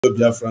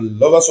Biafran,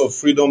 lovers of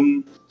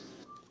freedom.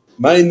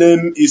 My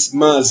name is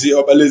Mazi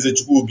Obaleze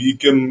Chukwubi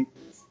Ikem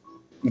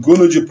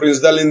Nkunuji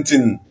Prince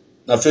Darlington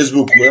na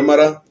Facebook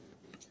Mwemara.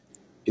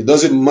 It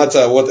doesn't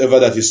matter whatever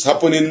that is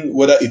happening,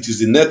 whether it is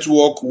the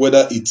network,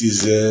 whether it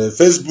is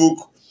Facebook.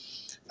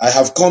 I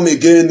have come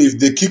again. If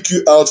they kick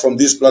you out from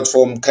this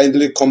platform,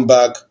 kindly come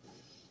back.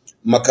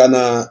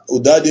 Makana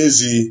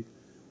udadezi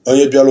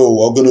onye bialo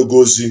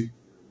wagonogozi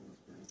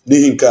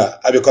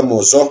nihinka abekama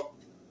ozo.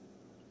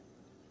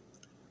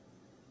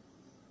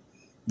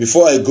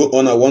 Before I go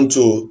on, I want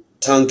to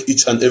thank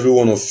each and every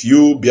one of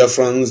you,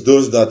 Biafrans,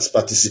 those that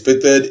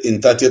participated in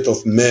 30th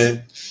of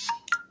May,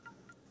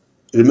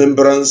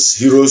 Remembrance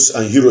Heroes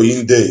and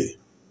Heroine Day.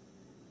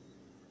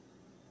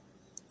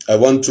 I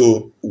want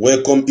to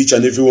welcome each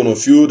and every one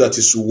of you that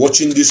is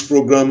watching this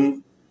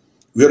program,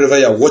 wherever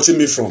you are watching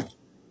me from.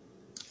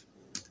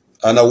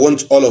 And I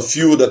want all of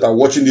you that are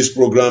watching this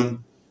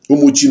program,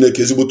 Umuchineke,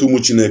 Zibutu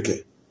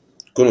Muchineke,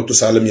 Kono to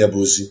Salem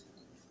Yabozi.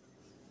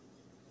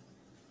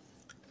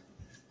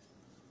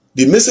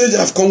 The message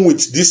I've come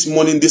with this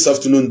morning, this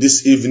afternoon,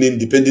 this evening,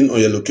 depending on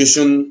your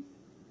location,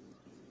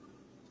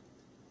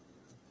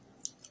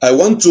 I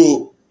want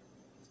to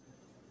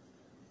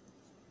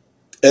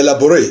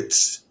elaborate.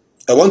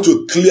 I want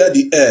to clear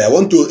the air. I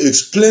want to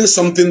explain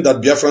something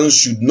that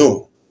Biafrans should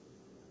know.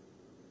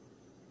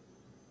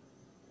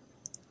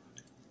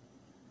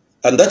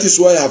 And that is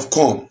why I have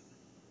come.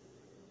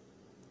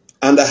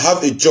 And I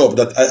have a job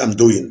that I am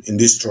doing in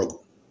this struggle.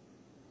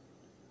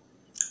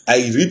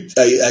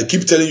 I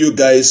keep telling you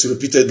guys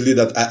repeatedly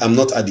that I am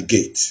not at the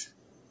gate.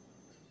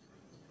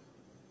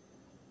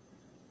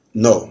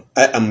 No,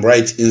 I am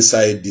right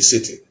inside the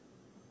city.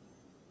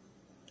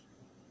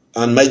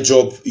 And my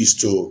job is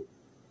to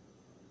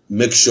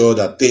make sure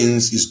that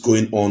things is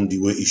going on the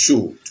way it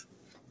should.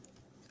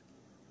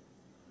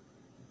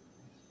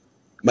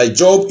 My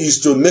job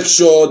is to make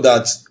sure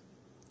that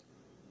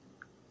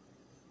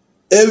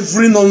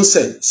every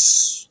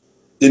nonsense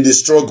in the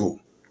struggle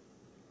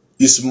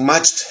is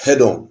matched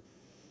head on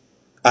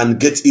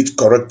and get it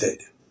corrected.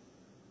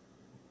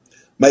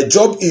 My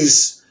job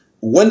is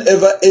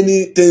whenever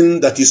anything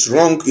that is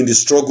wrong in the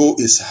struggle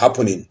is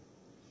happening,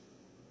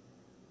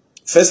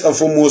 first and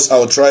foremost,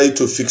 I'll try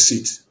to fix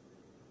it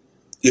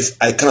if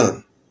I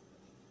can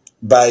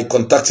by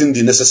contacting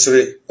the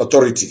necessary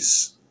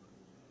authorities.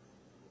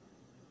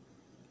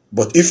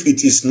 But if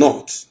it is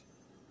not,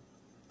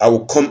 I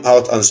will come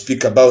out and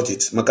speak about it.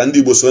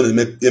 Makandi bosone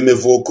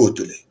emevo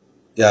kotule.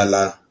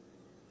 Yala.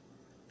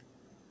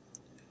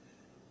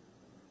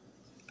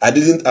 I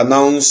didn't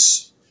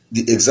announce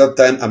the exact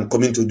time I'm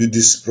coming to do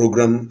this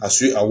program as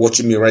you are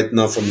watching me right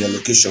now from your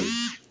location.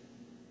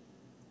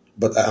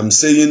 But I am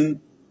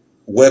saying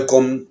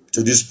welcome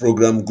to this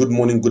program. Good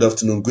morning, good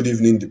afternoon, good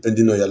evening,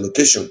 depending on your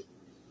location.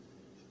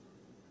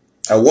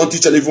 I want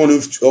each and every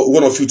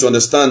one of you to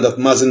understand that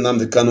Mazi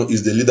Nnamdi Kanu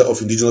is the leader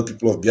of indigenous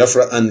people of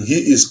Biafra, and he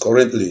is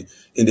currently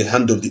in the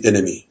hand of the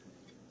enemy.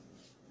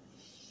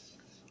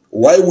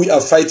 While we are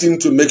fighting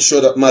to make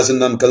sure that Mazi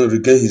Nnamdi Kanu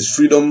regain his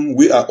freedom,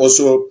 we are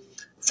also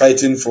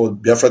fighting for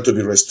Biafra to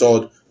be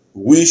restored.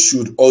 We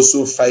should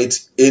also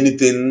fight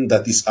anything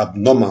that is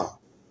abnormal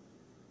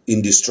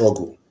in the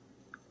struggle.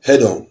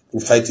 Head on. We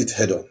fight it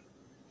head on.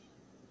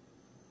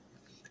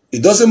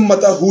 It doesn't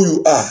matter who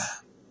you are.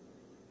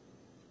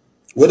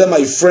 Whether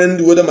my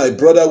friend, whether my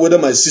brother, whether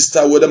my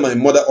sister, whether my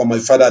mother or my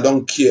father, I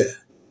don't care.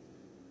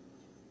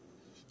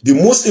 The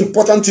most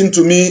important thing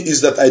to me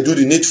is that I do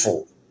the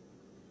needful.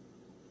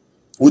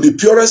 With the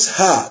purest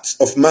heart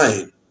of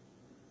mine,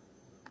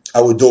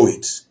 I will do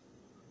it.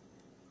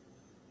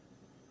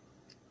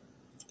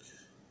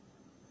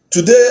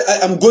 Today,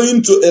 I am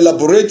going to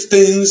elaborate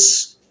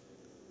things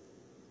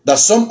that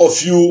some of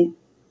you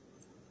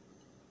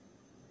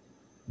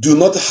do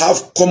not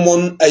have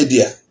common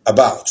idea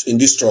about in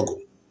this struggle.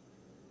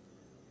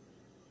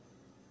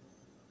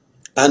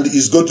 And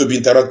it's going to be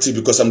interactive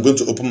because I'm going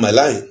to open my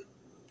line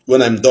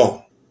when I'm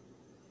done.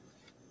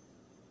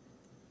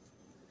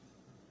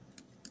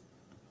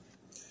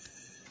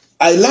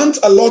 I learned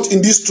a lot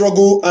in this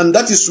struggle, and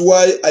that is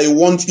why I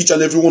want each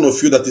and every one of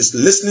you that is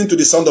listening to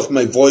the sound of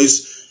my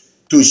voice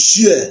to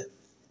share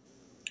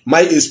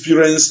my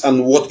experience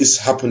and what is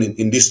happening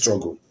in this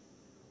struggle.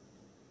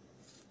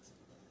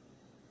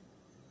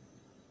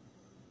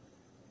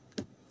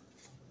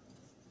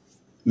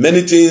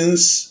 Many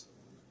things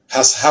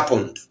has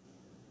happened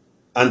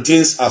and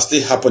things are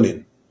still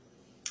happening,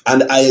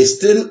 and I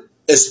still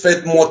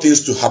expect more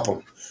things to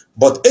happen.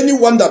 But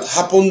anyone that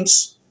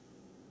happens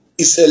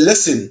is a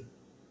lesson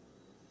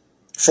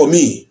for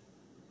me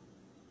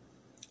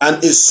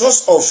and a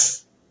source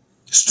of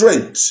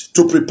strength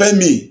to prepare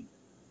me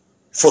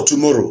for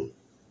tomorrow.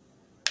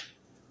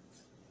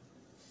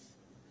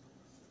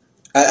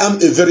 I am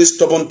a very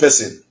stubborn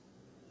person,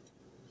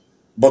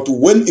 but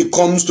when it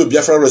comes to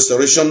Biafra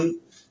restoration,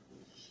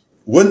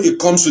 when it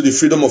comes to the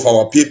freedom of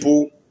our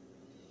people,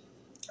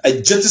 I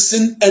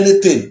jettison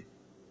anything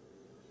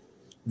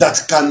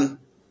that can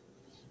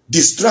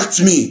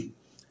distract me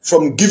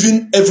from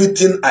giving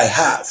everything I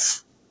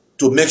have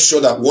to make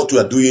sure that what we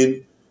are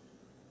doing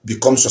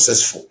become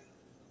successful.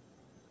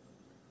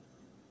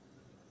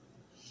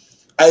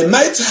 I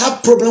might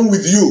have problem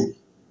with you.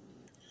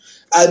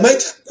 I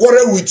might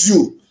quarrel with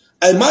you.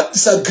 I might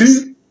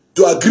disagree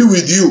to agree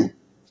with you.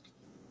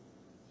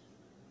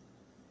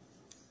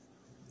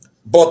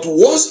 But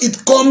once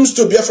it comes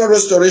to Biafra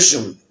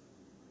restoration,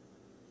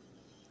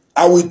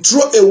 I will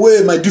throw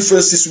away my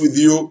differences with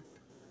you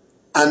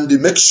and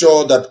make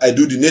sure that I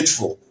do the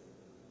needful.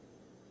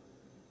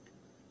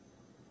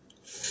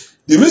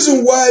 The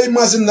reason why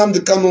Mazi Nnamdi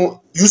Kanu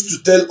used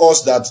to tell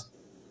us that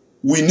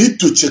we need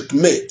to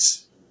checkmate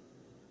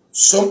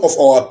some of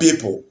our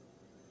people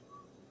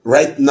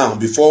right now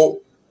before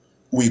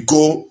we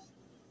go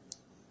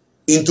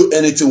into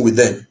anything with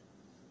them.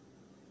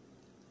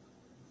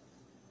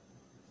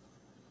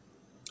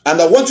 And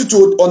I want you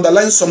to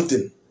underline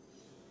something.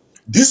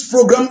 This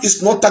program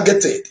is not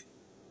targeted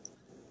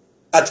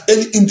at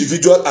any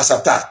individual as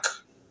attack.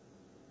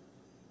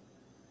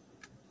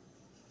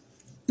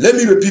 Let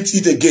me repeat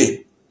it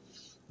again.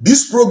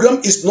 This program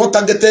is not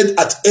targeted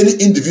at any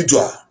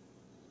individual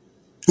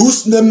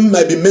whose name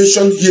might be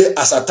mentioned here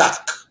as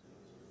attack.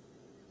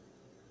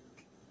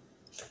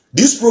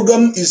 This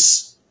program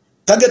is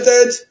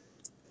targeted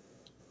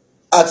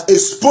at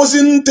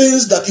exposing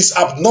things that is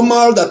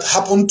abnormal that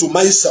happened to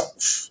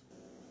myself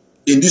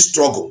in this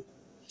struggle.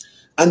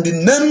 And the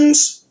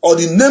names or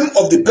the name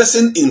of the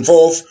person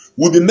involved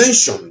will be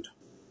mentioned,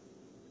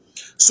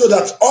 so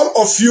that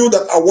all of you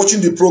that are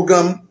watching the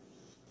program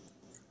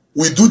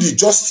will do the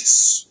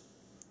justice.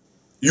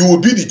 You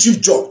will be the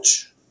chief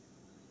judge,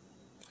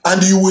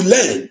 and you will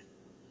learn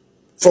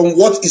from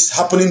what is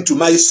happening to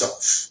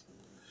myself,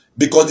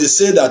 because they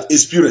say that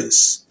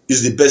experience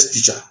is the best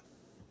teacher.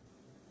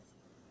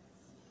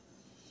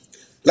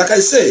 Like I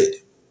said,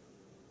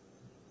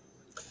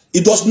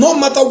 it does not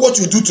matter what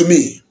you do to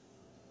me.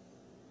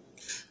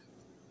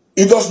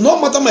 It does not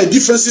matter my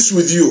differences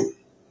with you.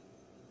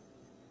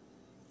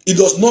 It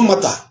does not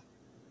matter.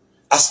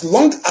 As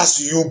long as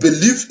you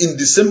believe in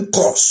the same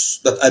cause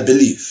that I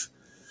believe,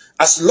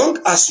 as long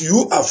as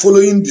you are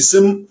following the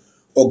same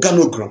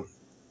organogram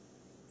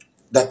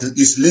that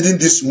is leading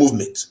this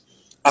movement,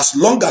 as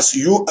long as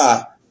you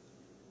are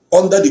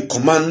under the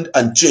command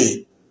and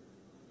chain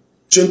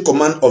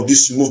command of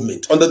this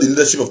movement, under the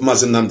leadership of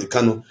Mazi Nnamdi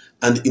Kanu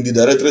and in the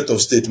Directorate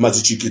of State,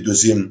 Mazi Chike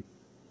Doziem,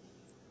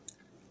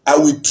 I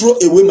will throw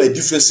away my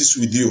differences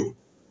with you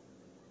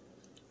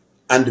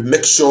and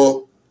make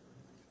sure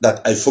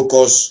that I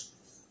focus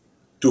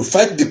to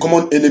fight the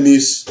common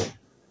enemies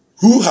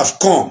who have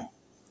come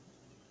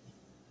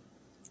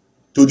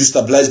to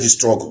destabilize the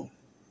struggle.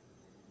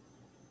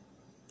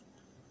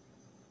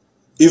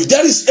 If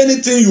there is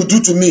anything you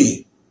do to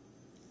me,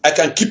 I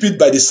can keep it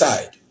by the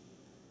side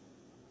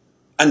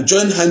and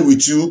join hand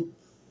with you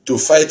to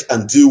fight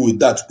and deal with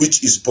that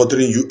which is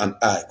bothering you and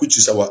I, which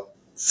is our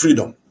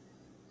freedom.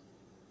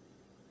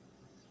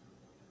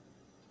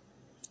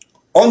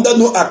 Under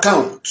no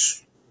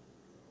account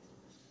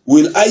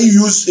will I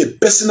use a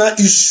personal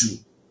issue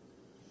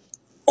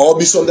or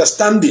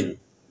misunderstanding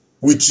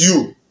with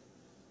you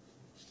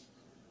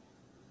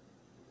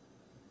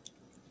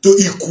to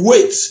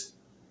equate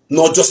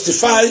nor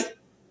justify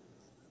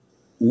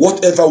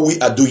whatever we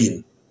are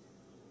doing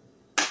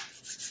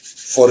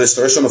for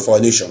restoration of our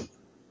nation.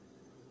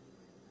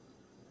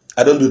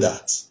 I don't do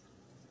that.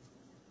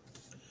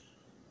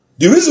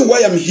 The reason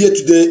why I'm here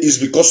today is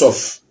because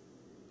of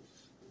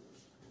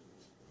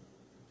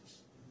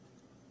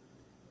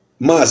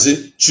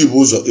Mazi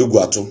Chibuzo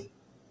Egwatu.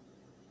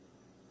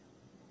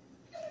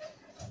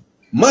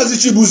 Mazi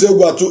Chibuzo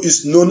Egwatu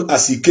is known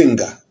as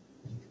Ikenga,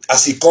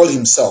 as he called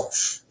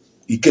himself,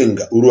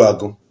 Ikenga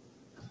Uruago.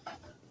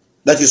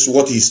 That is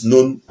what he is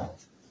known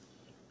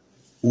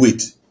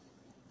with.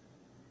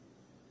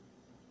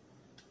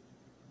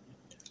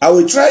 I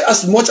will try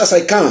as much as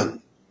I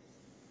can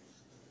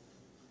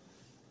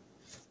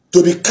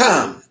to be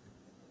calm,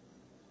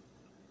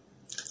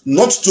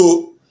 not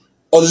to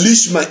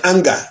unleash my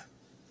anger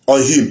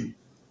on him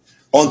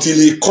until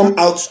he come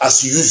out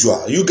as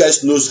usual. You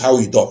guys knows how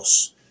he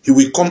does. He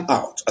will come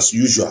out as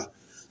usual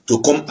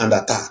to come and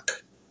attack.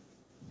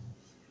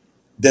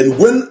 Then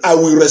when I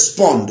will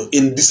respond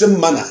in the same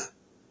manner,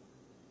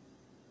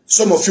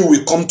 some of you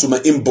will come to my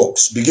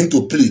inbox, begin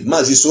to plead,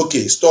 Mazi, it's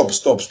okay, stop,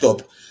 stop,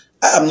 stop.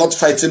 I am not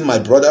fighting my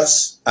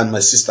brothers and my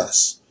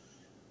sisters.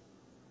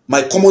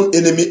 My common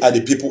enemy are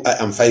the people I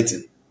am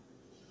fighting.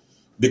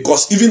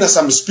 Because even as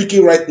I'm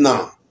speaking right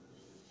now,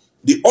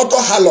 the utter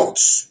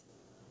harlots,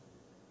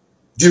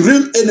 the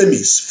real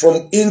enemies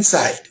from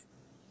inside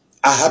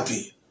are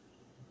happy.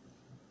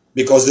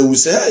 Because they will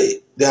say, hey,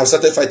 they have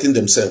started fighting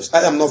themselves.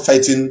 I am not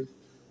fighting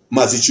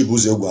Mazi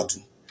Chibuzo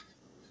Egwatu.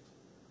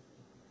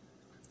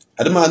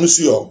 I don't know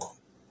you,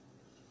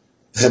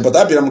 but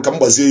I am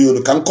Kambazi,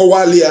 you can call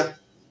Walia.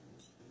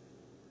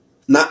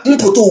 Na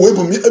mpoto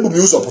ebu mi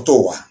uzo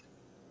poto wa.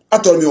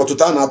 Atol mi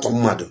otuta na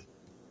atom madu.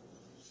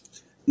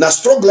 Na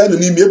struggle enu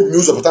ni mi ebu mi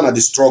uzo poto na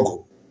the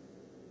struggle.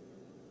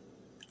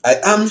 I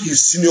am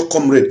his senior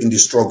comrade in the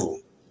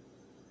struggle.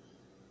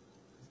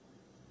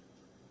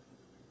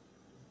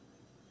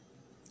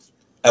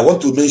 I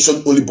want to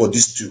mention only but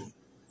these two.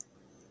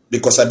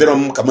 Because I better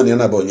come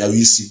on about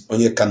Yawisi, on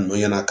your can no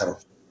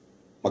yanakaro.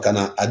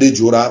 Makana ade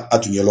jura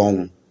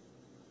atunyelong.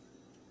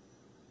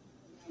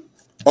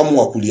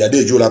 Omwakuli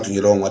ade jura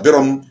atunyelong.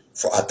 Aberam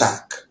for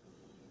attack.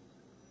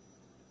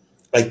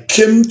 I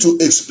came to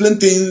explain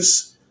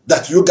things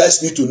that you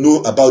guys need to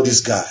know about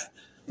this guy.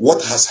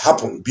 What has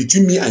happened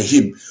between me and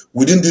him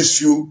within these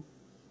few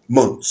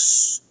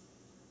months.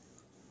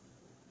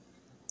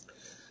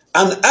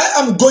 And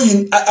I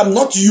am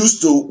not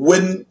used to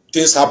when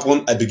things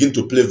happen, I begin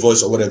to play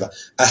voice or whatever.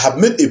 I have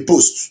made a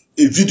post,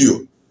 a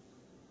video.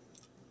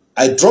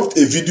 I dropped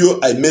a video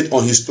I made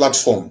on his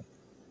platform.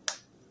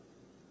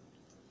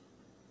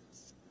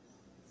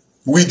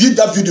 We did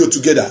that video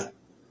together.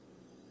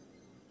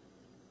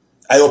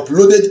 I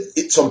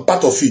uploaded some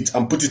part of it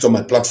and put it on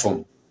my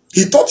platform.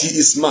 He thought he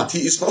is smart. He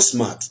is not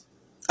smart.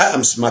 I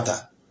am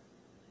smarter.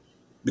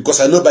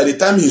 Because I know by the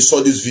time he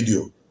saw this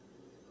video,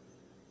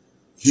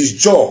 his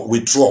jaw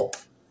will drop.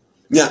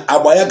 Yeah,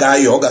 Abaya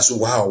guy, so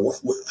wow,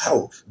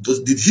 how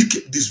did he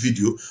keep this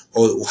video,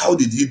 or how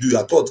did he do it?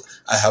 I thought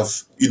I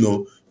have,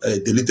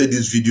 deleted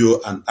this video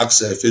and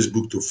asked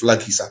Facebook to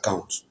flag his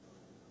account.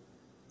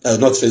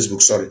 Not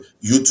Facebook, sorry,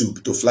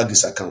 YouTube to flag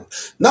his account.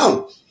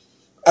 Now,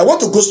 I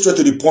want to go straight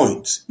to the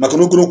point.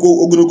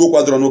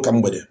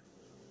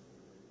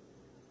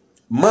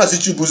 Mazi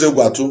chibuze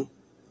gwatu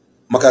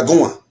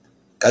makagwa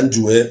can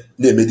do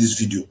name this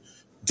video.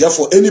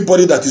 Therefore,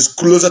 anybody that is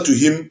closer to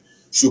him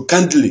should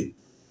kindly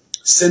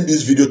send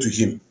this video to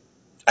him.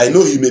 I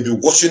know he may be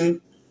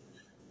watching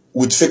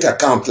with fake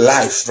account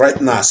live right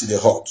now as the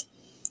hot.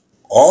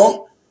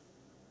 Or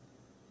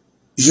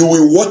he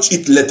will watch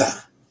it later.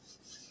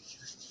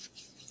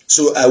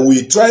 So I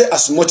will try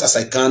as much as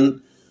I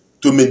can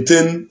to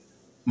maintain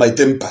my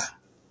temper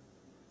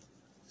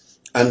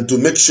and to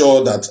make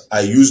sure that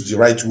I use the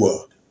right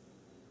word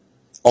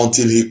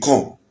until he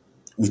come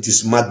with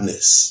his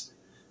madness.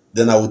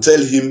 Then I will tell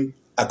him,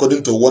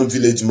 according to one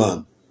village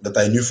man that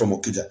I knew from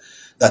Okija,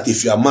 that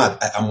if you are mad,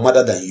 I am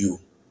madder than you.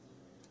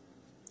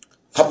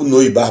 Happen no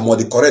iba, more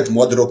the correct,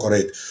 more the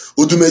correct.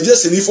 Udumeje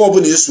senifo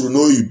obo yesu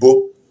no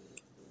ibo.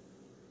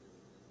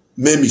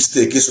 Make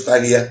mistake, yesu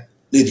tagia,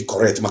 the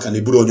correct,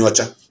 makani buro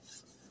nyocha.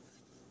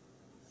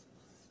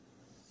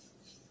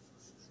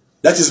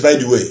 That is by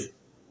the way.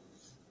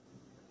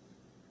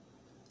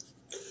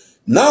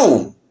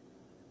 Now,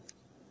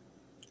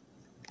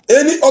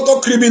 any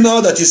other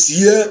criminal that is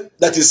here,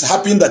 that is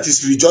happy, that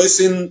is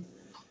rejoicing,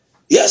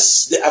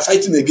 yes, they are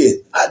fighting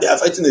again. They are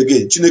fighting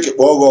again. Chineke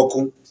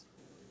bogoku.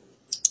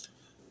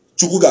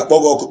 Chukuga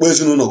bogoku.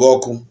 Bezunu no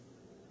goku.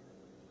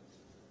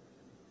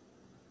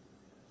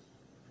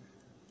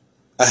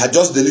 I had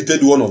just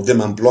deleted one of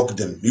them and blocked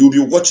them. You will be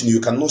watching,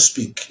 you cannot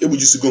speak.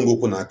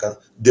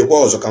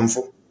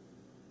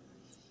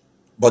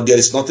 But there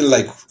is nothing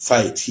like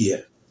fight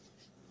here.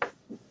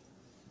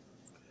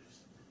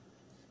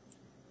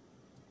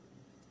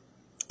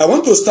 I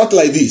want to start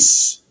like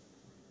this.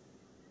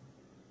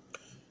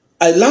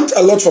 I learned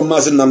a lot from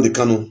Mazi Nnamdi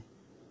Kanu.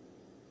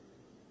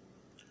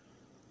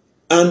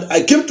 And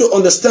I came to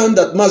understand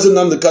that Mazi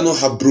Nnamdi Kanu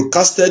have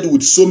broadcasted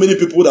with so many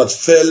people that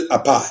fell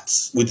apart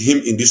with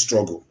him in this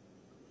struggle.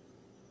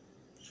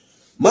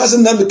 Mazi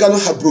Nnamdi Kanu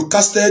have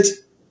broadcasted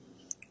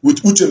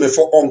with Ucheme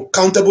for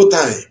uncountable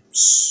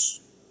times.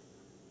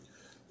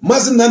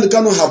 Mazi Nnamdi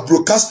Kanu have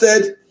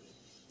broadcasted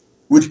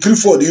with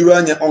Clifford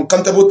Irania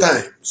uncountable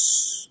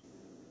times.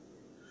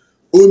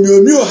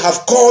 Omiomio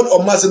have called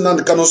on Mazi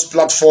Nnamdi Kanu's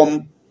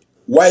platform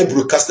while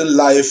broadcasting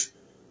live,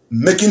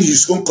 making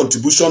his own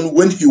contribution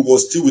when he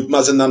was still with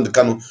Mazi Nnamdi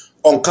Kanu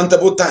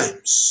uncountable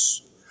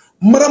times.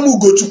 Maramu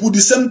Gochuku,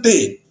 the same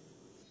thing.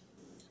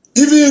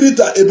 Even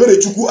Rita Ebere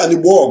Chuku and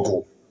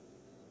Ibogo.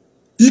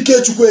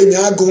 Ike Chuku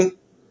Enyago.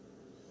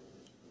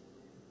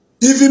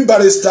 Even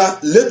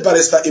late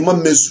barrister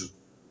Imam Mezu.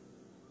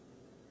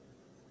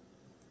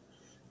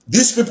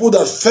 These people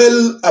that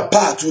fell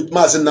apart with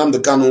Mazi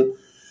Nnamdi Kanu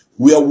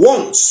were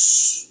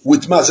once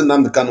with Mazi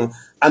Nnamdi Kanu,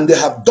 and they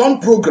have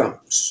done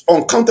programs,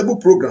 uncountable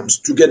programs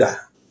together.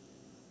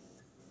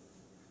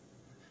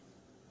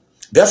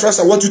 Biafrans,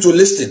 I want you to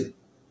listen.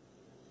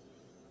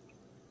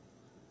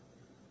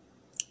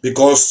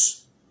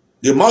 Because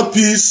the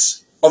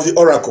mouthpiece of the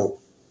oracle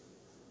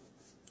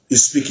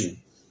is speaking.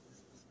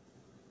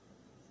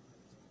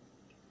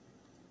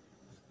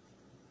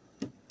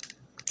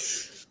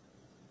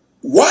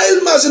 While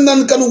Mazi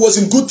Nnamdi Kanu was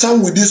in good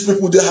time with these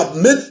people, they have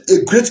made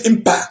a great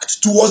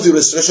impact towards the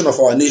restoration of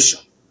our nation.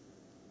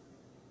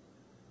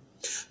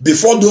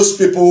 Before those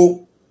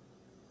people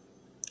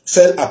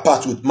fell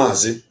apart with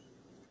Mazi,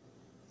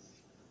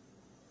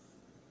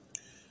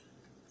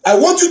 I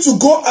want you to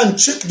go and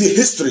check the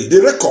history,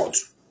 the record.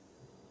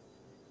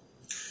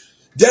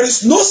 There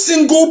is no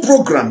single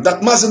program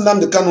that Mazi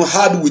Nnamdi Kanu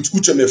had with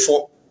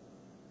Uchemefo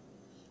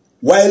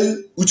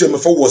while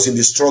Uchemefo was in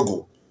the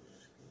struggle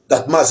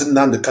that Mazi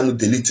Nnamdi Kanu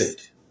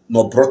deleted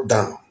nor brought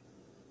down.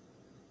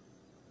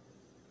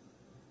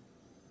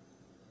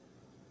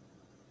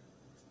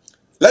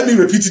 Let me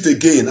repeat it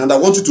again, and I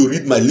want you to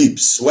read my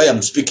lips while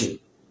I'm speaking.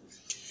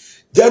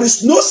 There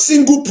is no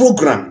single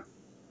program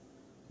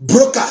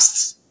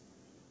broadcast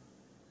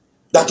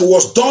that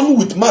was done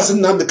with Mazi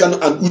Nnamdi Kanu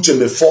and Uche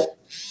Mefo.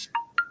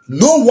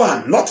 No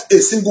one, not a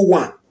single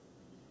one.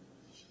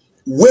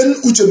 When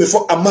Uche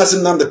Mefo and Mazi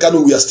Nnamdi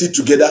Kanu were still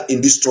together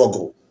in this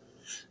struggle,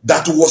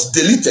 that was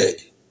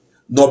deleted,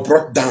 nor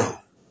brought down.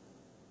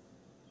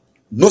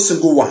 No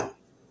single one.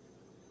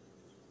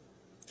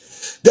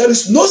 There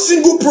is no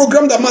single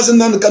program that Mazi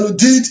Nnamdi Kanu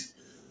did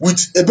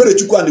with Ebere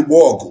Chukwu and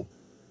Igbohogu,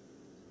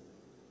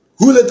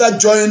 who later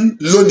joined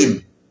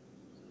Lonim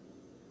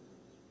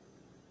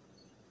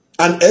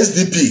and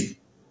SDP.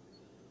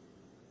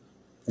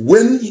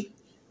 When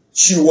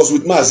she was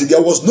with Mazi,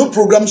 there was no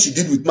program she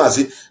did with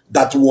Mazi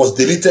that was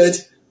deleted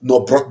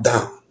nor brought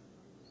down.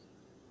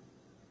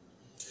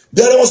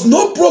 There was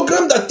no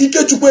program that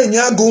Ikechukwu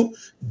Enyago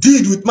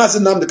did with Mazi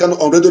Nnamdi Kanu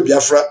on Radio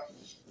Biafra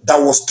that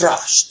was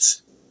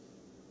trashed.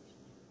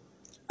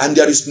 And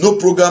there is no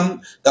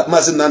program that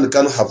Mazi Nnamdi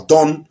Kanu have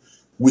done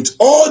with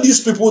all these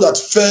people that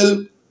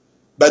fell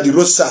by the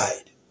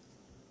roadside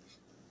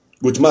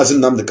with Mazi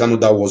Nnamdi Kanu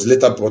that was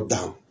later brought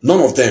down.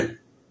 None of them.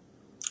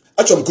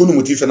 Actually, I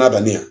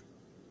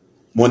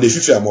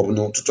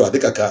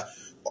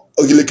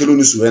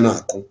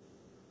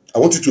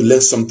want you to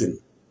learn something.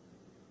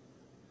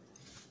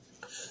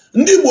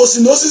 Ndi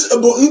bosinosis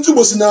ebo nti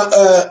bosina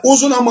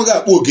ozo na amaga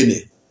akpo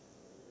ogene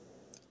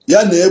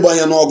ya na egba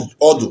anya na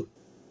odu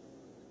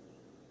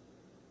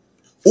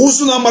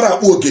ozo na mara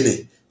akpo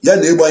ogene ya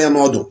na egba anya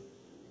na odu.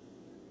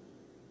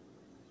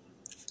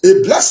 A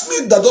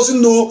blacksmith that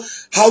doesn't know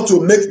how to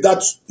make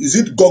that, is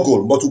it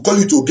goggle, but we call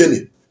it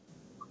ogene.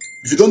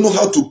 If you don't know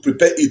how to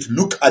prepare it,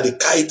 look at the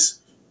kite.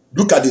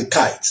 Look at the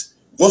kite.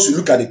 Once you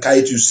look at the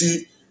kite, you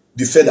see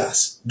the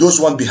feathers, those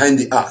one behind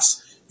the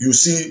ass. You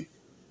see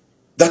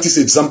that is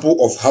an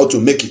example of how to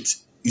make it.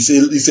 He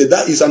said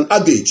that is an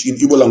adage in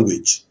Igbo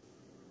language.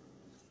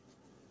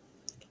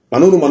 The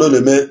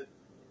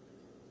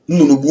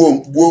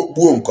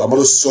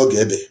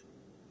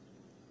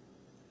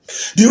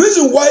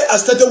reason why I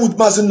started with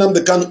Mazi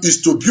Nnamdi Kanu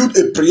is to build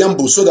a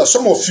preamble so that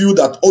some of you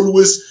that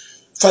always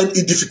find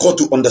it difficult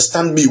to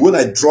understand me when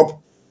I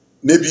drop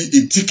maybe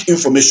a thick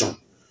information,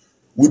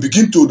 we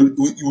begin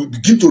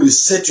to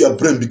reset your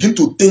brain, begin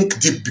to think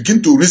deep,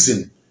 begin to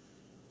reason.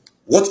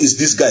 What is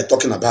this guy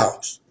talking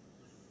about?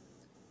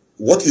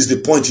 What is the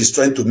point he's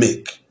trying to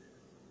make?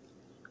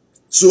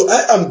 So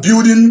I am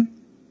building.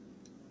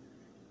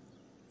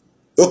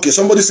 Okay,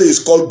 somebody say it's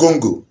called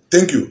Gongo.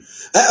 Thank you.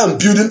 I am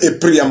building a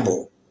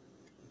preamble.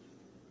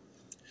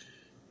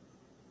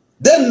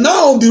 Then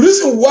now, the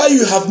reason why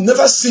you have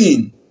never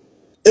seen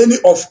any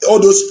of all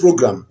those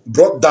programs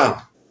brought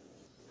down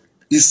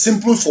is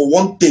simply for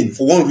one thing,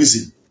 for one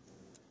reason.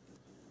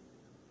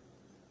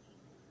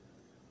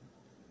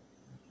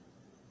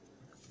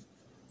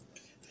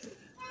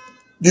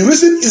 The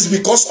reason is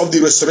because of the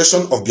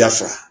restoration of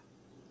Biafra.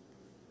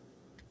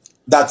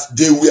 That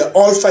they were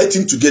all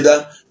fighting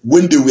together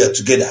when they were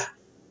together.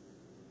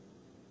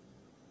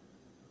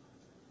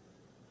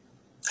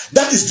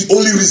 That is the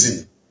only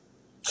reason.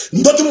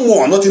 Nothing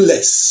more, nothing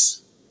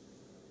less.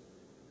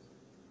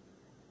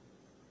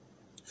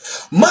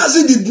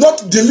 Mazi did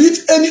not delete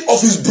any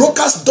of his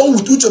broadcasts done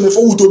with Uche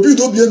Mefo, with Obi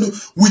Obienu,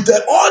 with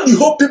all the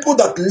whole people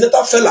that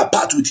later fell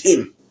apart with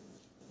him.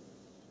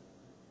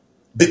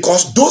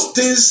 Because those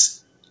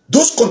things,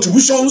 those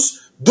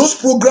contributions, those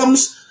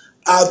programs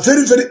are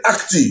very, very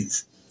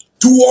active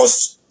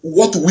towards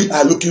what we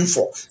are looking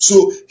for.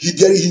 So he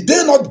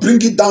dare not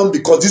bring it down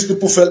because these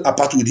people fell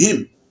apart with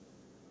him.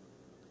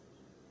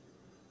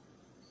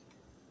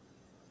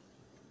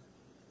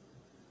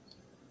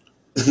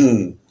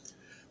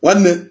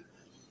 One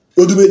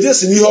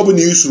Odumeje ni hobu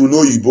ni usuru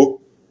no yibo.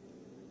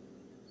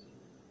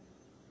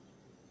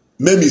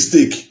 Make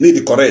mistake, need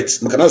to correct.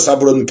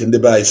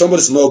 If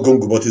somebody's not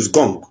gong, but it's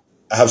gong.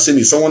 I have seen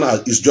it. Someone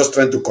is just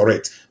trying to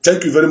correct.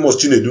 Thank you very much,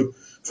 Chinedu,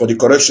 for the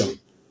correction.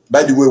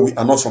 By the way, we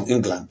are not from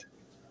England.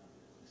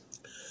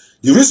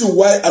 The reason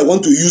why I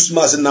want to use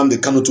Mazi Nnamdi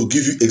Kanu to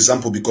give you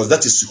example, because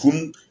that is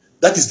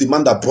the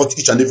man that brought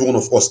each and every one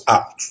of us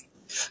out.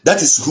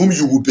 That is whom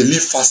you will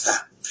believe faster.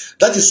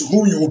 That is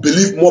whom you will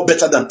believe more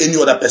better than any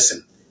other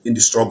person in the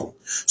struggle.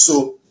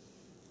 So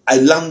I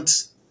learned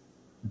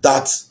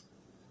that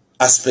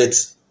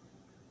aspect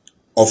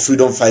of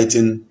freedom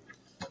fighting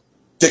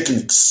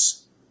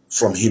techniques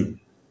from him.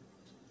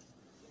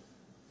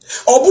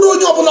 Facebook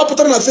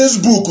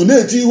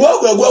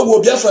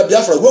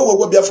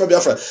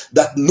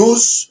that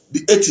knows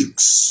the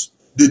ethics,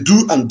 the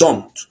do and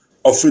don't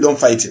of freedom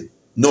fighting.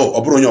 No,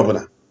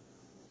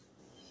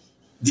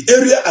 the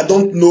area I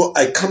don't know,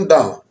 I calm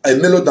down, I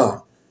mellow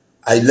down,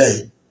 I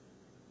learn.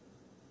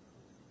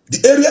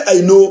 The area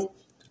I know,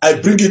 I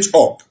bring it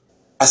up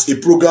as a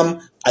program.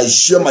 I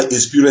share my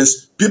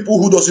experience. People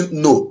who doesn't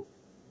know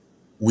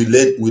will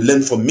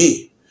learn from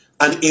me.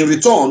 And in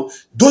return,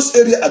 those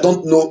areas I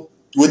don't know,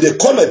 when they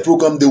call my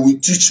program, they will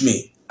teach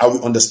me. I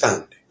will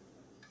understand.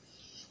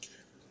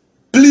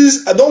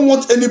 Please, I don't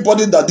want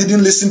anybody that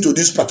didn't listen to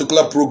this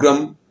particular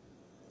program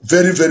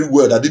very, very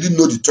well, that didn't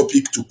know the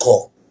topic to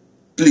call.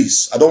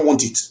 Please, I don't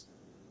want it.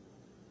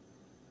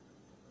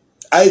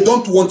 I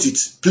don't want it.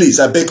 Please,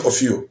 I beg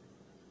of you.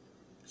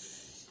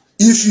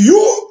 If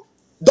you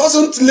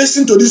doesn't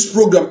listen to this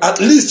program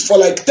at least for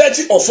like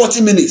 30 or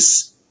 40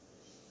 minutes,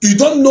 you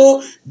don't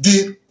know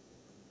the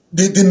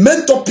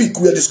main topic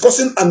we are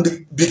discussing and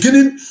the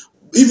beginning.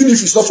 Even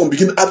if it's not from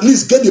beginning, at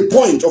least get the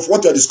point of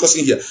what we are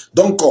discussing here.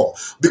 Don't call.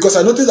 Because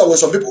I noticed that when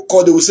some people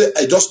call, they will say,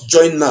 I just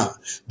joined now.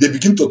 They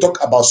begin to talk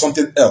about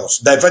something else,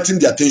 diverting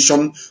the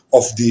attention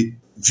of the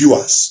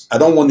viewers. I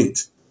don't want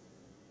it.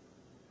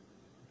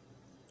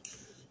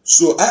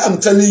 So I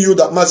am telling you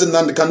that Mazi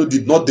Nnamdi Kanu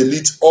did not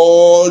delete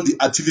all the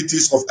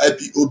activities of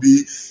IPOB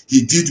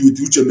he did with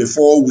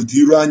Uchemefo, with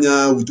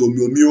Iranya, with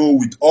Omiomio,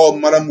 with all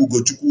Maram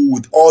Ugochukwu,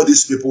 with all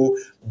these people,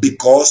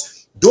 because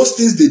those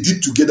things they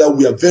did together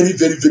were very,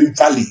 very, very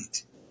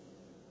valid.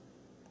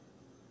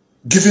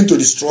 Given to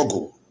the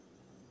struggle.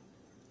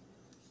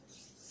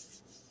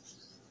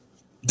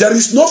 There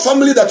is no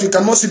family that you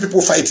cannot see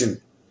people fighting.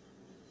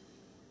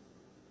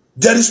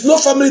 There is no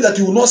family that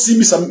you will not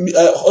see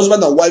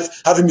husband and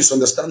wife having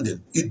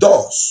misunderstanding. It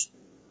does.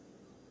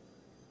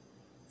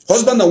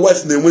 Husband and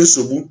wife newen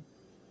sobu.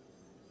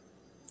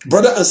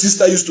 Brother and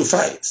sister used to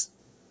fight.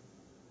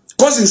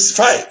 Cousins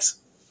fight.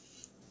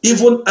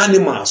 Even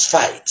animals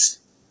fight.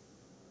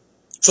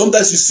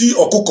 Sometimes you see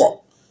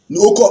okuko.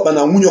 Okuko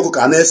na nwunye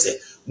okuko anese.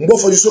 Mbo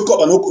for the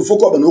soko na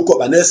okuko na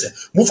okuko anese.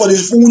 Mbo for the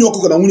nwunye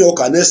okuko na nwunye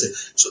okuko anese.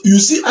 So you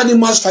see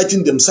animals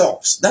fighting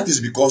themselves. That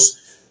is because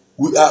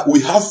we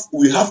have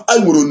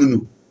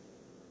onunu.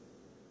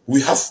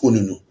 We have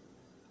onunu.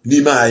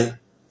 Nimai.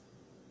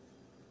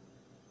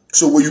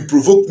 So when you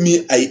provoke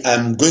me, I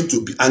am going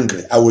to be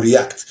angry. I will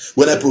react.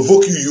 When I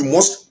provoke you, you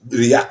must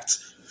react.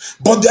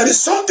 But there is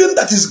something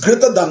that is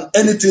greater than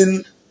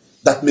anything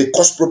that may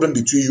cause problem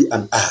between you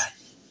and I.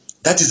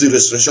 That is the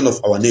restoration of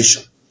our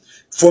nation.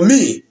 For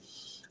me,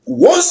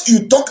 once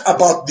you talk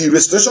about the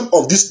restoration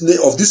of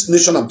this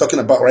nation I'm talking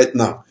about right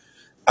now,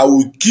 I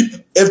will keep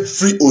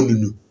every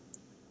onunu.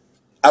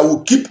 I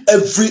will keep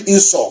every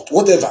insult,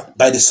 whatever,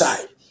 by the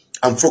side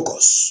and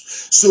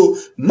focus. So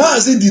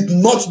Mazi did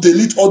not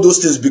delete all those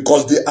things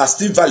because they are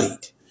still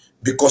valid,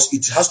 because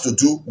it has to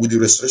do with the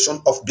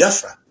restoration of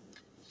Biafra.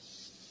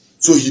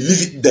 So he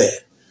leave it there,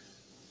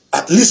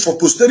 at least for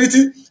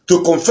posterity,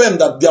 to confirm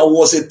that there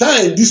was a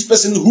time this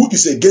person who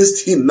is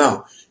against him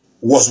now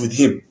was with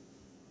him.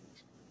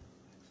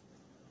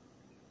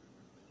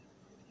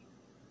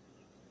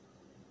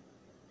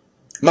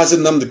 Mazi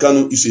Nnamdi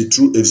Kanu is a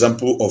true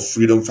example of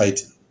freedom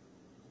fighting.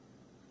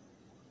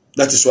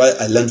 That is why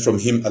I learned from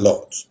him a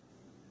lot.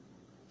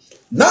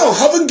 Now,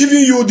 having given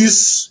you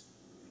this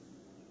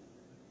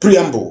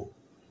preamble,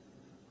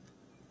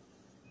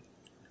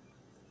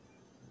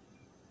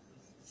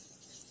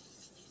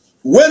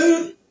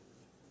 when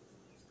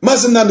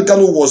Mazi Nnamdi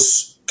Kanu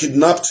was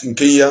kidnapped in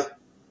Kenya,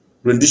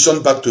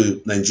 renditioned back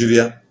to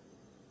Nigeria,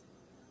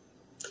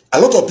 a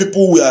lot of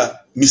people were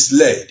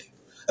misled.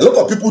 A lot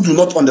of people do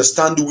not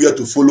understand where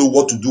to follow,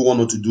 what to do, what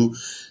not to do.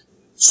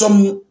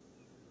 Some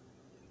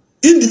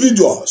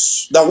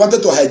individuals that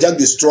wanted to hijack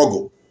the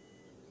struggle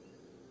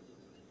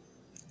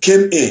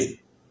came in,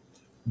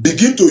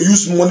 begin to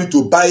use money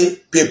to buy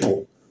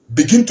people,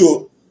 begin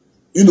to,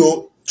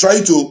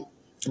 try to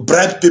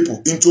bribe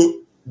people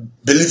into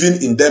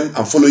believing in them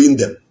and following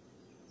them.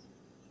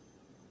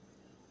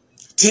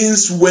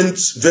 Things went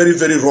very,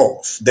 very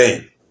rough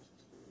then.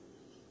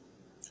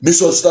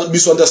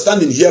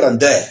 Misunderstanding here and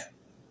there.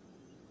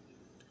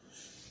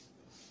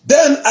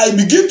 Then I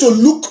begin to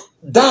look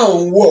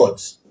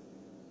downwards,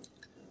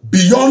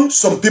 beyond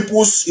some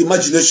people's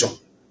imagination.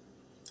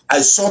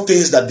 I saw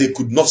things that they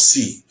could not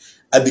see.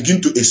 I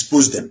begin to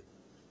expose them.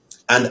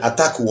 And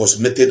attack was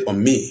meted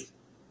on me.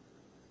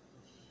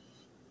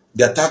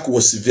 The attack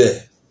was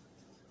severe.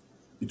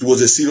 It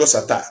was a serious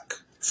attack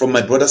from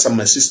my brothers and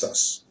my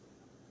sisters.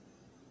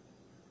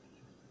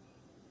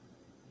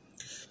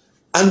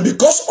 And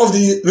because of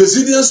the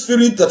resilient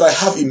spirit that I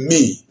have in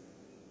me,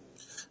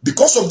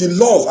 because of the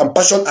love and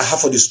passion I have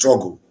for the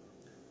struggle,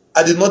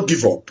 I did not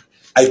give up.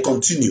 I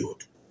continued.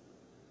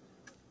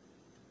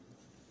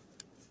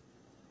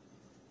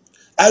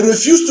 I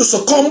refused to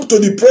succumb to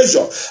the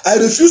pressure. I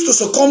refused to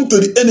succumb to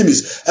the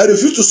enemies. I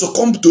refused to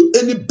succumb to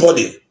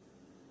anybody.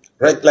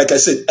 Right? Like I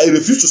said, I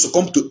refused to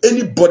succumb to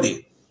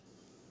anybody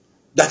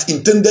that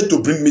intended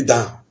to bring me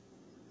down.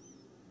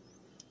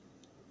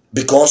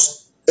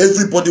 Because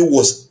everybody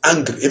was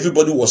angry.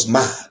 Everybody was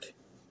mad.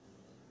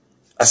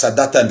 As at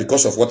that time,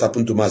 because of what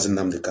happened to Mazi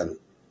Nnamdi Kanu.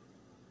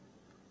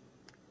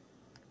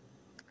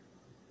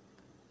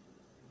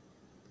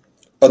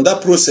 On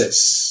that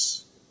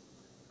process,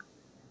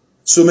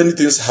 so many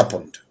things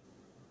happened.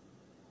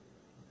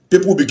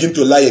 People begin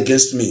to lie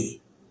against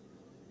me.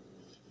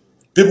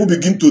 People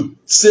begin to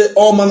say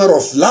all manner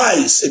of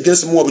lies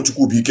against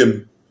Mwabuchukwu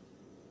Bikem.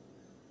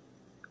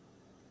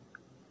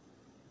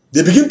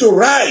 They begin to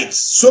write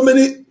so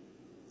many.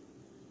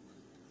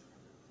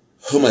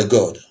 Oh my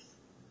God.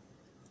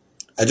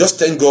 I just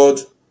thank God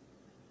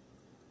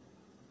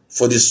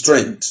for the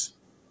strength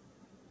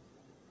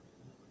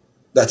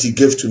that he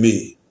gave to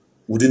me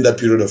within that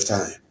period of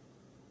time.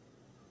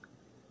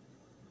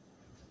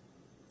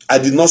 I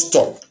did not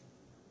stop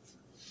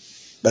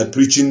by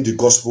preaching the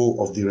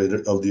gospel of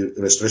the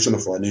restoration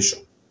of our nation.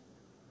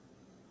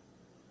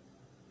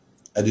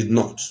 I did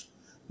not.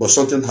 But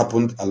something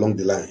happened along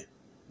the line.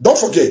 Don't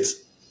forget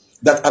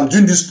that I'm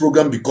doing this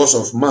program because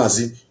of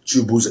Mazi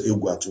Chibuze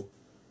Egwatu.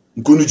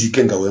 Nkunu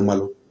Jikenga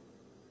Wemalo.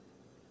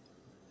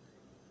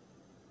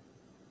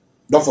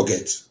 Don't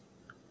forget.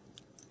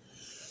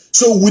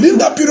 So within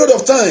that period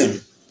of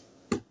time,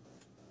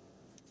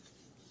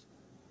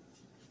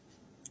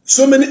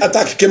 so many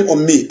attacks came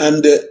on me,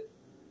 and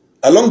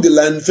along the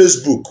line,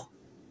 Facebook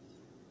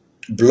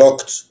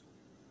blocked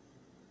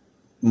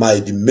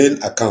the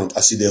main account.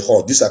 I see the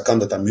whole, this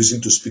account that I'm using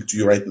to speak to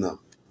you right now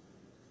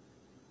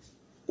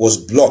was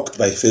blocked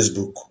by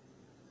Facebook.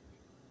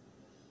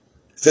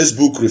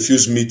 Facebook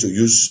refused me to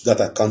use that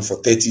account for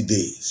 30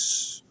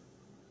 days.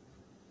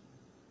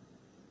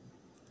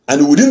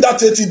 And within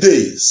that 30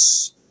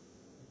 days,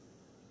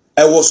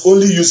 I was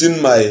only using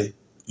my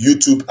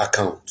YouTube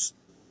account.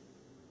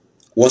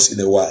 Once in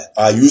a while,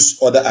 I use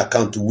other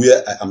accounts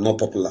where I am not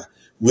popular,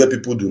 where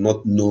people do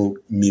not know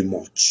me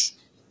much,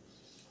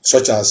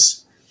 such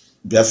as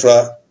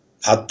Biafra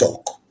Hard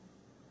Talk,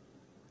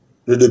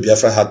 Radio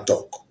Biafra Hard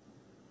Talk.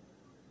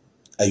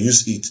 I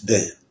use it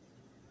then.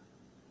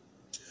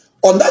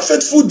 On that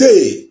fateful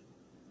day,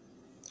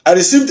 I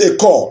received a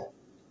call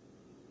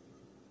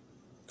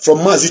from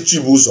Mazi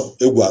Chibuzo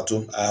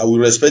Egwatu. I will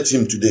respect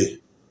him today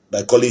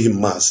by calling him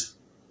Mazi.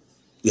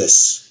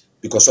 Yes,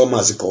 because all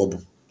Mazi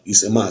Kobu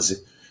is a Mazi.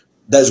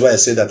 That's why I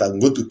say that I'm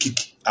going to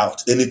kick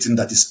out anything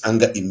that is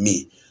anger in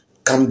me.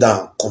 Calm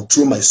down,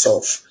 control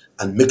myself,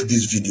 and make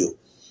this video.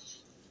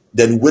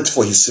 Then wait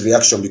for his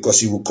reaction,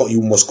 because he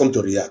must come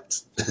to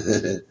react.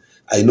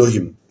 I know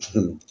him.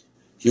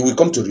 He will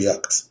come to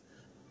react.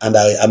 And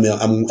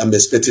I'm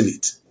expecting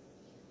it.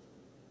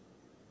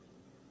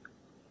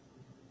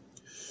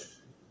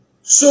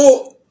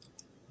 So,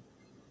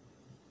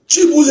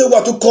 Chibuze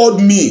Watu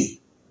called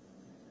me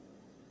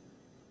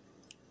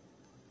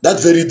that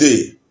very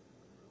day.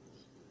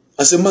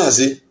 I said,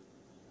 Mazi,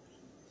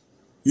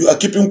 you are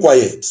keeping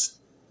quiet.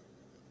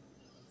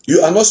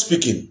 You are not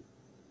speaking.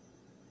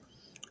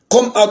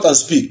 Come out and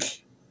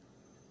speak.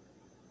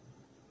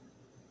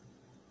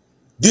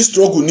 This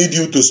struggle needs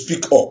you to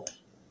speak up.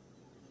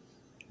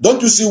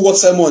 Don't you see what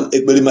Simon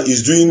Ekberima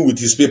is doing with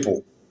his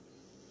people?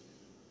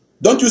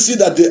 Don't you see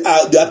that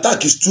the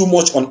attack is too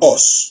much on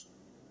us?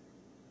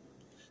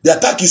 The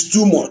attack is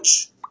too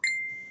much.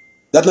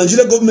 That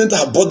Nigerian government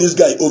have brought this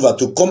guy over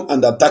to come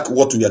and attack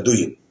what we are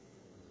doing.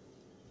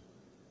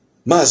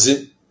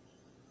 Mazi,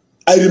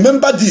 I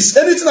remember this.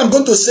 Anything I'm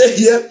going to say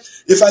here,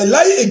 if I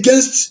lie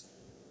against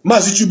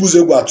Mazi Chibuze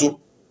Egwatu,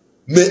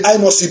 may I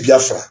not see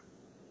Biafra.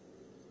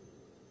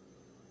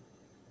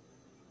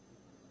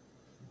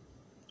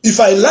 If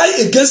I lie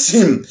against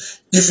him,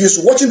 if he's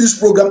watching this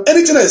program,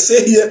 anything I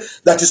say here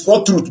that is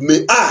not truth,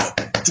 may I,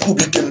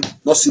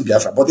 Chukwubikem, not see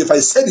Biafra. But if I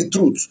say the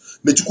truth,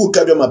 may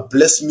Chukwubikem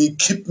bless me,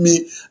 keep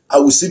me, I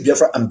will see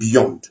Biafra and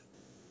beyond.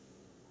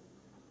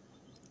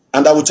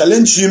 And I will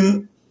challenge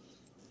him,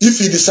 if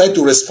he decides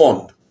to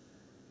respond,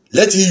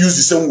 let he use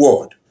the same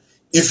word.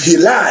 If he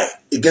lie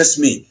against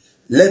me,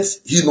 let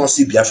he not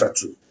see Biafra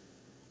too.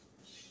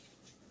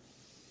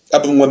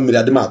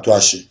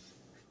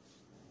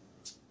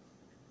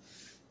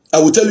 I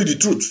will tell you the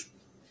truth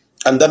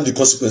and damn the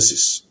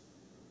consequences.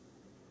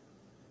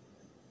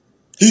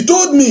 He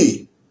told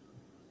me,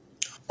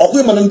 you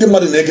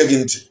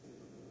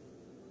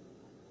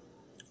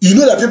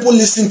know that people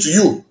listen to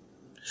you,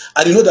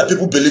 and you know that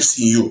people believe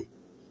in you.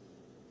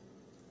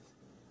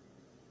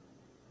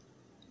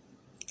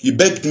 He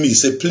begged me, he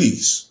said,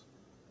 please,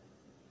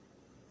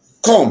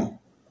 come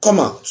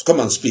out,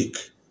 come and speak.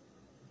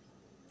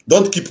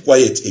 Don't keep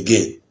quiet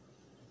again.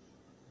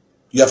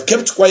 You have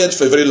kept quiet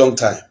for a very long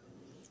time.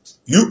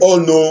 You all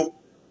know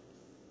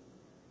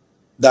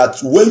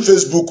that when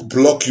Facebook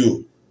block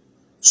you,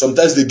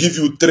 sometimes they give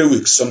you 3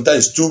 weeks,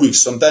 sometimes 2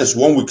 weeks, sometimes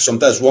 1 week,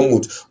 sometimes 1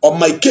 month. On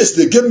my case,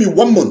 they gave me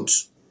 1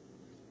 month.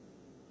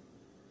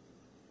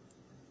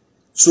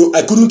 So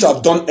I couldn't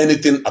have done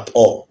anything at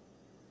all.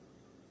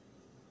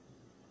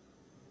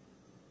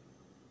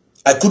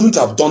 I couldn't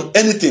have done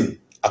anything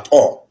at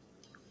all.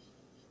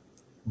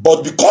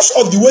 But because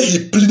of the way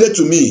he pleaded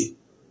to me,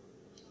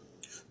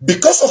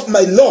 because of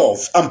my love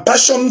and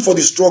passion for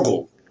the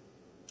struggle,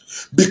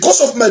 because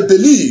of my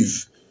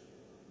belief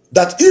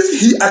that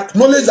if he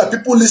acknowledges that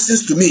people listen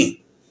to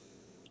me,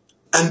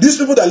 and these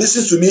people that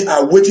listen to me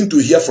are waiting to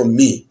hear from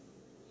me,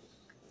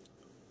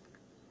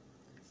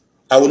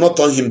 I will not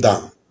turn him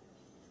down.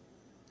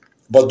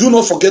 But do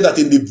not forget that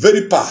in the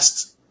very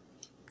past,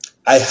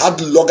 I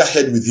had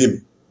loggerhead with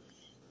him.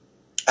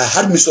 I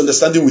had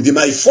misunderstanding with him.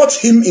 I fought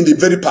him in the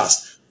very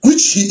past,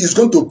 which he is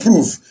going to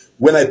prove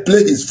when I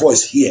play his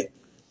voice here.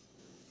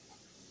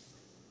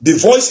 The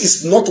voice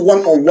is not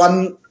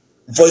one-on-one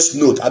voice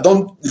note. I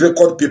don't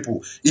record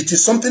people. It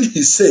is something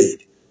he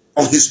said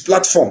on his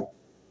platform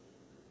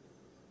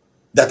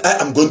that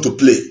I am going to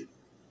play.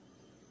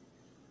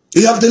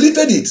 He have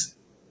deleted it.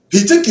 He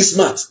think he's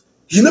smart.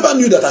 He never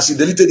knew that as he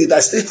deleted it, I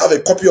still have a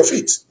copy of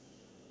it.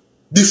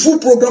 The full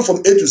program from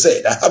A to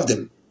Z, I have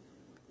them.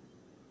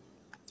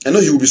 I know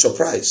he will be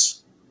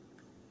surprised.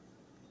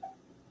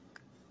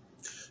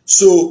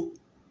 So,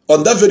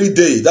 on that very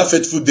day, that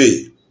fateful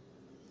day,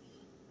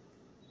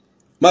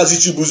 Mazi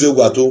Chibuze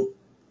Wato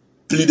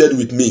pleaded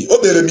with me.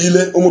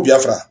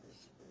 Biafra.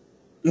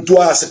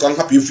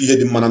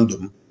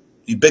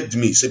 He begged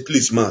me, said,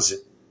 please, Mazi,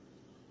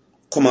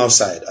 come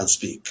outside and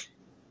speak.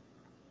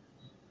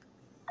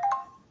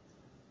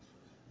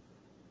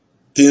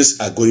 Things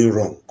are going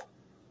wrong.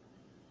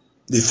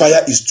 The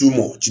fire is too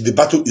much. The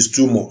battle is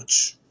too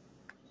much.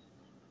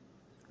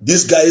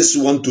 These guys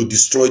want to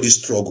destroy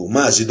this struggle.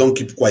 Mazi, don't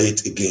keep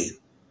quiet again.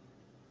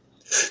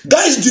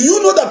 Guys, do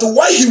you know that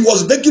while he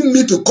was begging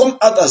me to come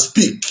out and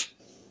speak,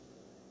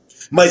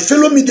 my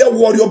fellow media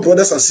warrior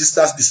brothers and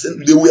sisters,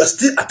 they were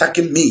still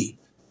attacking me?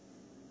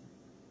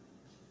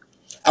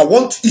 I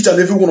want each and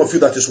every one of you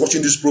that is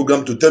watching this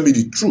program to tell me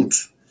the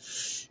truth.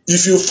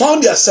 If you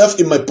found yourself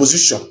in my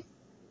position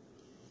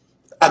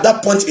at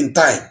that point in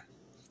time,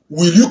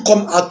 will you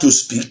come out to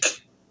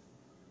speak?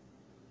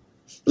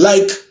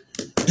 Like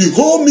the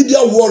whole media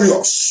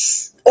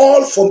warriors,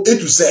 all from A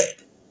to Z,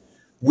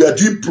 we are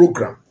doing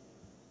program.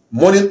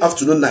 Morning,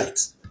 afternoon, night.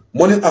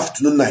 Morning,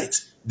 afternoon, night.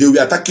 They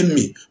were attacking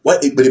me. Why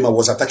Ekberima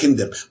was attacking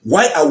them.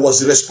 Why I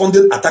was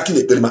responding, attacking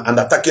Ekberima and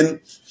attacking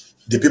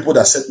the people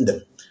that sent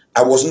them.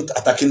 I wasn't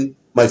attacking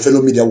my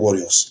fellow media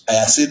warriors.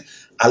 I said,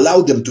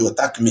 allow them to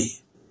attack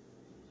me.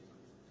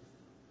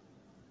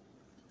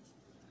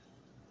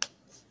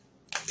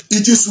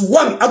 It is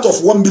 1 out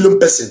of 1 billion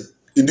person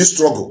in this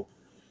struggle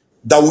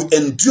that will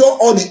endure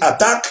all the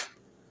attack,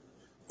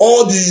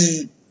 all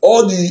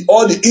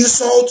the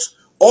insults,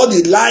 all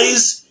the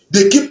lies.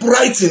 They keep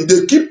writing,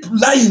 they keep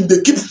lying, they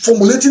keep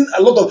formulating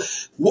a lot of...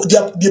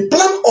 The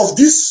plan of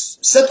this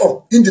set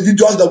of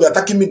individuals that were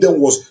attacking me then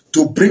was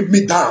to bring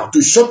me down,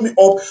 to shut me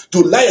up, to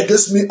lie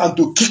against me, and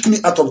to kick me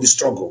out of the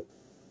struggle.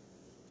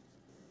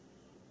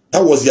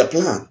 That was their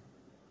plan.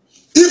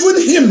 Even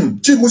him,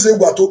 Chibuze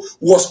Wato,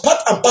 was part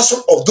and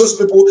parcel of those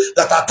people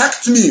that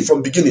attacked me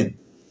from beginning.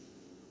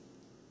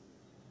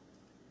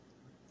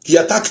 He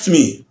attacked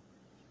me.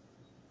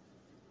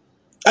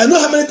 I know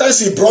how many times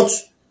he brought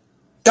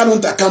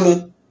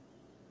Kanu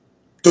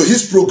to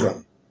his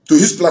program, to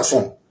his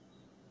platform.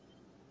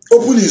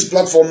 Opened his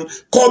platform,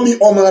 called me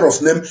all manner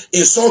of names,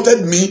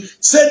 insulted me,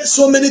 said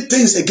so many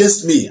things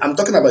against me. I'm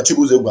talking about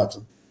Chibuze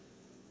Wato.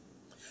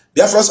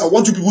 Biafrans, I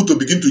want you people to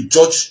begin to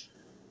judge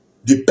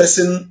the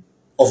person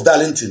of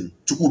Darlington,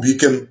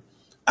 Chukwubikem,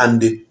 and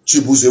the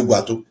Chibuze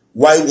Wato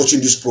while watching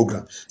this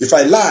program. If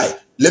I lie,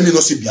 let me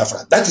not see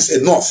Biafra. That is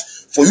enough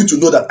for you to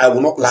know that I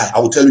will not lie. I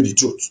will tell you the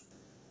truth.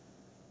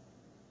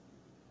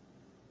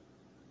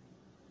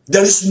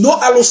 There is no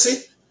aloe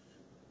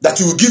that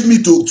you will give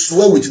me to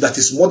swear with that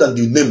is more than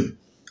the name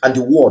and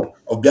the word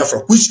of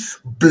Biafra, which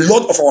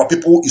blood of our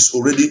people is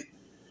already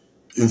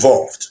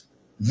involved.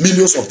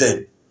 Millions of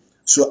them.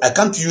 So I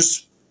can't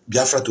use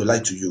Biafra to lie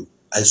to you.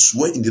 I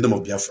swear in the name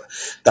of Biafra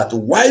that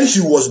while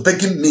he was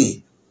begging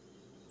me,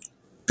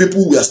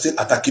 people were still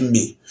attacking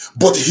me.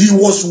 But he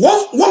was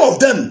one of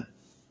them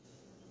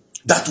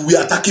that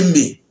were attacking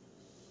me.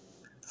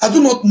 I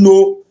do not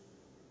know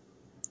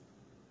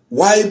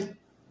why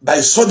by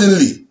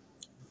suddenly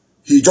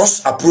he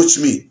just approached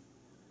me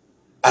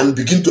and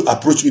begin to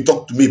approach me,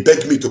 talk to me,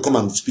 beg me to come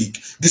and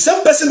speak. The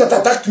same person that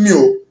attacked me,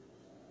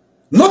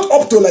 not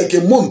up to like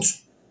a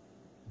month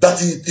that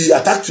he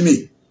attacked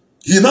me,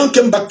 he now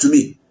came back to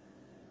me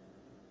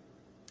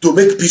to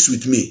make peace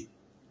with me.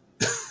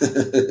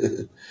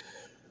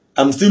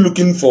 I'm still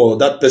looking for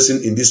that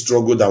person in this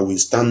struggle that will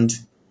stand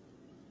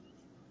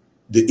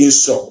the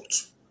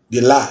insult, the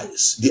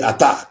lies, the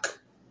attack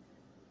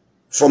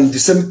from the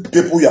same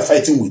people you are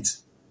fighting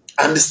with,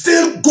 and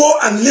still go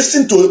and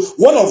listen to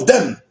one of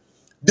them,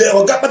 the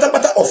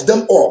Ogapata of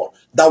them all,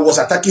 that was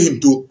attacking him,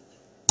 to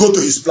go to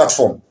his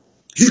platform.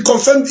 He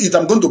confirmed it.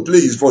 I'm going to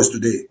play his voice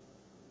today.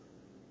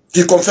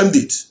 He confirmed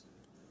it.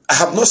 I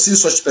have not seen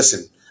such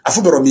person.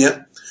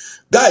 Afuberomia.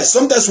 Guys,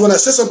 sometimes when I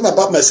say something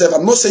about myself,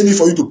 I'm not saying it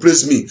for you to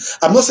praise me.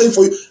 I'm not saying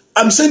for you.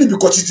 I'm saying it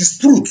because it is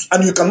truth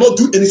and you cannot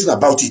do anything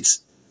about it.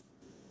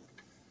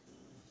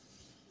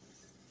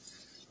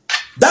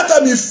 That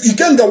time, if you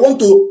can't want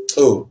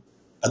to,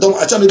 I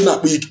don't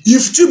not weak.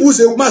 If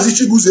Chibuze, Mazi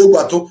Chibuze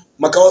Wato,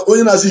 Maka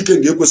Oyanazi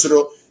can get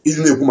Wesero,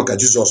 isn't Maka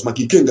Jesus,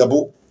 Maki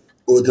Kengabo,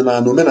 or the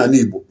Nomena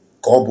Nibo,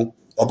 Kobu,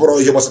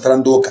 Oboro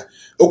Yabasatrandoka,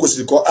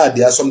 Okosiko,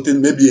 there are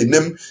something, maybe a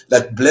name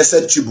like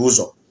Blessed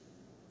Chibuzo.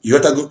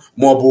 Yotago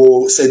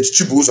Mobo said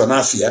Chibuzo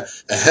Nafia,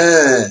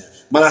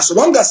 Man, as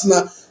long as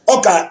na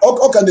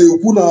Oka de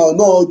Ukuna,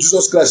 no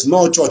Jesus Christ,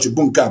 no church,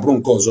 Bunka,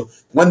 Broncozo,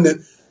 one day.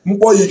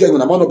 Mpo you can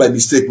na by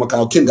mistake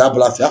maka king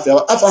abla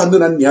afa hando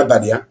na nia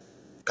badia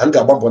kan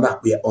ga babo na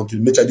akwa until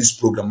make this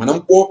program mana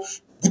mpo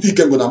guti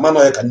can go na mano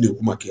ya kan ne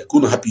kuma ke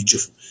kuno happy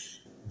chief.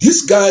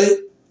 This guy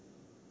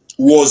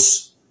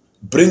was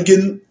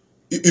bringing,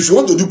 if you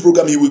want to do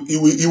program, he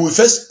will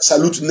first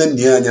salute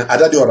Nnamdi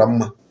adade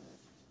oramma.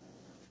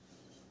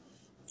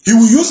 He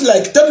will use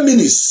like 10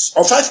 minutes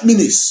or 5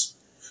 minutes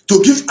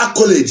to give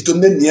accolade to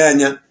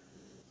Nyanya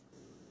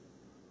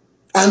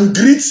and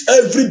greet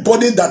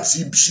everybody that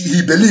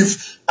he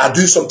believes are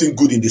doing something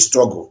good in the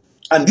struggle.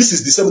 And this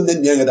is the same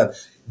Nyanya that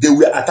they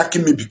were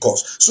attacking me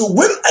because. So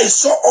when I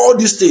saw all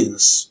these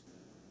things,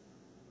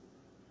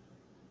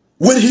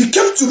 when he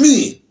came to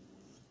me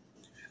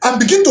and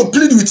began to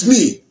plead with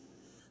me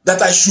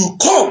that I should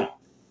come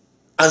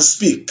and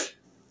speak,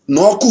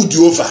 no could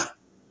over,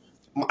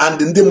 and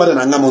then the mother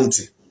and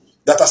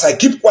that as I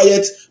keep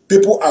quiet,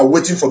 people are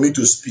waiting for me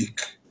to speak.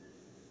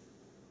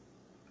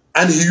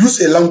 And he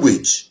used a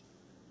language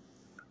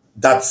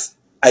that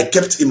I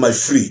kept in my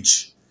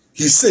fridge.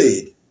 He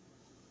said,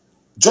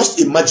 just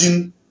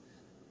imagine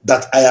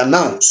that I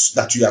announce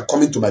that you are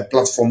coming to my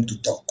platform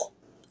to talk.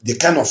 The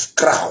kind of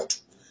crowd,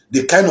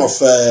 the kind of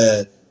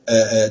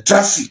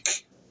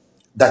traffic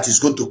that is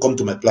going to come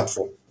to my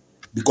platform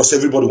because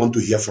everybody wants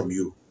to hear from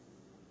you.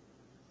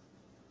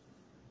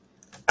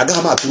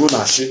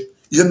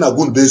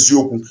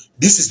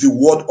 This is the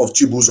word of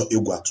Chibuzo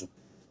Egwatu.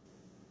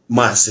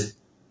 Mazi.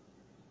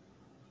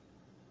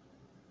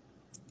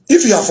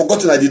 If you have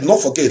forgotten, I did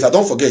not forget. I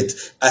don't forget.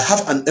 I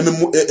have an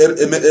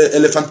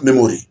elephant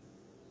memory.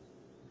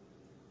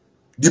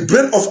 The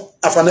brain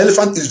of an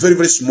elephant is very,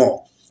 very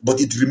small,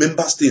 but it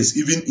remembers things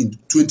even in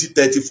 20,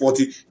 30,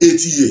 40,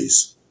 80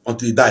 years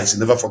until it dies. It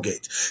never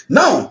forget.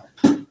 Now,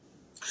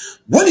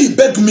 when he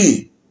begged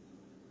me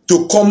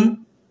to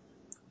come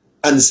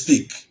and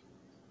speak,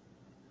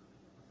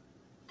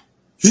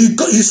 he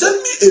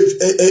sent me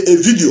a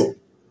video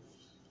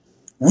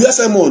where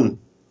Simon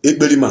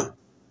Ekberima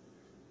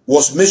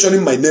was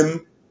mentioning my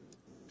name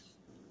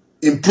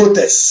in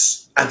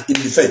protest and in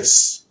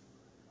defense.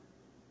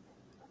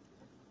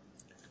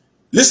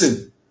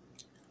 Listen,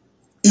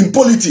 in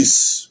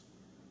politics,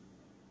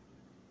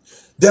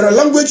 there are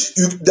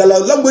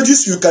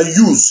languages you can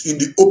use in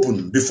the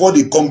open before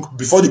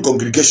the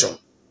congregation.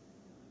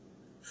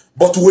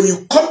 But when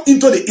you come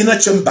into the inner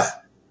chamber,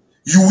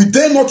 you will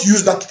dare not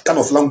use that kind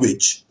of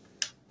language.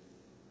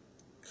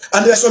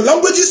 And there are some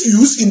languages you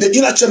use in the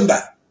inner chamber.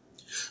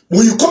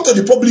 When you come to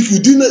the public,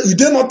 you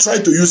dare not try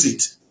to use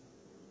it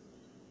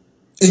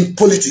in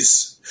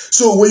politics.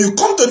 So when you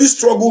come to this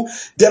struggle,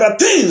 there are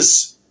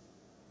things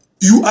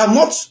you are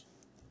not,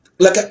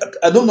 like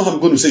I don't know how I'm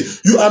going to say,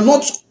 you are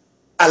not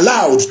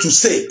allowed to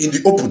say in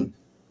the open.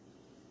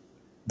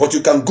 But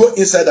you can go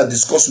inside and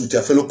discuss with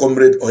your fellow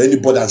comrade or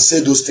anybody and say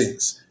those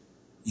things.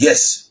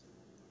 Yes.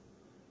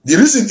 The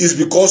reason is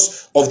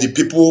because of the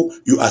people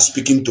you are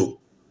speaking to.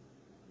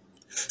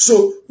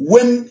 So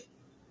when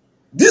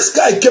this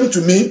guy came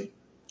to me,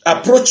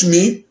 approached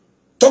me,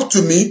 talked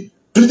to me,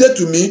 pleaded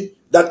to me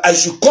that I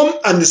should come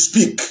and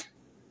speak,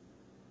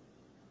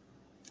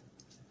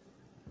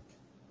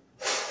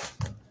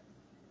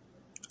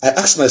 I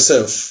asked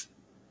myself,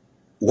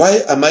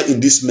 why am I in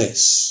this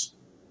mess?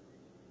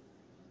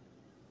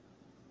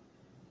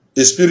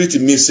 A spirit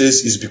in me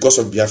says it's because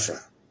of Biafra.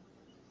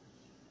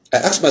 I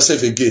asked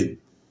myself again,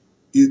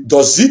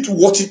 does it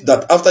worth it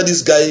that after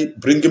this guy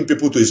bringing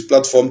people to his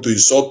platform to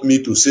insult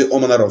me, to say all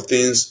manner of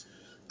things,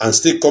 and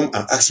still come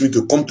and ask me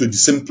to come to the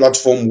same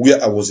platform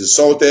where I was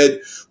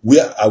insulted,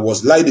 where I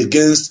was lied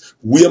against,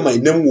 where my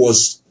name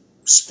was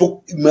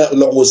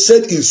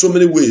said in so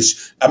many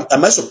ways?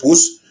 Am I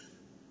supposed?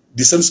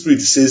 The same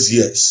spirit says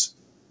yes.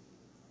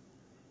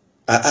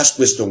 I asked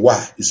question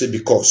why. He said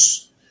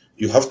because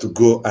you have to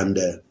go and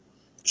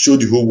show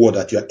the whole world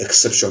that you are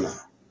exceptional.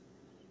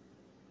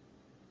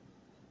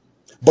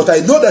 But I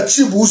know that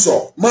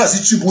Chibuzo,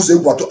 Mazi Chibuzo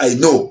Egwatu, I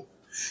know.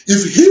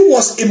 If he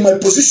was in my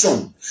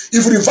position,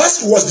 if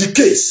reverse was the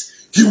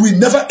case, he will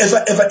never,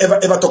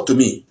 ever talk to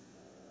me.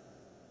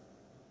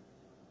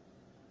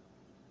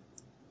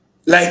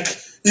 Like,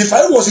 if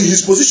I was in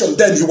his position,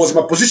 then he was in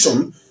my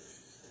position,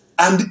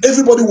 and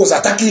everybody was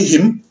attacking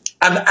him,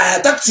 and I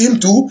attacked him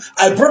too.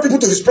 I brought people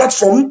to his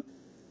platform.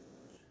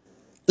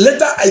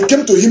 Later, I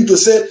came to him to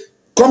say,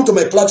 come to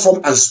my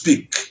platform and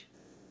speak.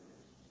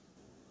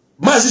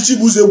 Mazi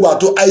Chibuzo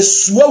Egwatu, I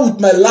swear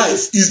with my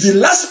life, is the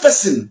last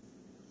person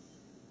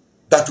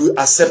that will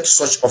accept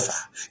such offer.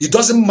 It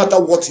doesn't matter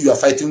what you are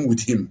fighting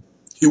with him.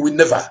 He will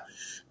never.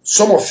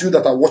 Some of you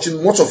that are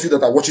watching, most of you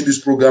that are watching this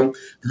program,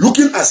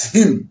 looking at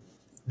him,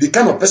 the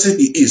kind of person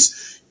he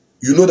is,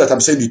 you know that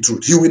I'm saying the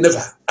truth. He will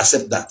never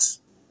accept that.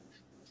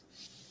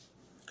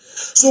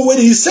 So when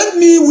he sent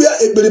me where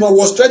Ekberima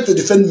was trying to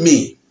defend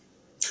me,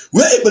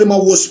 where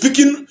Ekberima was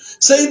speaking,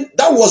 saying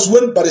that was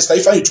when Barrister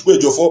Ifeanyi Chukwu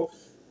Ejiofor,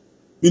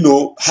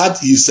 had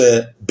his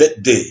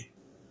birthday.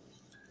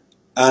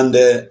 And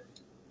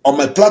on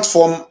my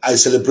platform, I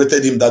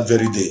celebrated him that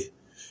very day.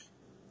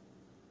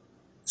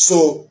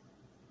 So,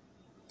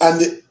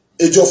 and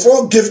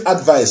Ejiofor gave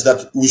advice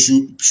that we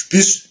should,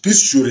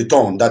 peace should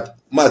return, that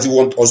Mazi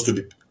wants us to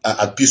be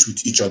at peace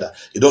with each other.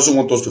 He doesn't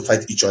want us to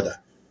fight each other.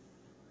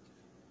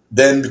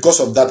 Then because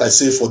of that, I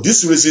say, for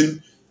this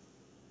reason,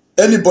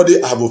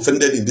 anybody I have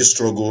offended in this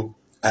struggle,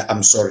 I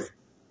am sorry.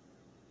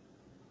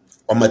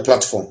 On my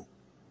platform.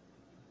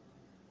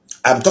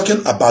 I'm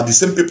talking about the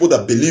same people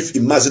that believe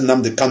in Mazi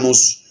Nnamdi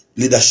Kanu's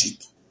leadership.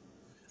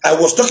 I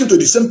was talking to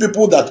the same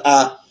people that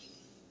are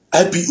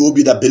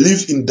IPOB, that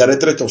believe in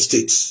Directorate of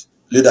States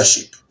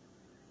leadership.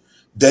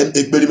 Then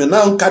Ekberime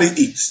now carry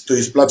it to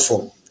his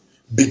platform,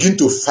 begin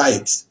to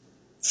fight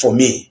for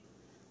me,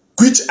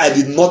 which I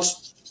did not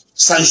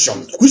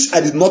sanction, which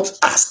I did not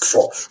ask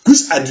for, which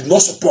I did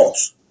not support.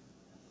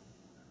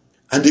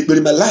 And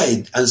Ekberime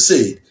lied and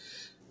said,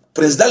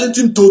 Prince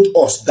Darlington told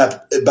us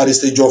that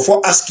Barrister Jofor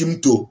asked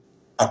him to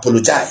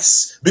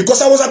apologize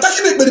because I was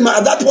attacking Ekberime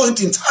at that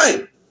point in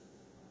time.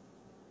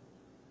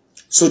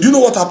 So do you know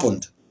what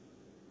happened?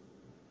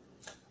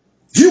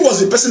 He was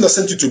the person that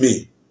sent it to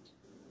me.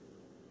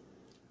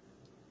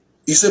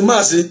 He said,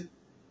 Mazi,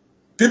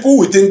 people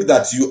will think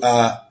that you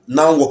are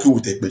now working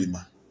with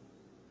Ekberime.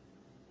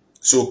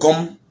 So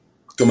come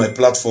to my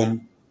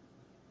platform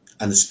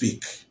and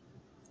speak.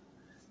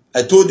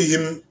 I told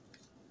him,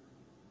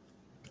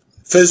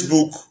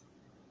 Facebook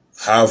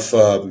have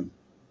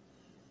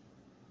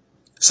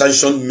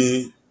sanctioned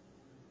me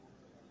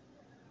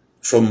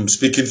from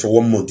speaking for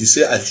 1 month. He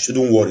said I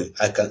shouldn't worry.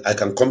 I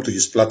can come to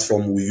his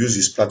platform. We use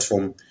his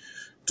platform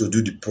to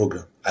do the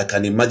program. I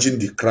can imagine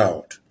the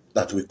crowd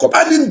that will come.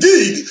 And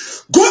indeed,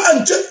 go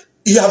and check.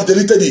 He have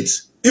deleted it.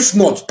 If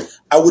not,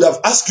 I would have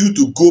asked you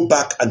to go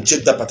back and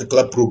check that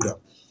particular program.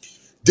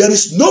 There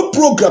is no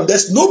program,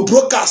 there's no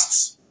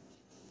broadcast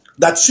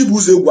that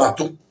Chibuze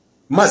Wato,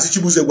 Mazi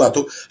Chibuze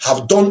Wato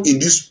have done in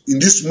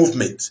this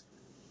movement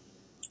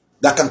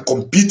that can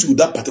compete with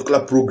that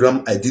particular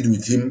program I did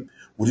with him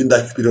within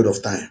that period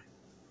of time.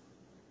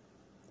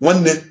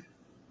 One day,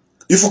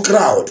 if a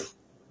crowd,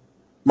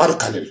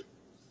 Marukalil,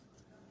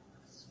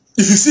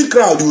 if you see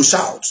crowd, you will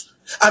shout.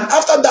 And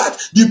after that,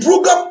 the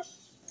program,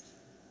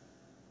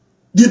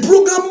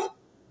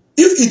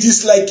 if it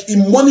is like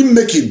in money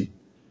making,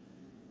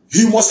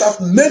 he must have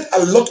made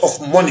a lot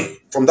of money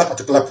from that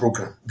particular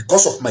program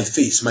because of my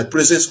face, my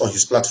presence on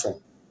his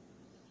platform.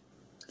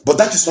 But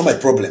that is not my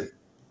problem.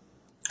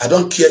 I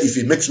don't care if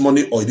he makes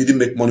money or he didn't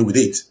make money with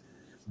it.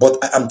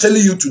 But I am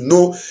telling you to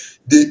know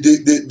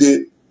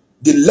the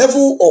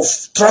level of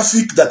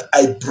traffic that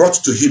I brought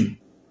to him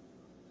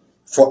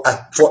for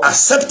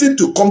accepting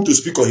to come to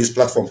speak on his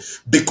platform.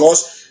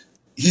 Because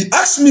he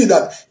asked me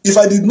that if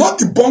I did not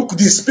debunk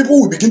this, people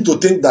will begin to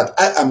think that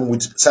I am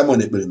with Simon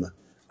Ekberime.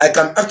 I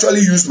can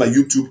actually use my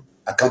YouTube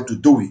account to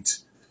do it,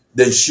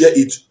 then share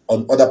it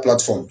on other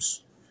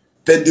platforms,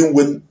 pending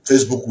when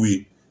Facebook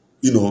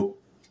will,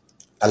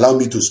 allow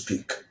me to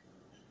speak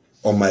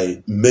on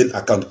my main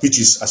account, which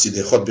is as in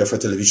the Hot Biafra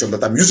television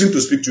that I'm using to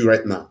speak to you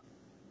right now.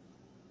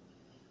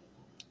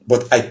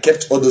 But I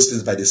kept all those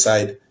things by the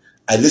side.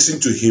 I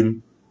listened to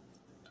him.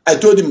 I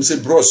told him,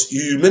 say, bros,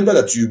 you remember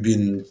that you've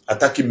been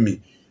attacking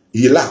me?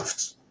 He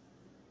laughed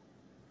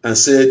and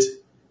said,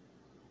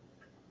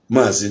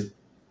 Mazi,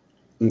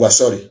 Ngwa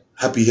sorry,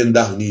 happy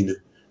henda hunine.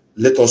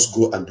 Let us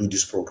go and do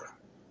this program.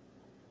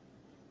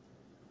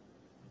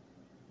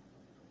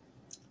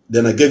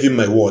 Then I gave him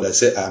my word. I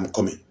said, I am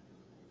coming.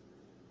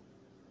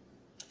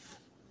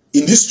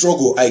 In this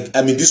struggle,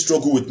 I'm in this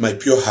struggle with my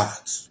pure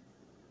heart.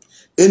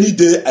 Any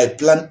day I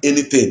plan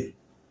anything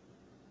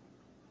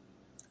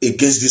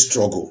against this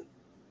struggle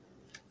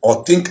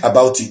or think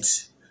about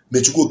it,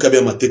 Mechuku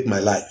Kabiyama take my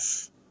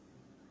life.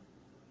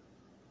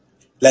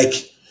 Like,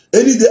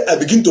 any day I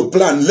begin to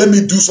plan, let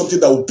me do something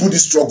that will put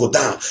this struggle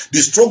down. The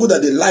struggle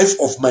that the life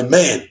of my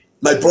men,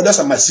 my brothers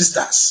and my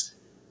sisters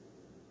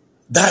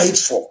died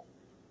for.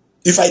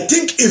 If I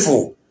think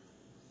evil,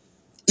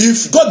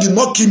 if God did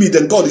not kill me,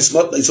 then God is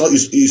not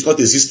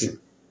existing.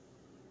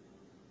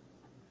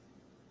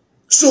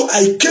 So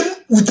I came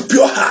with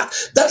pure heart.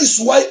 That is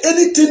why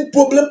anything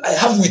problem I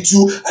have with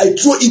you, I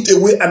throw it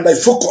away and I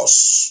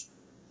focus.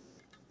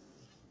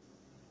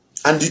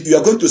 And you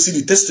are going to see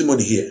the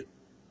testimony here.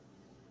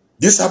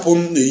 This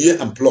happened a year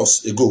and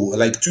plus ago,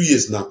 like 2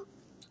 years now.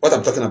 What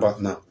I'm talking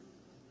about now.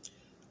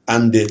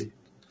 And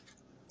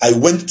I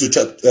went to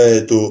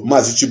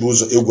Mazi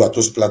Chibuzo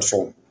Egwato's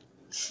platform.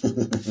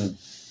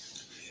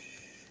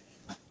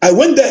 I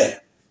went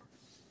there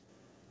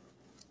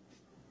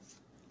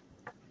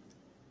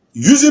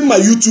using my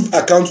YouTube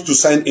account to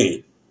sign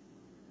in.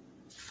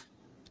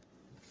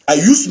 I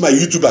used my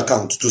YouTube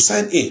account to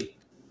sign in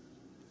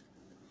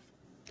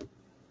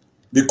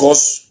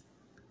because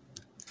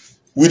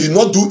we did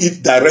not do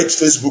it direct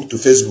Facebook to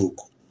Facebook.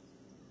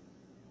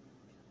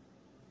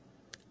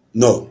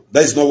 No,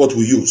 that is not what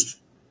we used.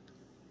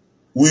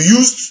 We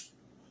used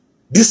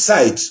this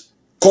site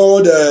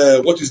called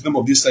what is the name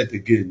of this site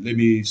again? Let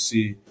me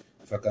see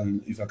if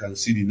I can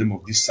see the name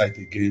of this site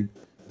again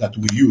that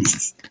we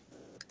used.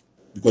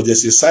 Because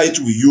there's a site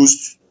we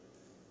used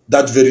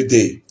that very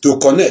day to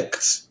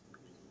connect.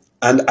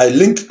 And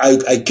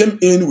I came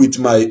in with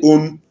my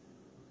own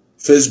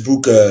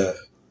Facebook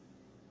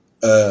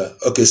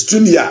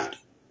StreamYard.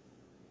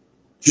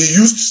 He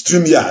used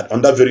StreamYard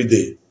on that very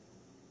day.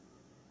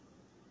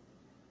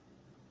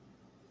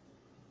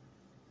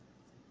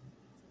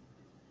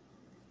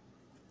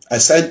 I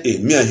signed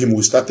in. Me and him,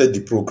 we started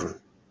the program.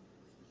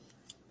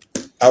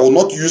 I will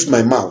not use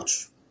my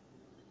mouth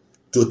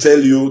to tell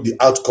you the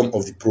outcome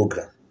of the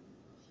program.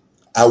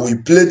 I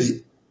will play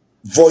the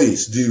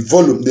voice, the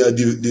volume,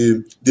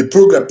 the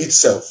program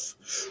itself,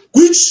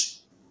 which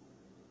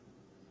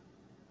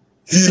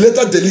he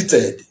later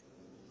deleted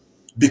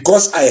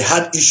because I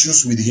had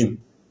issues with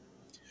him.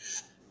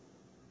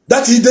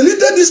 That he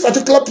deleted this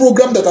particular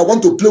program that I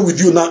want to play with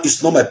you now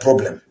is not my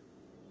problem.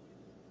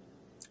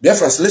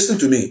 Biafrans, listen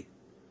to me.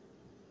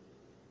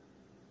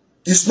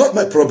 It's not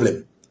my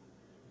problem.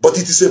 But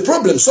it is a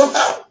problem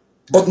somehow,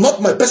 but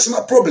not my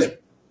personal problem.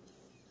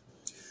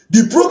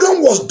 The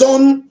program was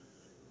done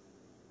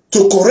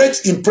to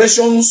correct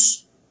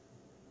impressions,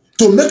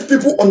 to make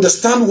people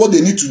understand what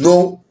they need to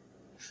know,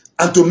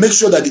 and to make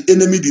sure that the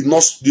enemy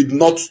did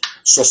not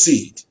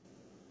succeed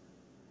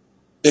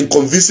in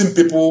convincing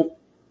people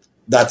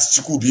that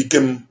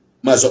Chikubikem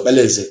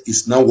Mazopeleze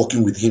is now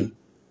working with him.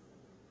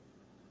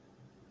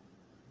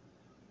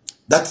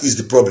 That is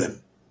the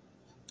problem.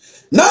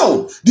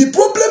 Now, the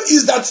problem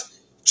is that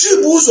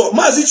Chibuzo,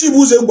 Mazi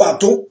Chibuzo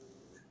Gwato,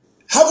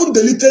 haven't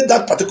deleted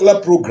that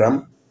particular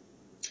program.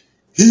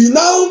 He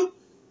now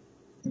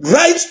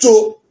writes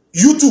to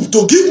YouTube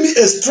to give me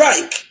a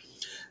strike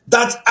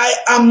that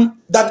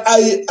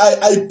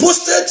I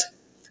posted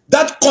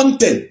that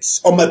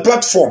content on my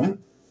platform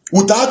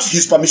without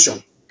his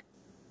permission.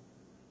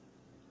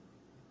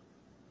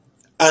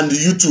 And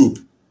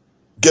YouTube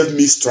gave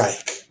me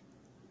strike.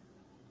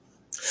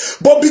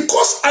 But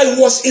because I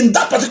was in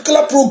that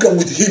particular program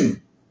with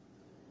him,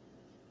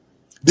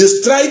 the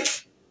strike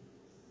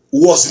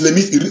was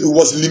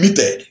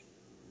limited.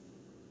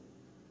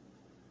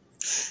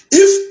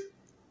 If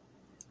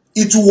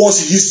it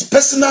was his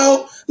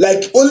personal,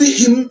 like only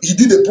him, he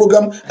did a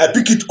program, I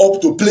pick it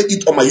up to play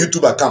it on my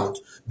YouTube account.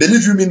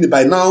 Believe you me,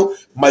 by now,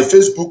 my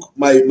Facebook,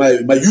 my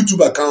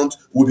YouTube account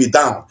will be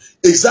down.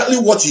 Exactly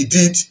what he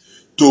did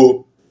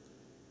to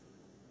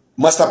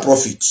Master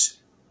Prophet.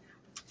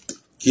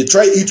 He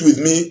tried it with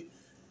me,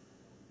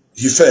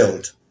 he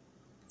failed.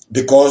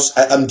 Because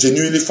I am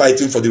genuinely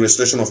fighting for the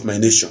restoration of my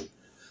nation.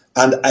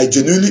 And I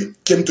genuinely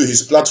came to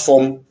his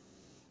platform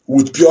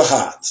with pure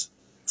heart,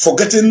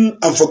 forgetting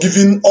and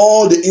forgiving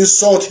all the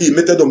insult he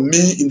meted on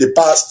me in the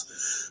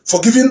past,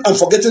 forgiving and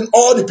forgetting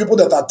all the people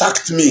that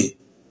attacked me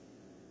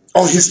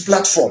on his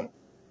platform.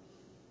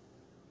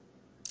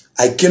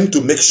 I came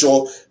to make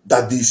sure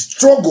that the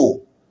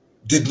struggle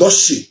did not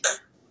shake.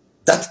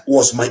 That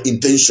was my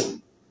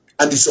intention,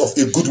 and it's of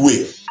a good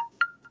will.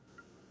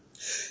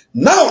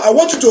 Now, I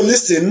want you to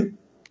listen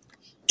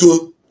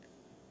to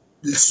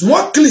a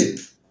small clip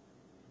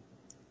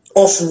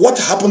of what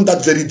happened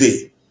that very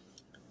day.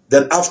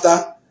 Then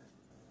after,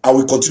 I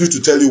will continue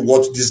to tell you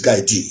what this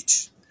guy did.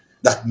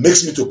 That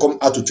makes me to come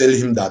out to tell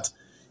him that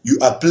you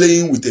are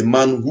playing with a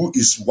man who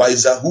is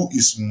wiser, who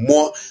is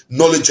more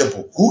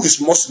knowledgeable, who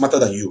is more smarter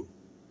than you.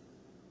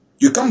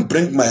 You can't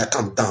bring my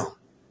account down.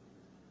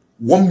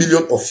 1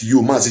 million of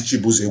you, Mazi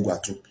Chibuzo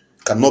Egwatu,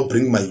 cannot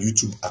bring my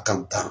YouTube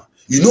account down.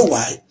 You know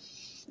why?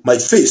 My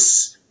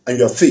face and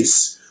your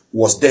face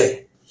was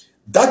there.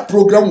 That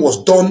program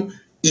was done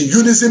in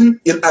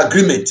unison, in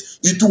agreement.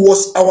 It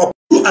was our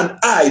people and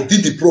I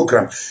did the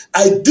program.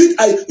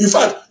 In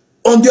fact,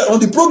 on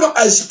the program,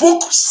 I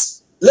spoke,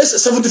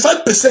 let's say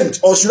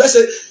 75%, or should I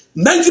say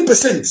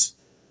 90%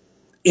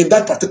 in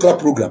that particular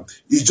program.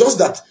 It's just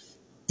that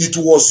it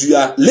was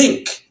your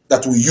link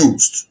that we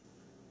used.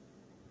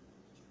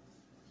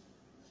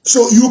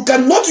 So you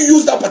cannot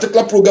use that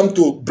particular program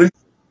to bring.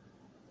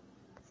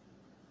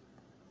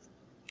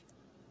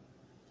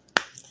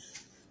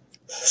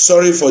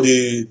 Sorry for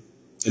the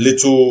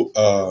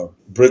little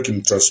break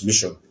in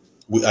transmission.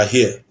 We are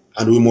here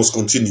and we must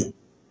continue.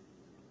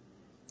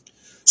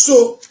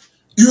 So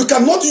you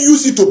cannot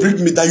use it to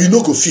bring me that you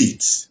know go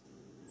fit.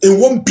 In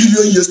 1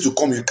 billion years to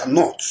come, you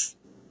cannot.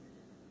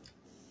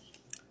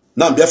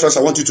 Now, Biafrans,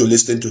 I want you to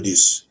listen to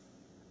this.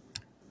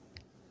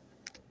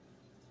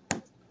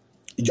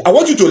 I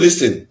want you to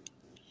listen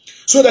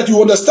so that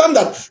you understand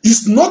that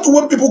it's not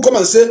when people come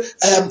and say,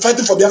 I am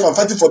fighting for Biafra, I'm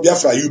fighting for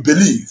Biafra, you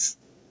believe.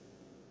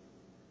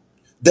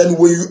 Then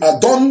when you are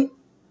done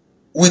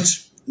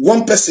with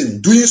one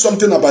person doing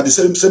something about the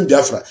same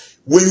Biafra,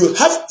 when you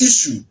have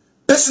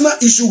personal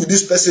issue with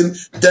this person,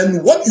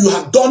 then what you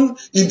have done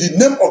in the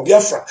name of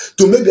Biafra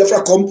to make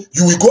Biafra come,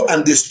 you will go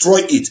and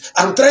destroy it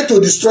and try to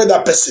destroy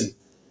that person.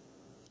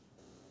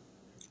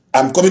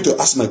 I'm coming to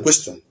ask my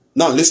question.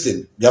 Now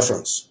listen,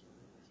 Biafrans.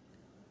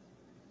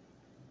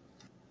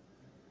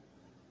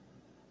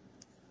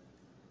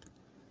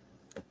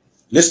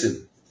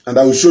 Listen, and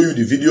I will show you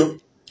the video.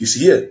 It's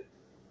here.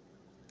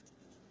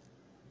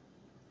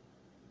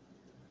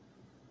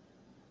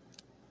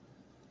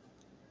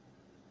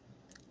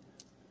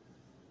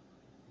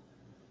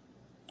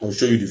 I will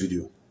show you the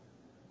video.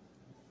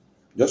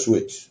 Just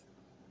wait.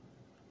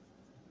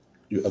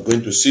 You are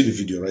going to see the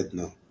video right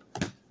now.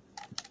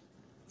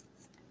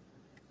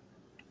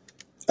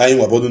 I am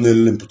about to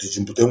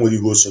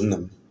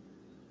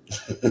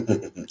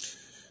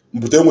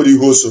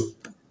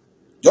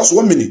just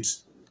 1 minute.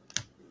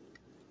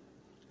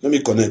 Let me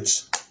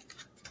connect.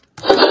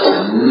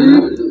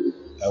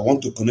 I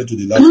want to connect to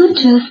the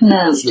loudspeaker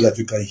so that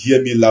you can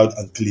hear me loud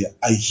and clear.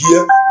 I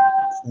hear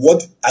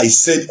what I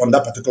said on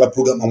that particular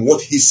program and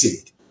what he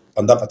said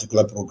on that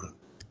particular program.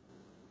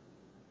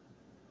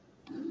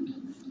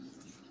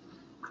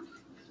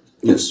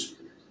 Yes.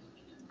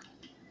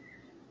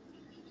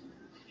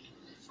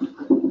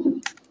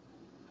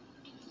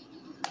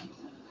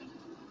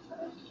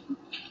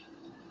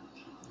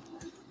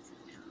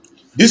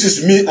 This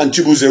is me and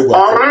Chibuze.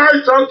 All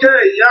right,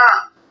 okay,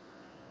 yeah.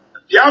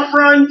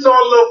 Biafrans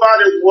all over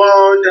the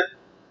world,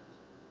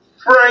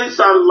 friends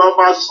and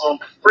lovers of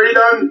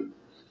freedom.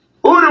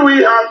 Who do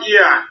we have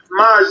here?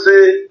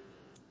 Mazi,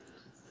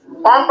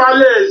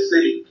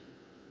 Opalese,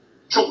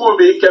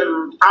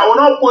 Chukwubikem. I will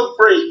not put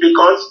prince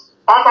because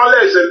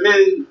Opalese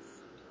means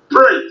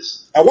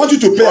prince. I want you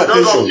to pay attention.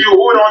 For those of you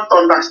who don't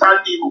understand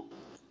Igbo.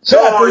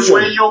 So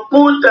when you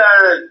put,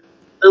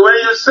 when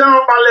you say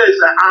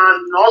Opalese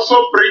and also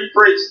bring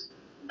prince,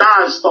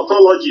 that's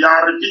tautology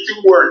and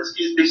repeating words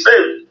is the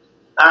same.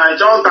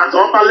 Just that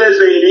Opalese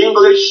in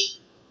English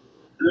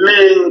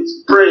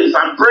means prince,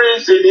 and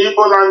prince in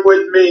Igbo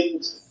language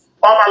means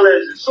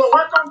Opalese. So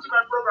welcome to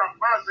my program,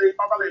 Mazi,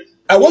 Opalese.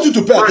 I want you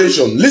to pay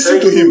attention. Listen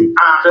to him.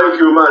 Thank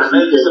you, Mazi.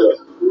 Thank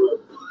you.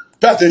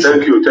 Pay attention.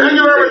 Thank you. Thank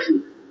you very much.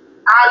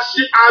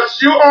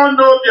 As you all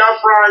know,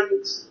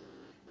 Biafrans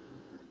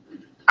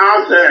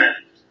out there,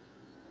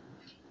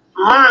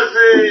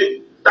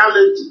 Mazi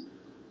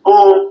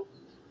Darlington,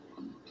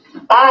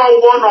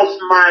 one of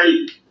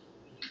my,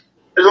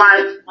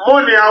 like,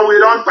 money we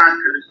don't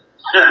tackle.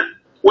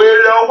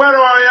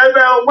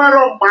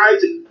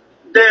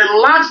 The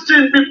last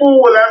thing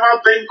people will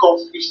ever think of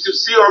is to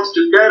see us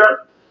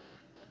together.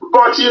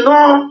 But you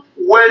know,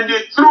 when the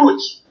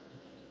truth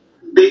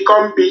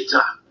becomes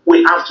bitter,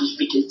 we have to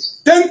speak it.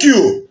 Thank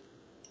you.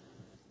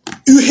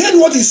 You heard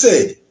what he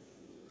said.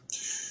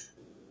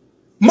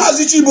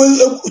 Mazi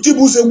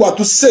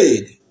Chibuze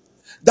said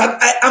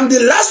that I am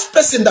the last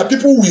person that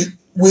people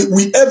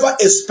will ever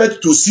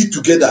expect to see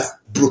together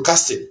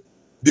broadcasting,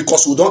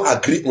 because we don't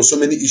agree on so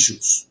many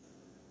issues.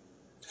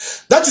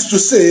 That is to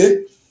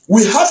say,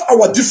 we have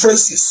our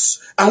differences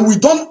and we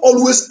don't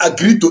always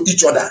agree to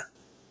each other,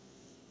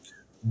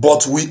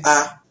 but we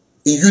are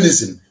in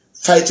unison,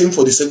 fighting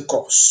for the same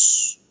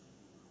cause.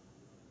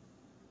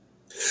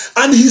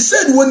 And he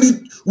said, when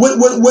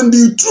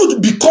the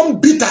truth become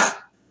bitter,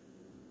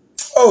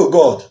 oh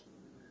God,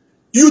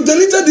 you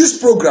deleted this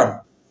program.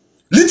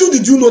 Little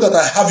did you know that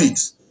I have it.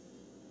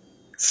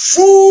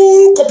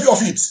 Full copy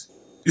of it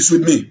is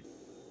with me.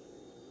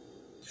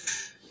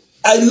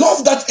 I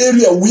love that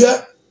area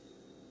where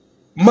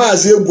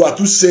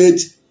Mazi said,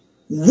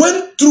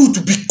 when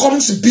truth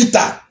becomes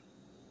bitter,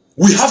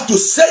 we have to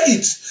say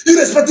it,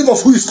 irrespective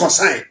of who is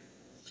concerned.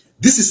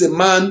 This is a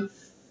man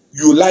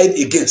you lied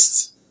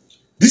against.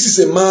 This is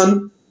a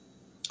man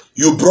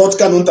you brought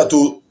Kanu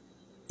to,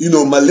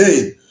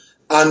 Malay,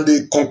 and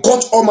they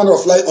concoct all manner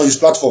of lies on his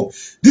platform.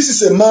 This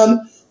is a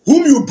man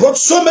whom you brought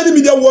so many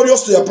media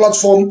warriors to your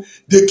platform.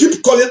 They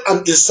keep calling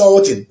and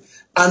insulting.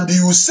 And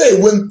you say,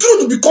 when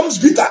truth becomes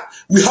bitter,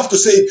 we have to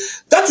say it.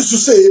 That is to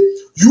say,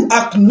 you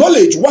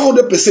acknowledge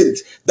 100%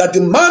 that the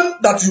man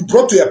that you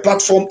brought to your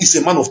platform is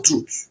a man of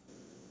truth.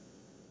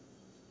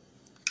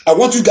 I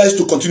want you guys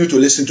to continue to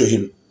listen to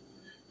him.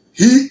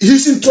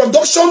 His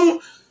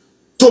introduction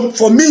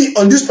for me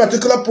on this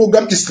particular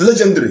program is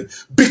legendary,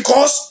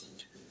 because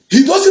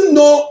he doesn't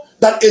know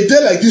that a day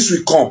like this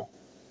will come.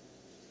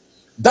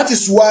 That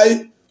is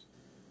why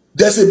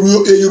there's a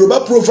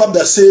Yoruba proverb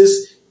that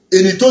says,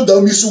 Enito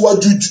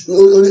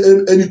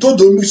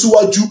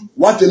domisuwaju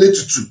watele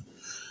tutu.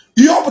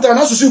 Iyo putara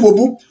na susu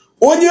bobu,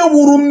 onye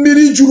wuru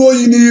mmiri juru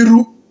oyi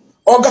n'iru,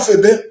 ọ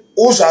gafebe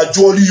ụzọ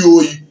ajụọli ya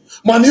oyi.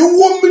 Mana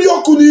iwuo mmiri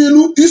ọkụ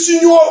n'ilu, isi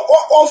nyụọ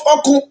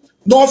ọkụ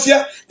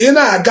n'ọfịa, ị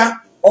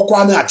na-aga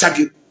ọkụ na-acha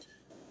gị.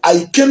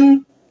 I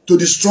came to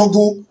the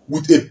struggle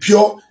with a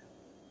pure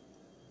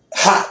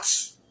heart,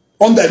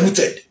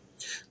 undiluted.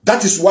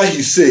 That is why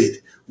he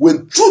said,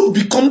 when truth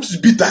becomes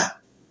bitter,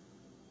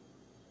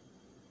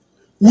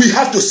 we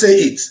have to say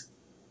it.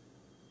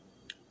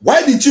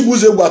 Why did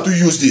Chibuze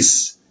use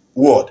this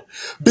word?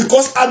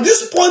 Because at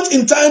this point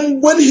in time,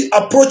 when he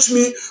approached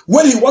me,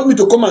 when he wanted me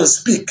to come and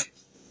speak,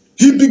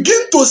 he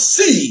began to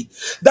see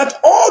that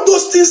all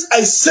those things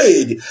I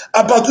said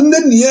about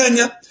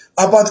Nnamdi,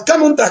 about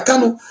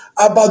Kanu,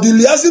 about the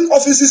liaison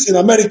offices in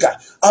America,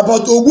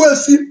 about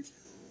Ogbuefi,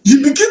 he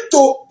began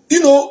to,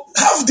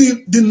 have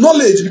the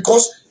knowledge,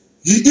 because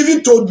he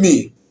even told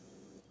me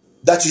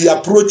that he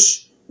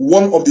approached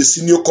one of the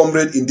senior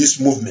comrades in this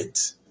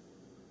movement.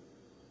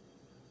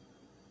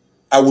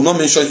 I will not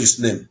mention his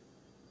name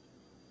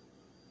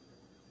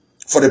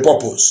for the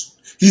purpose.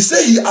 He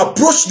said he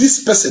approached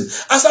this person.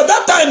 As at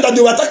that time that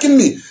they were attacking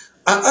me,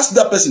 I asked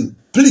that person,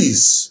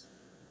 please,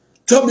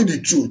 tell me the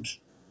truth.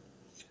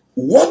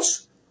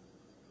 What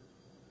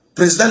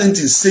President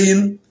is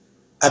saying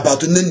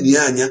about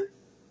Nnamdi,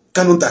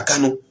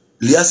 Kanu,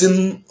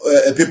 liaison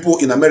people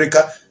in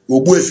America,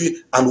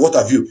 Ogbuefi, and what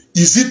have you.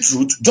 Is it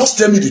truth? Just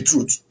tell me the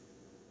truth.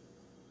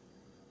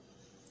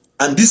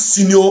 And this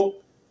senior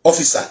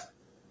officer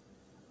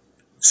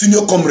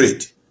senior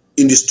comrade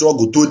in the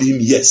struggle told him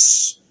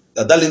yes,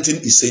 that Darlington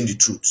is saying the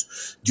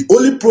truth. The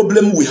only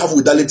problem we have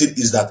with Darlington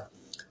is that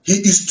he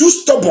is too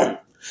stubborn,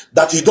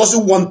 that he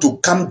doesn't want to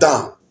calm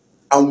down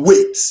and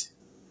wait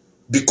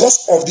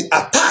because of the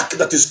attack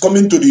that is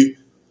coming to the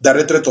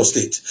Directorate of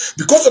State,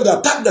 because of the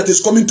attack that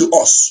is coming to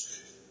us.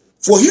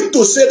 For him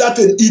to say that,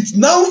 it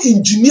now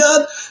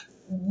engineered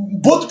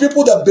both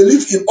people that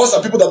believe in us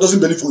and people that doesn't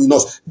believe in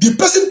us. The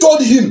person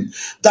told him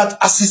that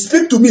as he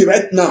speaks to me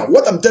right now,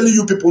 what I'm telling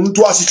you people,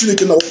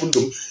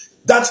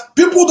 that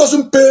people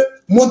doesn't pay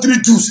monthly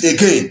dues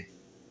again.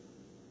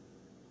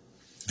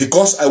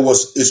 Because I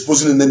was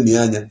exposing them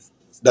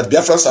that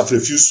Biafrans have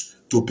refused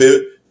to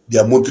pay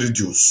their monthly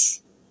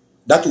dues.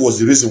 That was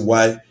the reason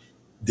why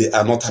they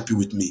are not happy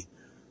with me.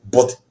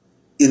 But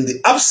in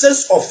the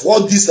absence of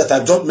all this that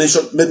I've just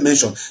made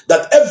mention,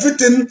 that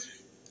everything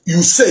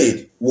you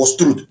said was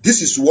truth.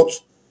 This is what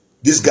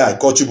this guy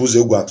called Chibuze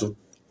Egwato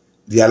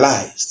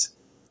realized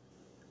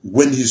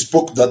when he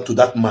spoke that to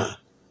that man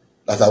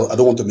that I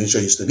don't want to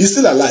mention his name. He's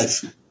still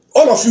alive.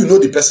 All of you know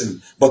the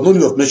person, but no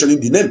need of mentioning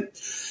the name.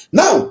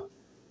 Now,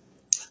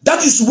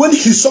 that is when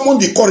he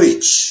summoned the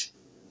courage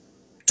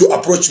to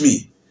approach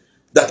me,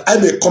 that I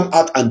may come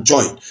out and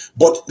join.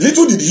 But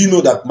little did he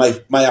know that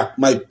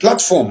my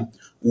platform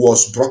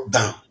was brought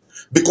down,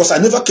 because I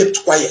never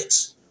kept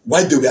quiet.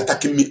 While they were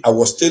attacking me, I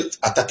was still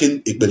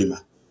attacking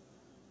Ekberima.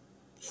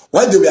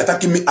 While they were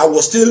attacking me, I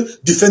was still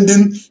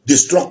defending the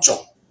structure.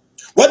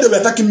 While they were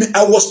attacking me,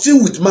 I was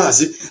still with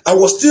Mazi. I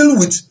was still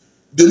with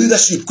the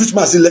leadership which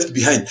Mazi left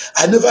behind.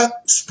 I never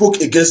spoke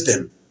against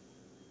them.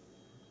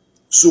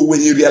 So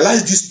when he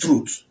realized this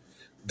truth,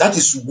 that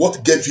is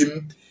what gave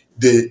him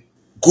the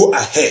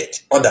go-ahead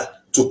order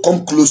to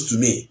come close to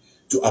me,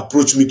 to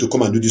approach me to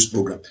come and do this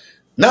program.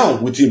 Now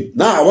with him,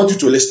 now I want you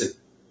to listen.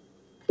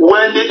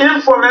 When the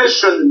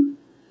information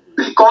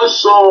becomes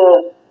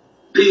so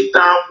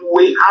bitter,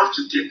 we have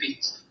to keep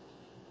it.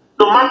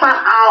 No matter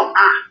how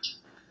hard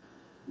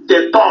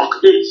the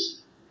talk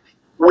is,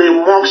 we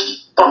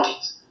must talk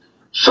it.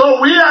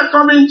 So we are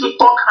coming to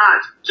talk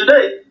hard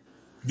today.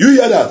 Do you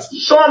hear that?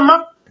 So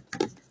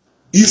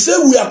he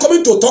said we are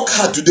coming to talk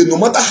hard today, no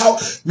matter how,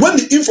 when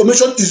the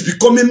information is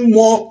becoming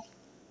more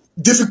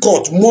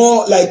difficult,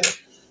 more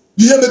like,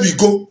 here maybe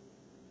go.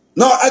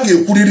 Now I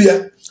get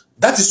Kuriria.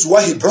 That is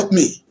why he brought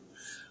me.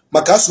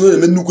 Makasu no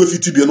menuko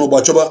fiti bi no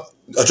ba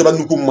achoba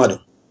nuku mmadu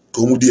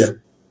ka omudia.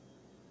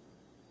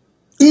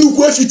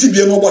 Nuku fiti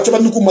bi no ba achoba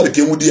nuku mmadu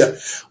ka omudia.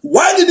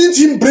 Why didn't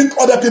he bring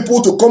other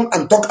people to come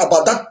and talk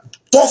about that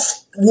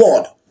tough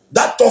word,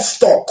 that tough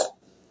talk?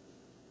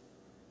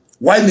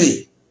 Why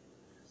me?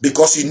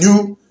 Because he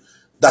knew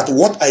that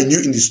what I knew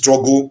in the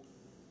struggle,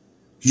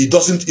 he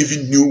doesn't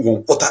even knew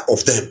 1/4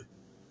 of them.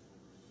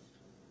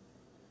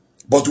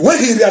 But when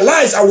he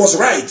realized I was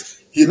right,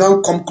 he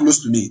now come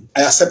close to me.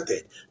 I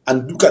accepted.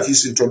 And look at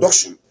his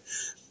introduction.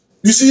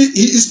 You see,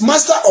 he is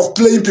master of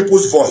playing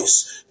people's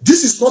voice.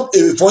 This is not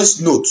a voice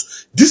note.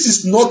 This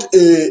is not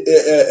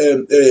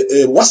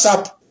a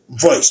WhatsApp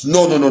voice.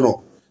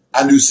 No.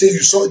 And you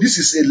saw this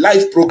is a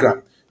live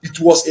program. It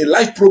was a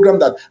live program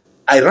that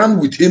I ran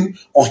with him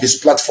on his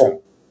platform.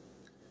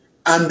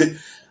 And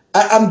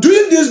I am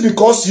doing this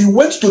because he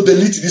went to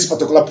delete this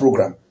particular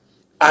program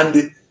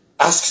and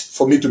asked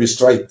for me to be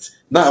striked.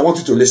 Now I want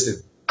you to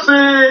listen.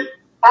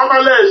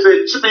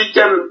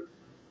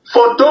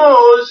 For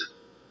those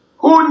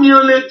who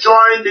newly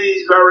joined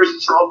this very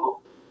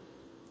struggle,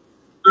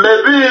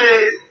 maybe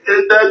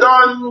they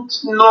don't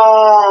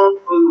know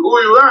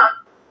who you are.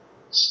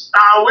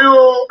 I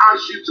will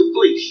ask you to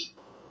please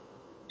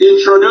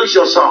introduce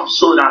yourself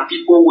so that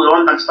people will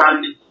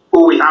understand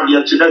who we have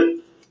here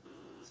today.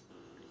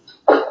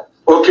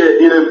 Okay,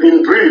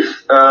 in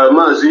brief,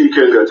 Mazi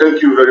Ikenga,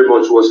 thank you very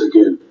much once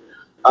again.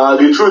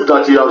 The truth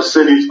that you have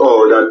said it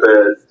all, that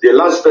the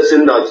last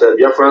person that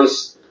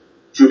Biafrans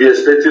should be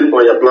expecting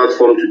on your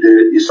platform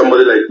today is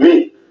somebody like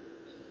me.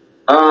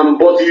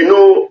 But you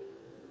know,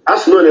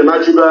 as no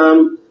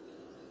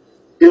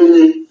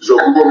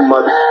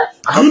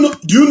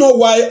do you know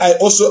why I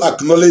also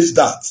acknowledge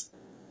that?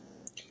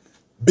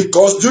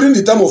 Because during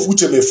the time of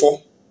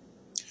Uchemefo,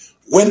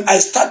 when I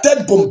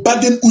started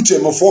bombarding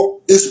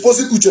Uchemefo,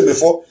 exposing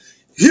Uchemefo,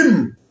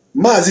 him,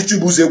 Mazi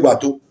Chibuze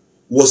Egwato,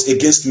 was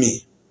against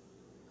me.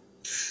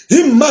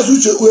 Him,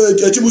 Mazi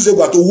Chibuze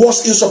Egwato,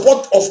 was in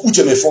support of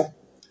Uchemefo.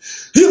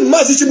 Him,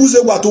 Mazi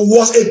Chibuze Egwato,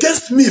 was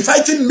against me,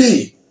 fighting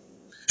me.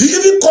 He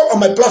even called on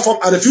my platform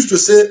and refused to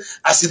say,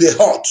 as he dey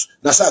hot,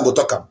 Nasa I go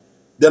talk him.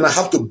 Then I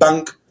have to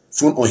bank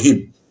phone on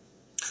him.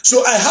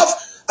 So I have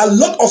a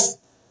lot of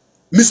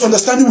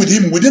misunderstanding with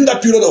him within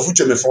that period of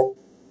Uchemefo.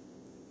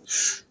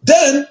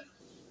 Then,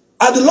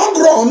 at the long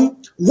run,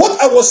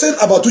 what I was saying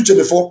about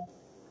Uchemefo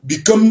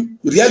became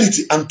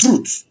reality and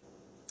truth.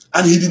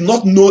 And he did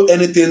not know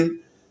anything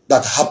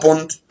that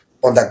happened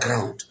on the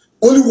ground.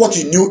 Only what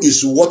he knew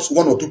is what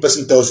one or two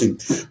persons tells him.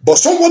 But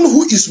someone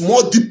who is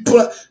more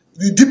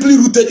deeply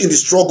rooted in the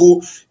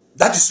struggle,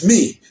 that is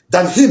me,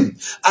 than him.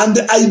 And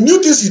I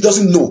knew this he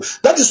doesn't know.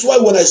 That is why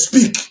when I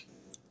speak,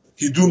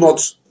 he do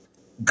not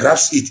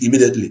grasp it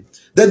immediately.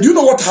 Then do you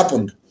know what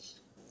happened?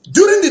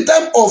 During the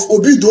time of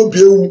Obido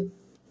Biewu,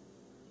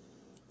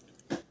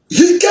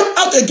 he came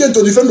out again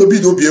to defend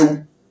Obido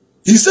Biewu.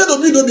 He said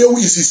Obido Biewu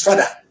is his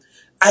father.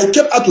 I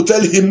came out to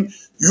tell him,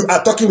 you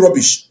are talking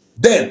rubbish.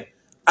 Then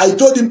I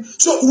told him,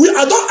 so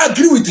I don't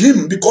agree with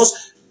him because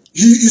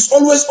he is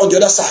always on the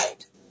other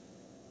side.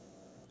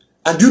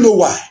 And do you know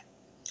why?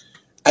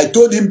 I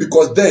told him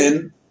because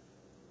then,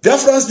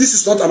 Biafrans, this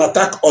is not an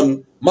attack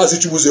on Mazi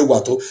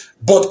Chibuzewato,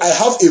 but I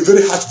have a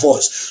very harsh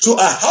voice. So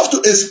I have to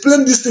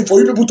explain this thing for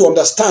you people to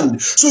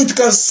understand, so it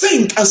can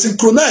sync and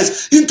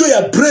synchronize into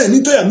your brain,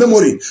 into your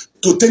memory,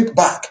 to think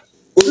back.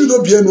 Obido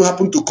Bienu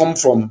happened to come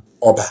from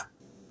Oba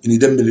in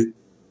Idemmili.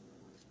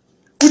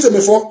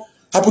 Utemefo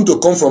happened to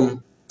come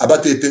from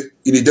Abatete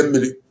in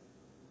Idemmili.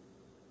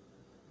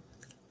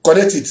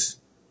 Connect it.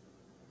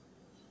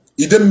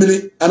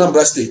 Idemmili,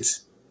 Anambra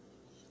State.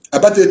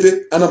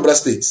 Abatete, Anambra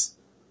State.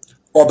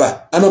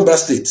 Oba, Anambra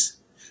State.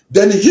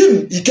 Then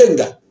him,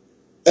 Ikenga,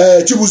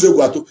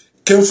 Chibuzewato,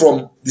 came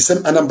from the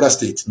same Anambra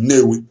State,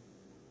 Newe.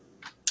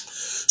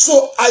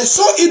 So I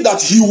saw it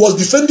that he was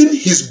defending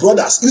his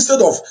brothers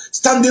instead of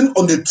standing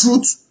on the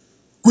truth,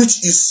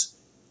 which is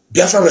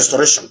Biafra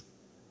restoration.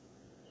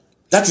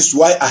 That is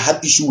why I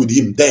had issue with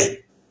him then.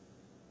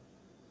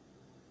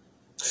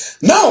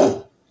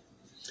 Now,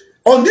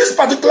 on this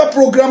particular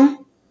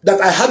program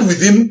that I had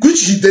with him,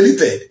 which he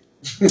deleted,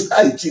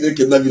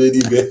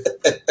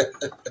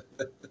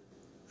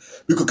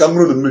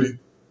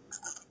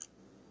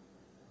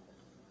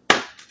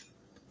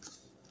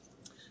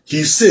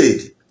 he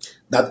said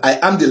that I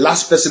am the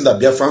last person that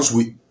Biafrans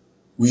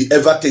will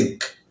ever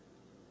think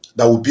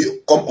that will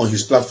come on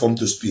his platform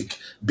to speak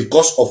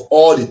because of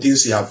all the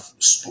things he have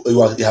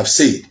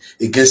said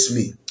against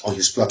me on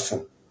his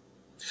platform.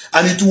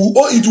 And it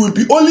will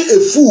be only a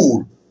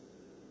fool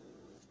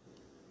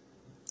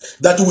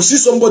that will see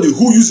somebody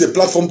who use a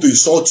platform to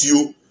insult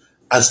you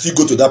and still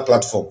go to that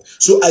platform.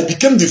 So I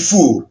became the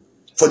fool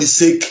for the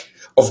sake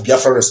of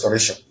Biafra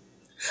restoration.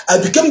 I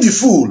became the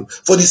fool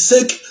for the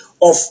sake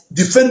of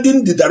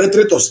defending the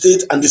Directorate of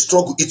State and the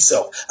struggle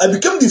itself. I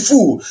became the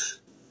fool.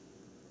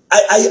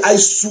 I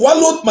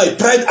swallowed my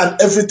pride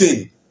and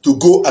everything to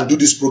go and do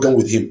this program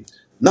with him.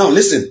 Now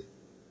listen.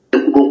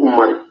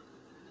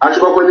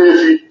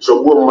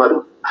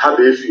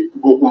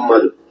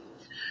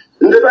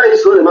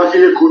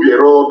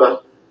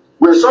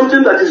 When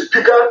something that is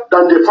bigger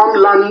than the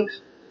farmland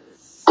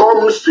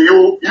comes to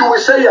you, you will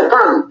say your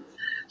palm.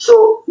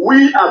 So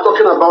we are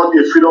talking about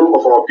the freedom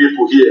of our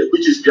people here,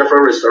 which is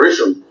Biafra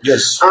restoration.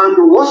 Yes. And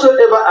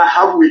whatsoever I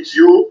have with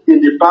you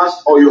in the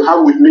past, or you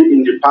have with me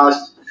in the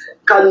past,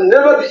 can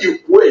never be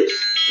equated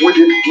with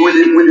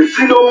the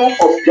freedom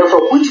of Biafra,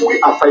 which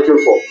we are fighting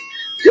for.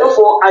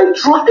 Therefore, I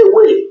throw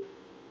away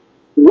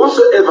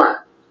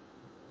whatsoever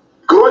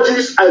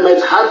grudges I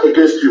might have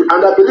against you,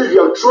 and I believe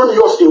you have thrown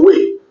yours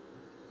away.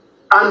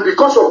 And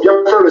because of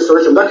Biafra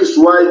restoration, that is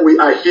why we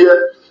are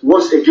here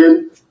once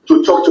again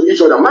to talk to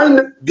each other.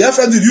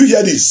 Biafrans, did you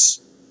hear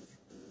this?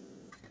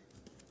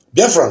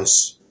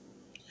 Biafrans,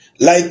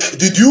 like,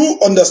 did you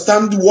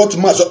understand what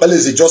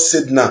Mazi just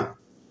said now?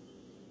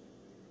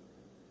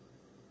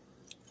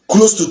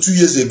 Close to 2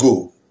 years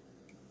ago,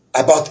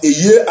 about 1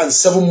 year and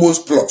 7 months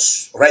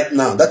plus, right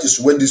now, that is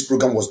when this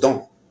program was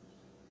done.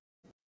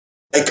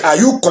 Like, are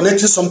you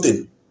connecting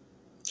something?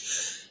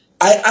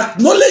 I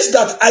acknowledge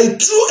that I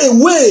threw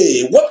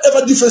away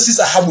whatever differences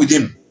I have with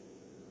him.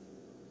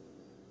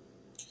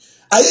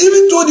 I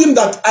even told him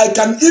that I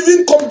can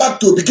even come back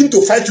to begin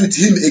to fight with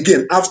him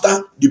again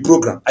after the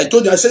program. I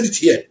told you, I said it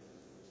here.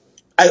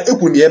 I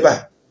opened the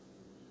ever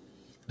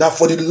that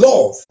for the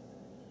love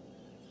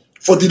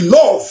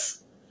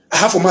I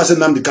have for Mazi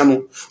Nnamdi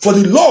Kanu, for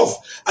the love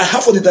I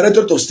have for the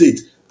Directorate of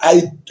State,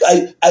 I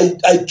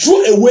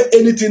threw away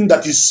anything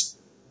that is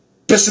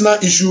personal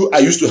issue I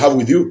used to have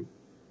with you.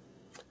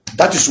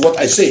 That is what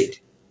I said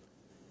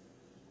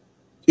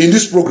in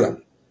this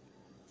program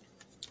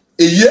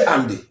 1 year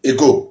and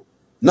ago.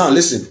 Now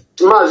listen.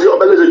 Mazi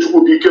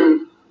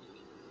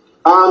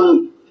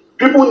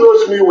people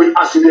knows me with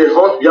Aside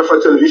Hot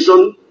Biafra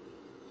Television.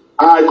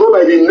 I go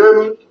by the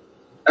name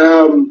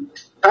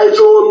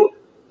title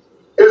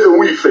Is a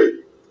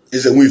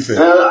wife.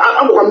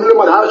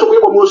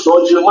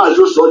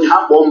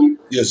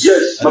 Yes.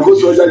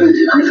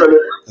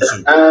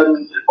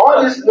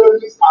 All these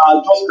names are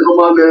just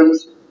normal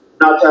names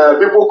that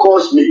people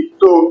calls me.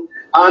 So,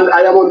 and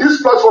I am on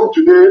this platform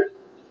today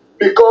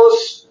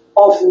because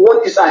of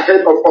what is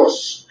ahead of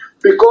us,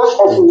 because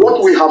of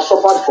what we have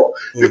suffered for.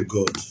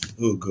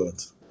 Oh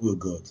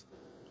God.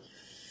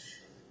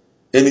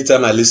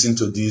 Anytime I listen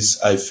to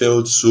this, I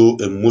felt so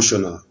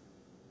emotional.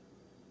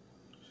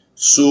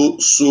 So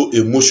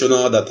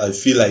emotional that I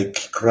feel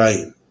like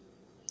crying.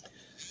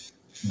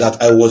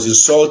 That I was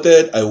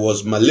insulted, I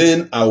was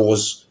malign, I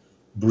was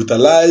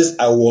brutalized,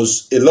 a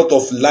lot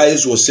of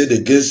lies were said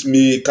against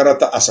me,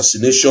 character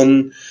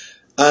assassination,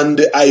 and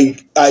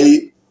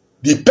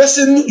the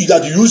person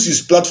that used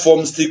his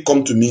platform still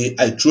come to me,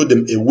 I threw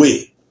them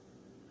away.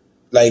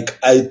 Like,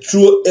 I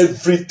threw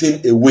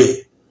everything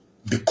away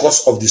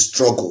because of the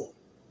struggle.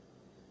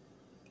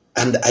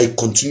 And I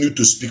continue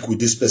to speak with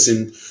this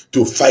person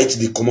to fight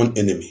the common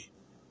enemy.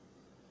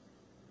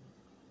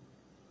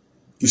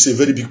 It's a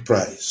very big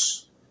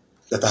price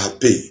that I have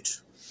paid.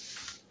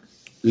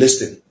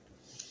 Listen.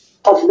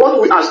 Of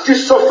what we are still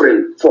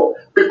suffering for,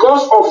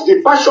 because of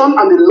the passion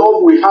and the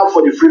love we have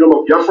for the freedom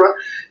of Biafra,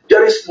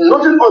 there is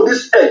nothing on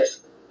this earth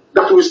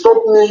that will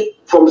stop me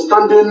from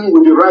standing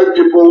with the right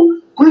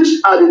people,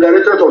 which are the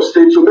Directorate of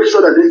State, to make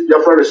sure that this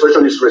Biafra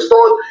restoration is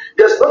restored.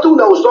 There's nothing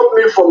that will stop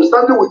me from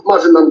standing with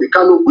Mazi Nnamdi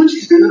Kanu, which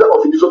is the leader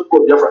of the People of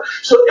Biafra.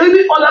 So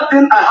any other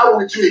thing I have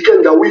with you,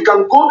 Ikenga, we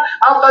can go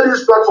after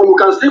this platform, we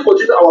can still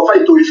continue our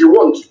fight too if you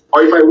want,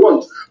 or if I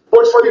want.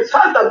 But for the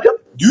fact that...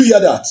 Do you hear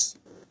that?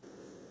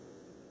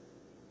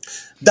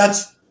 That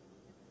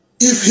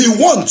if he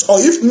wants, or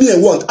if me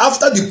want,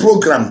 after the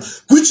program,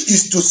 which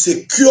is to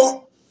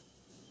secure,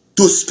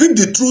 to speak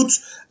the truth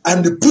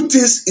and put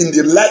things in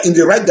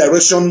the right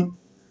direction,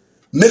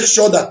 make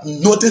sure that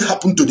nothing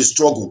happened to the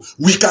struggle,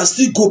 we can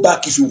still go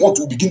back if we want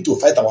to begin to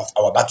fight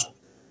our battle.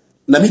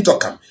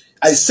 Namitokam,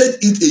 I said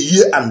it a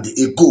year and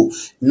ago.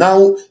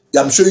 Now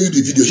I'm showing you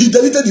the video. He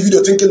deleted the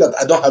video thinking that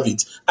I don't have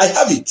it. I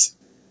have it.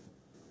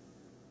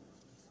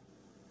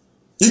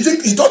 He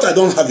thought I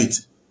don't have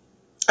it.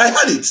 I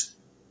had it.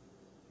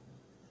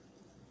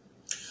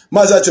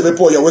 Mazi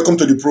Achebepo, you're welcome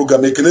to the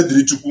program.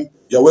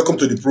 You're welcome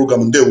to the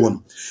program on day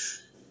one.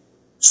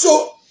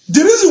 So,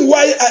 the reason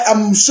why I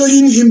am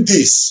showing him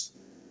this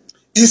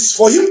is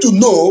for him to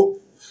know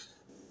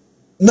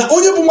it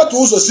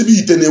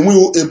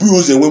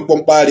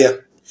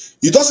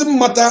doesn't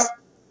matter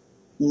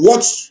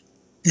what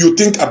you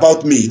think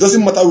about me. It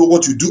doesn't matter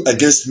what you do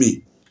against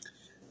me.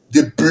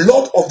 The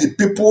blood of the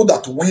people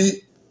that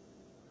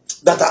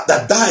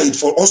died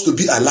for us to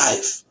be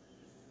alive,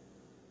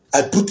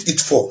 I put it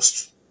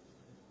first.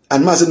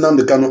 And Mazi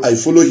Nnamdi Kanu, I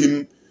follow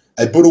him.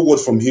 I borrow word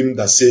from him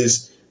that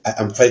says, I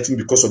am fighting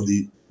because of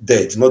the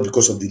dead, not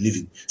because of the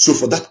living. So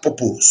for that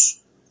purpose,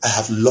 I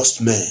have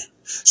lost men.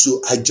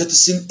 So I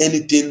jettison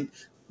anything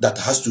that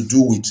has to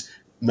do with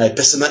my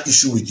personal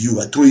issue with you.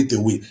 I throw it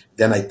away.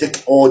 Then I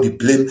take all the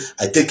blame.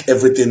 I take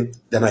everything.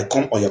 Then I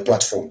come on your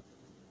platform.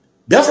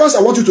 Biafrans,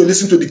 I want you to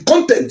listen to the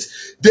content,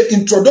 the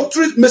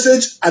introductory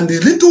message, and the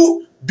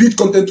little bit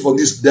content for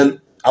this. Then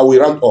I will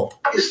round up.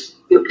 It's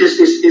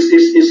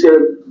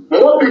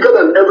more bigger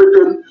than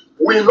everything.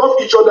 We love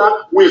each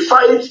other, we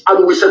fight,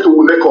 and we settle,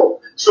 we make up.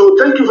 So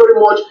thank you very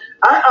much.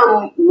 I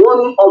am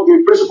one of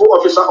the principal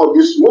officers of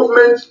this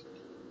movement.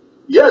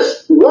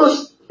 Yes,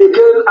 once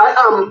again, I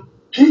am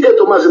PA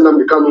to Mazi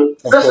Nnamdi Kanu,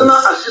 personal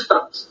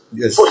assistant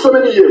for so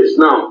many years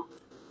now.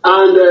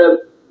 And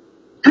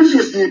this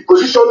is the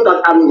position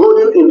that I'm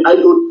holding in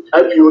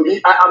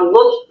IPOB. I am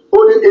not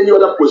holding any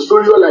other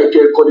portfolio like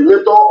a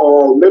coordinator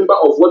or member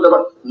of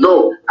whatever.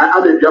 No, I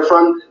am a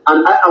Biafran,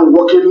 and I am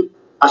working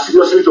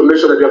seriously to make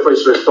sure that Biafra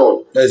is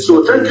restored.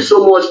 So thank you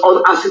so much.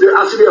 On as they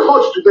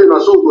hot today,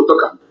 and so we'll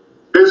talk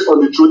based on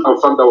the truth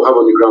and fact that we have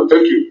on the ground.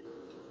 Thank you.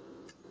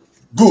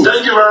 Good.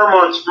 Thank you very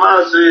much,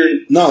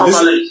 Mazi.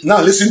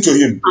 Now listen to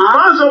him.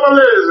 Mazi,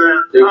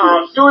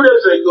 a few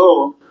days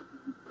ago,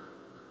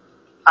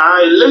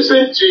 I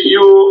listened to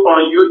you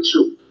on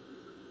YouTube,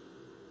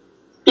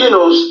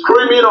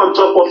 screaming on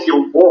top of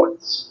your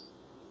voice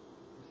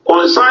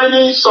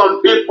concerning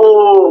some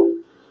people,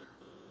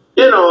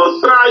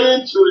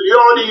 trying to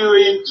lure you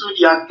into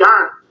their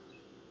gang.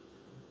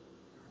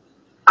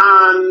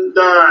 And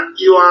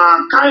you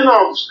are kind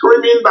of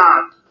screaming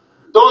that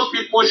those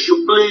people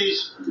should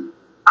please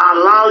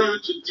allow you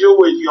to deal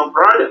with your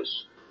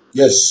brothers.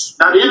 Yes.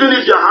 That even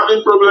if you're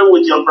having problem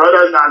with your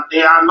brothers, that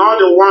they are not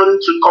the one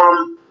to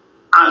come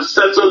and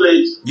settle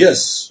it.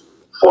 Yes.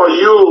 For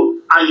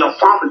you and your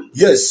family.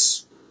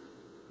 Yes.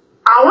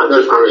 I want to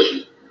ask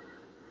you,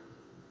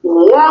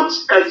 what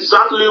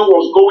exactly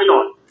was going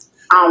on?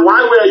 And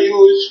why were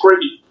you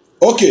screaming?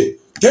 Okay.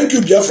 Thank you,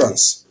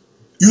 Biafrans.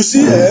 You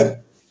see,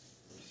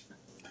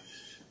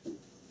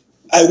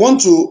 I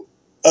want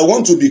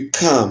to be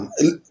calm.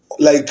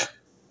 Like,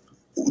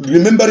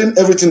 remembering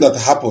everything that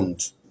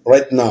happened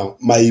right now,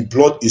 my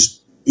blood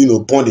is,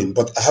 burning,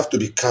 but I have to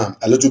be calm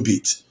a little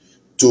bit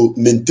to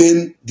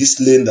maintain this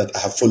lane that I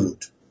have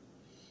followed.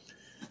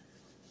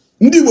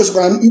 Mpebu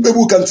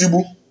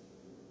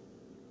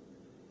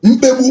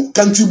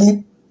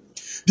Kantibu.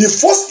 The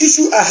first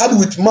issue I had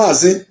with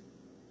Mazi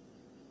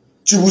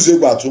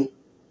Chibuzebatu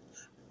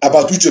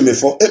about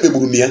Uchemefo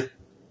Ebeburumia.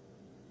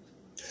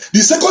 The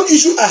second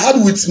issue I had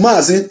with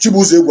Mazi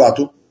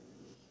Chibuzebatu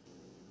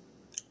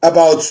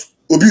about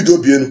Obido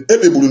Bienu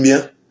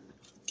Ebeburumia.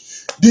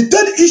 The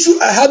third issue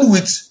I had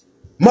with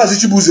Mazi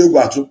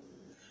Chibuzebatu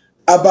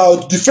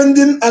about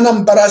defending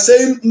Anambra,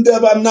 saying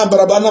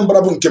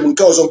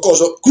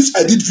which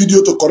I did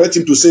video to correct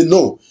him to say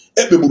no.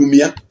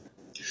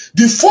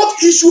 The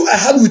fourth issue I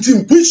had with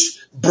him, which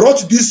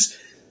brought this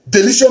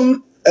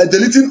deleting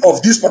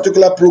of this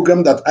particular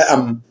program that I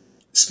am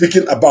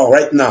speaking about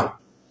right now,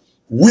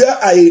 where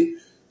I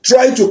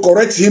try to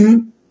correct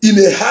him in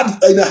a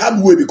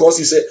hard way because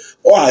he said,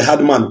 "Oh, I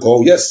had man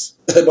call, yes,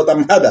 but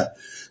I'm harder."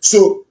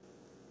 So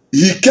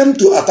He came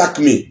to attack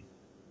me.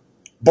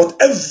 But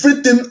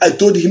everything I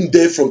told him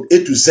there from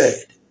A to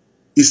Z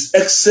is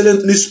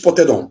excellently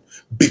spotted on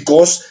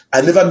because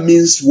I never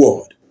mince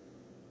word.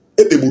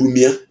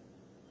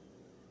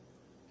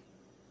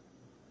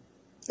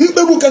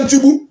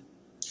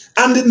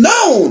 And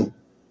now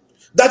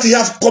that he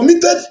has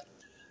committed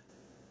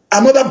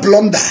another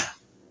blunder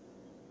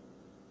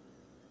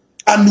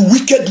and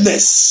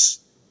wickedness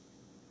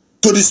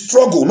to the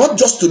struggle, not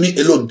just to me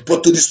alone,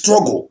 but to the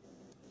struggle.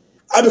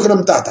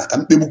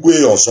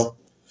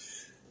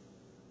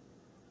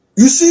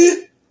 You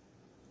see,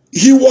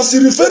 he was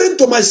referring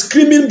to my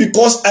screaming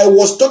because I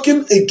was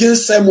talking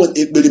against Simon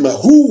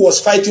Ekberima, who was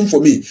fighting for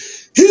me.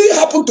 He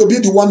happened to be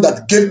the one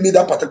that gave me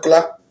that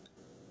particular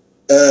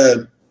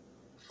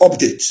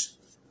update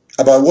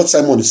about what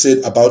Simon said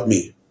about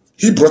me.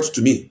 He brought it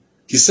to me.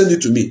 He sent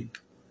it to me.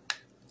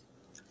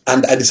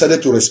 And I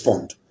decided to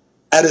respond.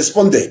 I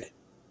responded.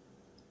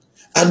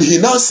 And he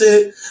now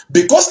said,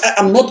 because I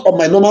am not on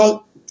my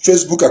normal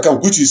Facebook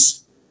account, which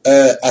is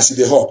as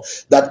the hub,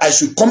 that I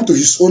should come to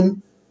his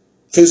own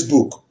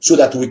Facebook so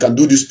that we can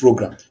do this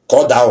program.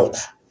 Called the order.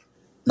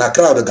 Na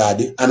crowd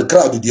gadi and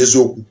crowd the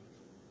Ezoku.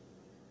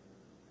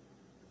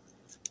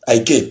 I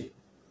came.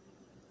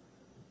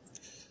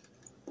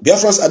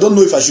 Biafrans, I don't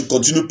know if I should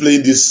continue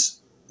playing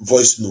this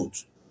voice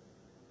note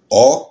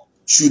or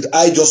should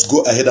I just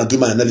go ahead and do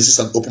my analysis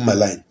and open my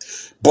line.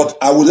 But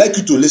I would like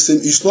you to listen.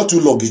 It's not too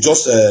long. It's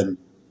just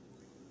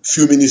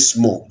few minutes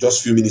more.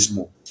 Just few minutes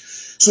more.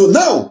 So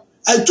now,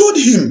 I told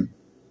him,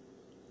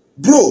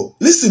 bro,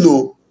 listen,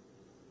 oh,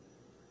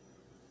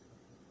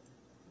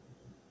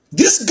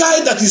 this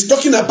guy that is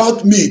talking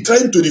about me,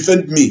 trying to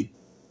defend me,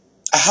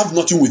 I have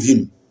nothing with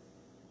him.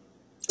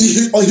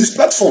 He's on his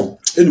platform.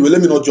 Anyway,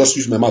 let me not just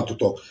use my mouth to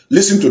talk.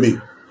 Listen to me.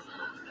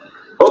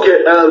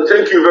 Okay,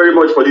 thank you very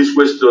much for this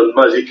question,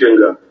 Mazi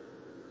Kenga.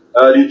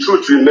 The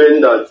truth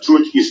remains that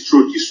truth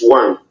is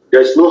one.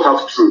 There's no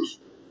half-truth.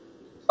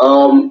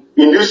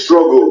 In this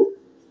struggle,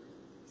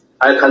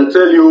 I can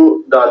tell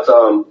you that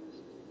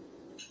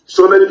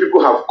so many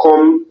people have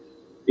come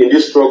in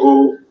this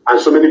struggle and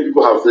so many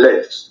people have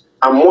left.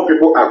 And more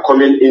people are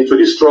coming into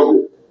the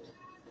struggle.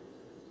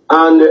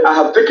 And I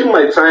have taken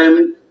my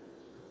time,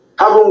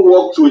 having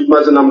worked with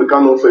Mazi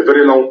Nnamdi for a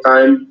very long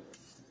time.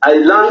 I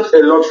learned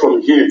a lot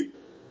from him.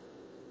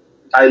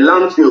 I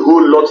learned a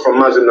whole lot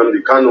from Mazi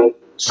Nnamdi.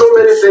 So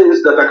many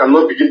things that I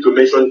cannot begin to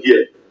mention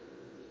here.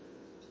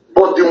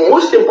 But the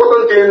most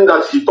important thing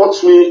that he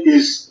taught me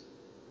is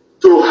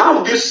to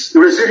have this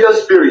resilient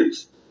spirit,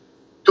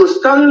 to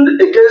stand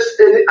against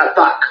any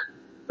attack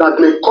that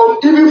may come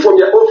even from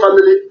your own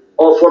family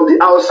or from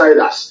the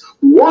outsiders.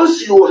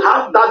 Once you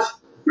have that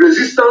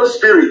resistant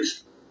spirit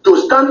to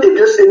stand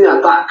against any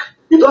attack,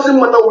 it doesn't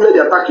matter where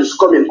the attack is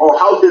coming or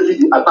how heavy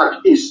the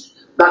attack is,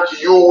 that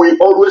you will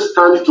always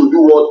stand to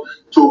do what?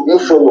 To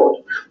move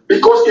forward.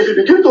 Because if you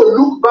begin to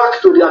look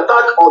back to the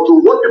attack or to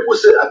what people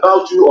say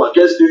about you or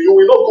against you, you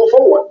will not go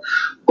forward.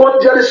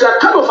 But there is a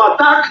kind of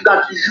attack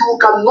that you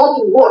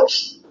cannot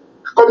watch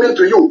coming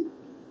to you.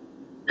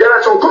 There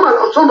are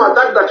some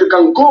attack that you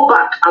can go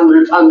back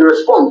and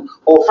respond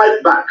or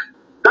fight back.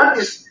 That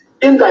is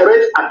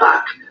indirect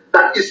attack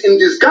that is in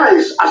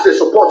disguise as a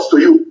support to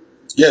you.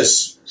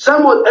 Yes.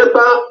 Somebody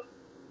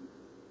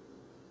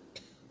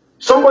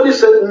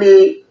sent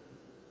me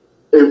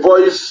a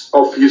voice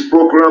of his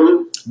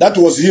program. That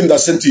was him that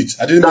sent it.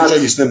 I didn't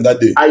mention his name that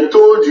day. I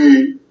told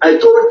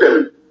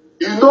them,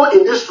 you know,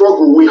 in this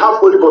struggle, we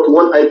have only but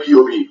one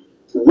IPOB.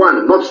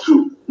 One, not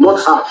two, not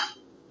half.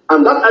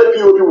 And that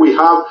IPOB we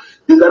have,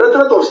 the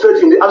Directorate of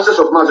State in the absence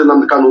of Mazi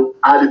Nnamdi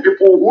are the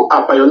people who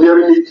are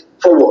pioneering it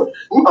forward,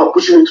 who are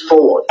pushing it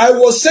forward. I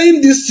was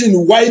saying this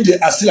thing why they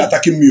are still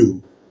attacking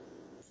me.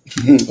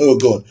 Oh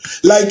God.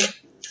 Like,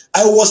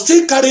 I was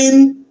still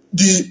carrying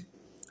the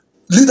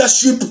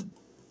leadership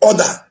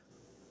order,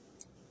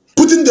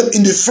 putting them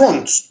in the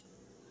front,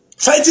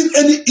 fighting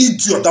any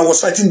idiot that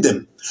was fighting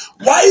them.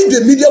 Why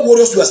the media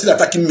warriors were still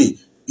attacking me?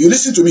 You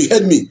listen to me,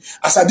 heard me.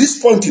 As at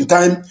this point in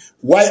time,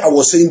 why I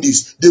was saying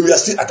this, they were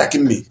still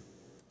attacking me.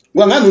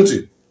 Well, I don't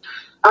think.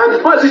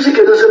 And Mazi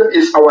Chikedozem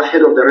is our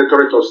head of the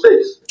Directorate of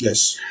State.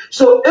 Yes.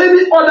 So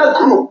any other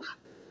group,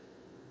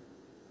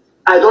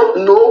 I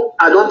don't know,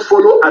 I don't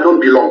follow, I don't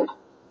belong.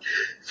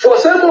 For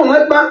Simon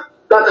Ekpa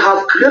that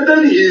have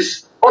created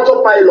his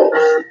autopilot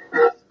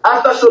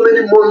after so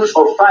many months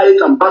of fight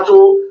and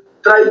battle,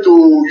 trying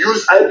to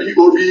use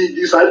IPOB,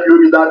 this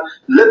IPOB, that,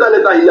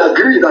 later he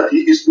agreed that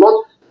he is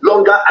not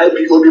longer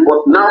IPOB,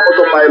 but now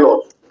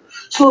autopilot.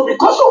 So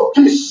because of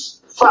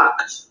this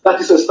fact that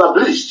is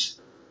established,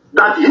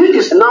 that he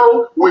is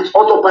now with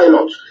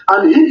autopilot,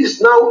 and he is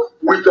now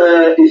with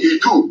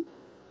E2,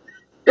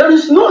 there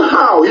is no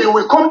how he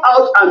will come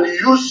out and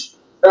use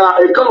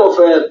a kind of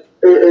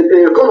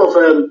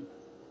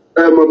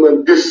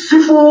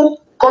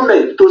deceitful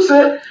comment to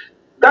say,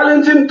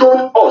 Darlington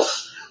told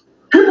us.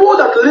 People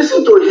that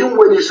listen to him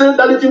when he said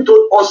Darlington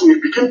told us, we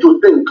begin to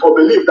think or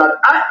believe that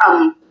I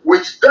am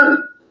with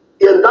them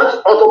in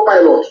that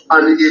autopilot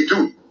and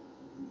E2.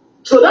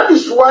 So that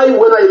is why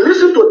when I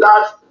listen to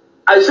that,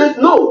 I said,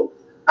 no,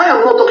 I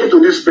am not talking to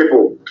these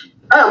people.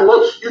 I am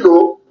not,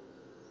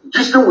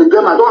 gisting with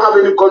them. I don't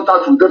have any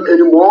contact with them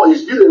anymore.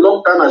 It's been a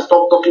long time I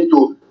stopped talking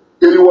to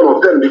any one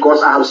of them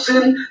because I have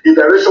seen the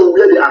direction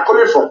where they are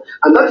coming from.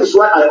 And that is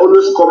why I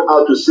always come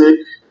out to say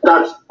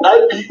that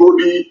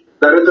IPOB,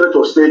 Directorate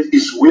of State,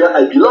 is where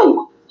I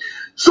belong.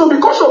 So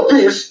because of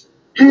this,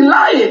 he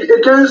lied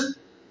against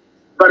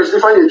Barrister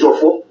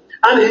Ejiofor,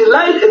 and he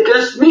lied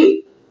against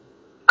me.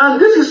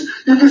 And it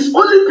is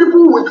only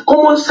people with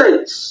common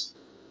sense,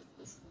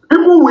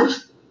 people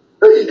with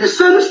the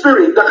same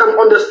spirit that can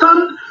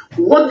understand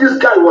what this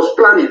guy was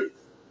planning.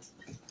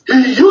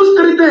 He used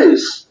three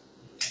things,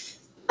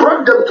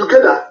 brought them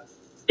together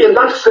in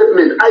that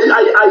statement.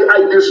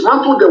 I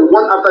dismantled them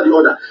one after the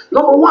other.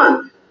 Number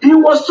one, he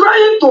was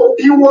trying to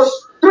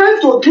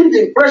give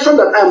the impression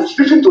that I am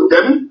speaking to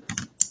them.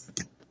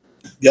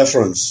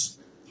 Biafrans,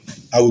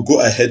 I will go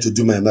ahead to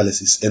do my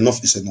analysis.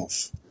 Enough is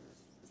enough.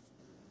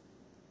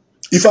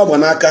 If I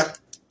wanaka,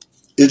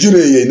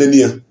 ejune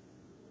nenia.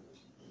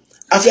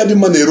 Afia di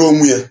man ero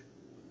onwe ya.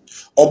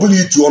 Obuli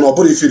itu ono,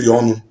 obuli ifiri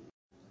onu.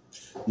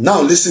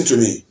 Now listen to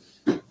me.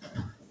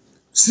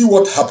 See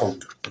what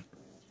happened.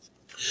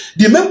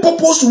 The main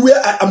purpose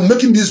where I am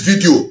making this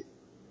video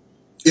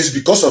is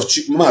because of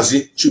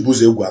Mazi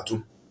Chibuze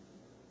Ugwatu.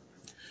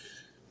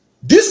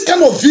 This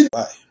kind of video.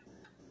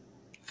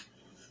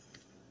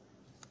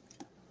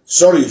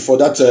 Sorry for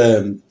that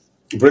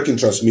breaking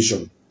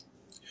transmission.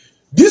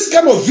 This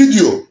kind of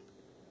video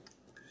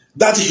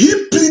that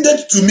he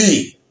pleaded to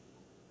me,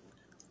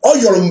 or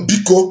your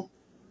Mbiko,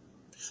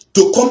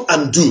 to come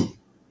and do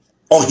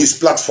on his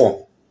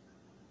platform.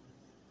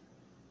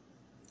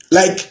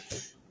 Like,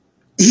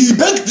 he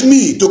begged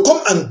me to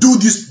come and do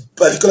this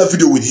particular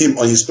video with him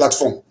on his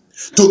platform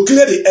to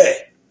clear the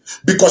air,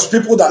 because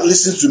people that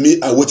listen to me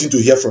are waiting to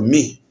hear from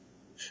me.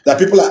 That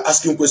people are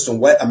asking questions,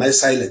 why am I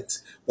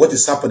silent? What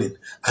is happening?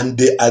 And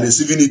they are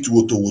receiving it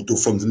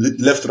from the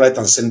left, right,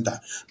 and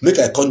center. Make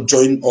I come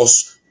join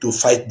us to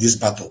fight this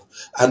battle.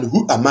 And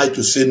who am I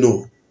to say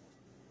no?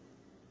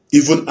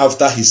 Even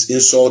after his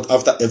insult,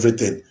 after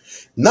everything.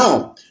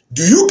 Now,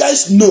 do you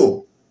guys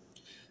know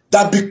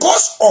that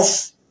because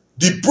of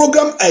the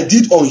program I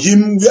did on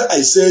him, where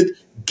I said,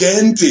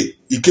 Gente,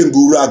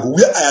 Ikengurag,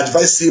 where I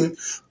advised him,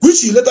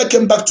 which he later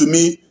came back to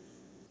me,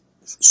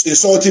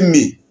 insulting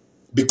me.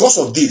 Because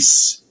of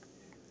this,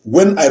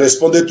 when I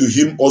responded to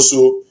him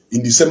also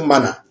in the same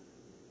manner,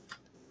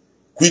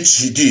 which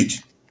he did,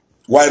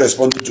 while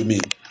responding to me,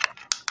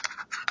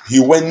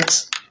 he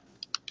went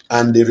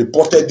and they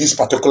reported this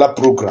particular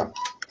program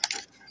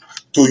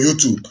to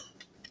YouTube,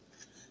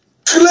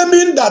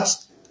 claiming that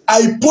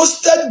I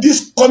posted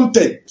this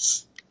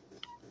content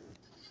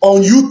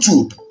on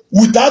YouTube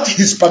without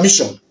his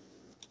permission.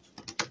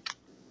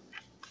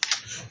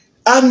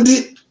 And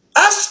they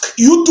asked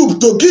YouTube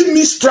to give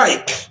me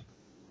strike.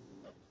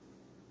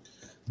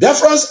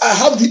 Biafrans, I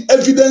have the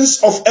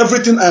evidence of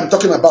everything I am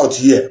talking about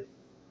here.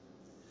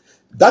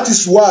 That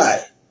is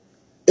why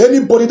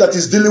anybody that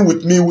is dealing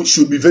with me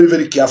should be very,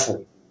 very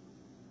careful.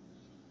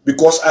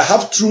 Because I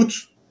have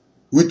truth.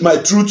 With my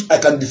truth, I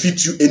can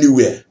defeat you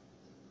anywhere.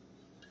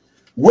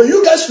 When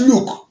you guys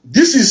look,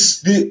 this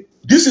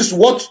is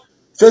what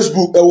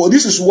Facebook,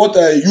 this is what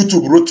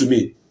YouTube wrote to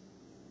me.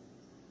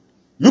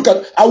 Look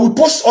at, I will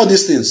post all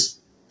these things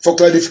for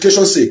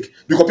clarification's sake,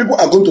 because people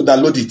are going to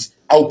download it.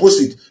 I will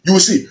post it. You will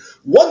see.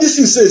 What this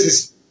thing says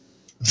is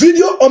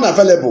video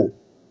unavailable.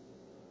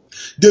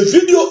 The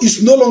video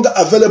is no longer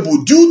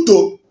available due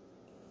to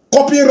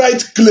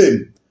copyright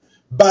claim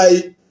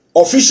by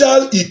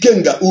official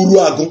Ikenga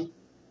Uruagu.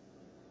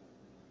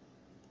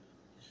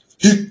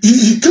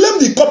 He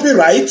claimed the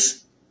copyright,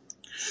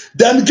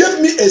 then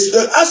gave me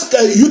asked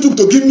YouTube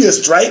to give me a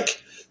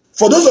strike.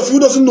 For those of you who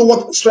doesn't know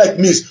what strike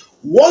means,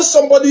 once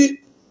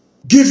somebody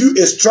give you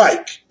a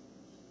strike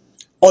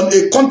on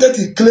a content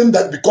he claimed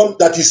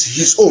that is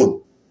his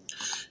own,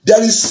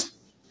 there is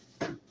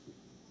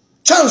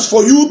chance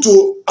for you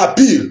to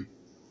appeal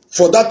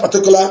for that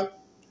particular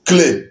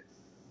claim.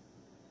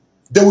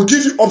 They will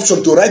give you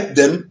option to write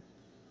them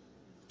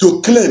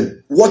to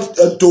claim what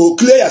to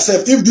clear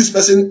yourself if this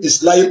person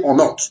is lying or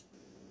not.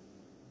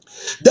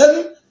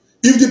 Then,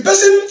 if the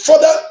person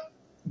further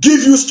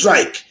give you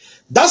strike,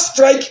 that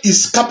strike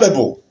is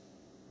capable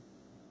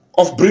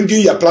of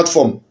bringing your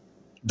platform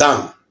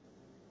down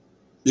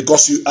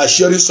because you are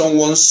sharing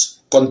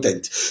someone's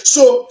content.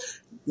 So,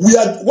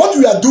 what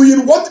we are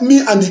doing, what me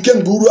and the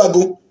Ken Guru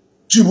Ago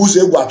Chibuze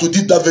Ugwatu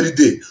did that very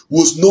day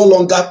was no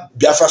longer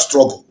Biafra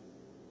struggle.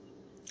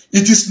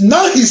 It is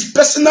now his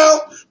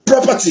personal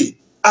property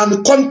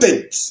and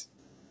content.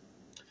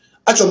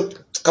 Actually,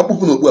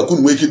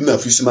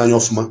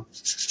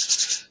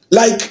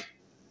 like,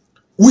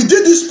 we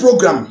did this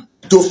program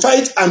to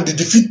fight and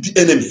defeat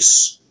the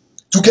enemies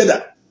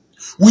together.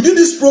 We did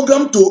this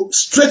program to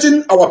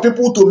strengthen our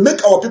people, to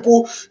make our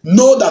people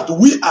know that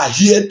we are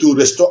here to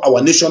restore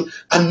our nation,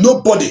 and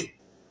nobody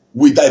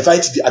will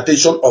divert the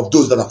attention of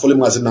those that are following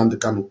Mazi Nnamdi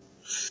Kanu.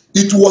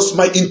 It was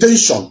my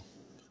intention.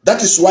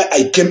 That is why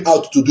I came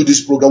out to do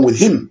this program with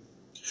him.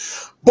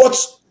 But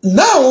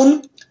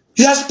Now,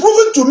 he has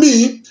proven to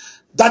me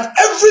that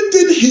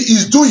everything he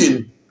is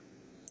doing,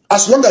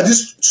 as long as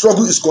this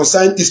struggle is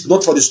concerned, is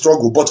not for the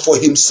struggle, but for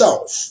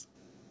himself.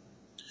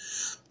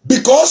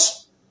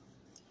 Because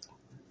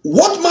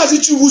what Mazi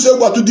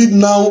Chibuze did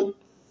now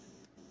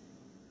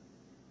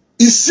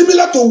is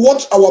similar to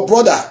what our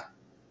brother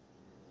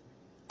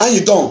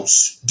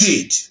Nnamdi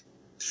did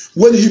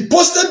when he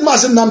posted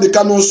Mazi Nnamdi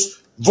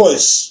Kanu's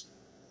voice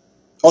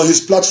on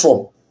his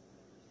platform.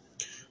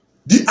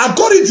 The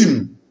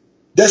algorithm,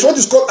 there's what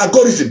is called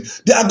algorithm.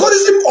 The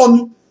algorithm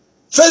on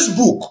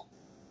Facebook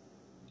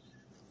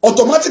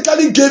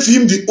automatically gave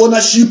him the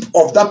ownership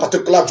of that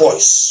particular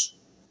voice.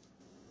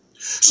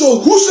 So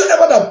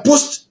whosoever that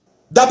posts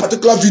that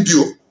particular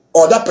video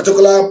or that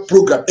particular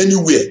program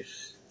anywhere,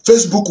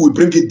 Facebook will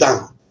bring it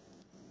down.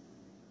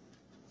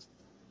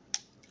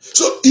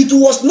 So it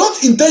was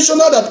not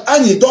intentional that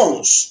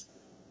Nnamdi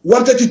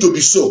wanted it to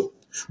be so.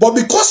 But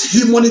because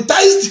he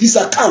monetized his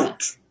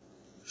account,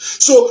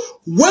 so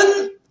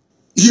when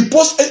he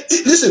posts,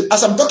 listen,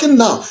 as I'm talking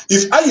now,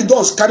 if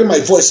Nnamdi carry my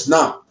voice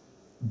now,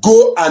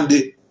 go and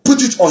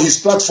put it on his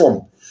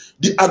platform,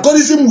 the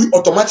algorithm will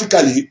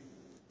automatically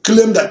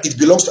claim that it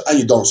belongs to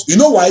Nnamdi. You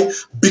know why?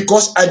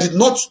 Because I did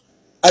not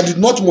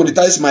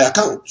monetize my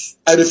account.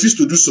 I refuse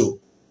to do so.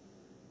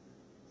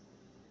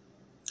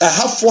 I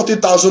have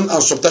 40,000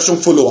 and subtraction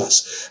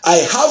followers. I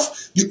have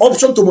the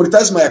option to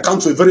monetize my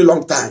account for a very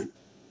long time.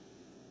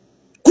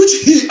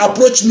 Which he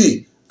approached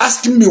me,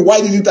 asking me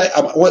why didn't I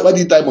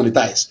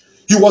monetize.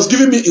 He was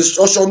giving me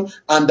instruction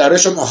and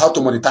direction on how to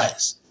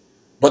monetize.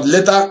 But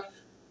later,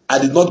 I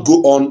did not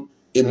go on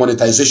a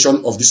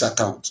monetization of this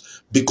account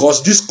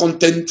because this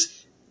content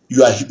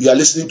you are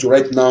listening to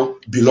right now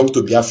belongs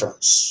to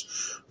Biafrans.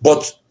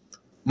 But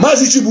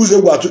Mazi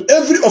Chibuze,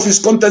 every of his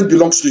content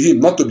belongs to him,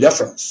 not to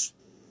Biafrans.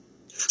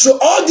 So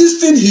all these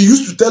things he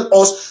used to tell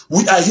us,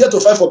 we are here to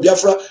fight for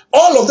Biafra,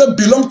 all of them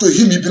belong to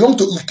him. He belonged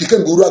to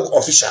Kiken Guru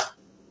official.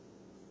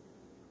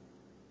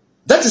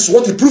 That is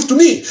what he proved to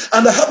me.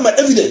 And I have my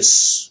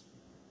evidence.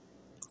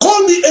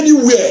 Call me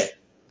anywhere.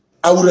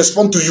 I will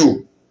respond to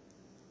you.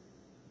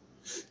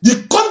 The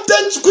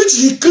content which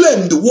he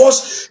claimed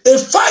was a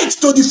fight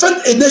to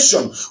defend a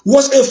nation,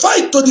 was a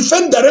fight to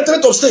defend the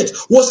Directorate of State,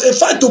 was a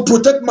fight to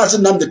protect Mazi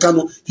Nnamdi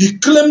Kanu. He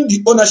claimed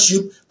the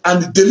ownership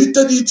and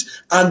deleted it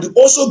and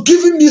also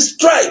giving me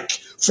strike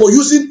for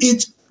using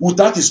it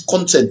without his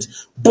consent.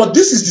 But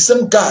this is the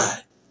same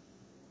guy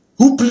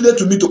who pleaded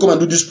to me to come and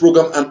do this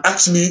program and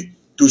asked me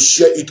to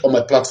share it on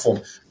my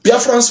platform.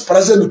 Biafrans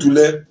present to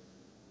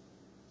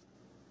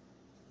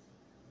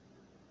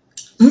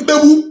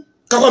Mbebu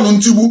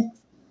Kawanuntibu.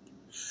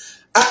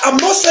 I am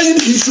not saying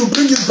he should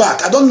bring it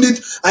back.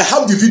 I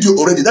have the video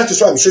already. That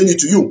is why I'm showing it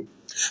to you.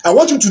 I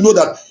want you to know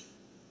that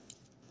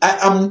I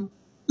am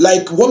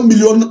like 1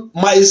 million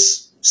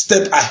miles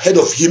step ahead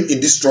of him in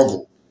this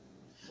struggle.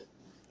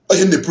 I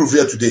him the proof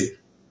here today.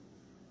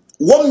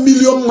 1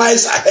 million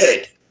miles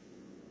ahead.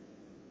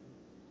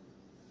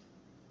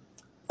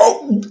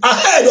 Oh,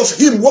 ahead of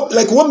him,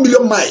 like 1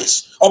 million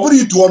miles.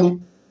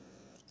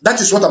 That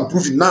is what I'm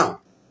proving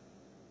now.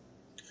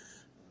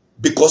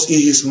 Because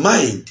in his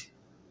mind,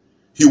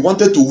 he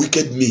wanted to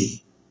wicked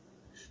me.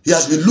 He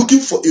has been looking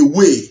for a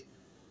way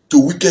to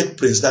wicked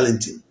Prince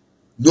Darlington.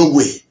 No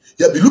way.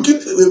 He has been looking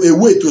for a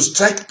way to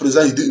strike Prince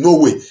Darlington. No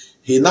way.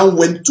 He now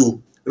went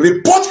to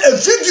report a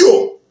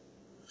video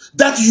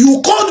that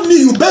you called me,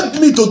 you begged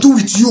me to do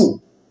with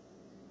you.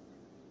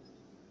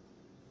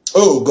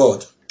 Oh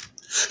God.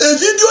 A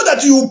video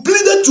that you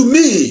pleaded to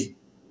me.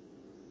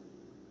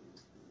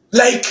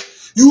 Like,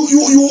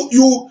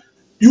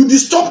 you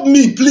disturbed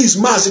me. Please,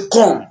 Mazi,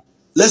 come.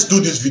 Let's do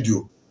this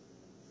video.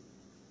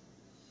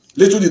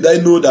 Little did I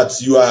know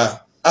that you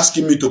are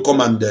asking me to come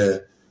and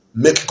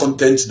make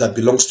content that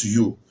belongs to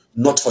you,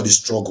 not for the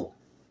struggle.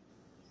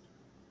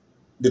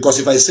 Because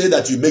if I say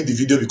that you make the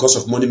video because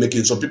of money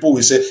making, some people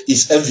will say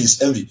it's envy,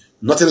 it's envy.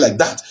 Nothing like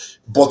that.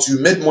 But you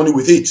made money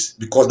with it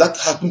because that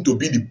happened to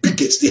be the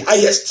biggest, the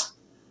highest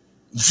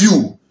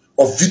view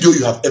of video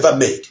you have ever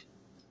made.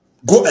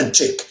 Go and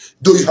check,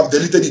 though you have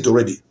deleted it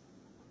already.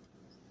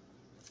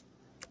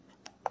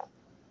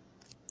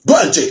 Go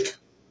and check.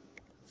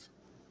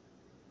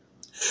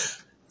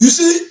 You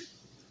see,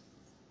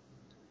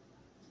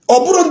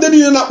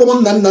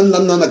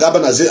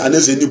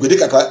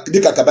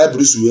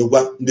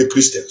 the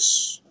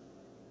Christians.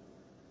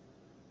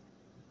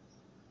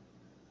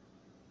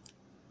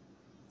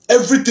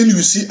 Everything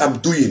you see I'm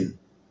doing,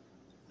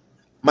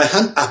 my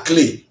hands are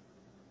clean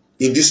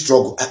in this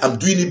struggle. I am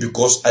doing it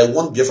because I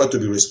want Biafra to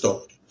be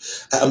restored.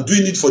 I am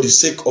doing it for the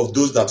sake of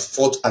those that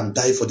fought and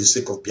died for the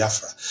sake of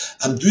Biafra.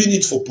 I'm doing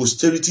it for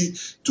posterity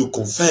to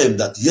confirm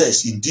that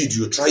yes, indeed,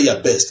 you try your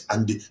best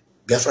and the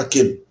Biafra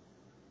came.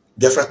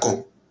 Biafra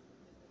come.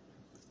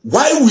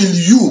 Why will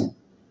you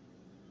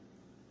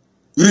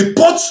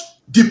report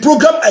the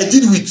program I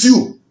did with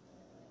you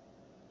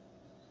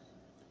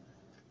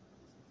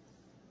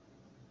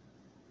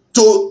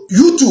to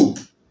YouTube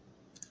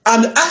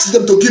and ask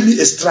them to give me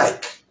a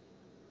strike?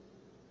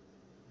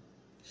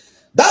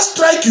 That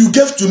strike you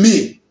gave to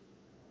me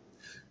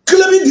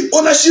claiming the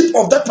ownership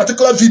of that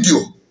particular video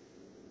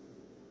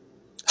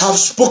have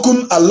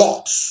spoken a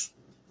lot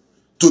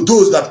to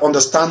those that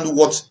understand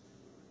what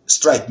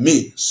strike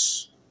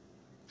means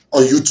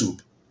on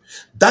YouTube.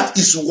 That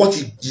is what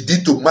he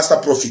did to Master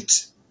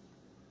Prophet.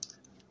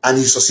 And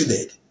he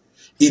succeeded.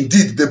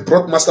 Indeed, they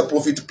brought Master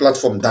Prophet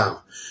platform down.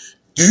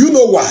 Do you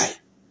know why?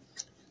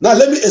 Now,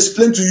 let me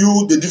explain to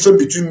you the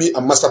difference between me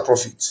and Master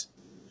Prophet.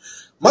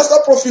 Master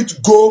Prophet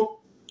go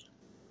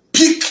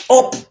pick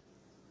up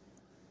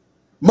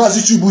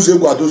Mazi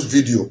Chibuzeguado's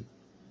video,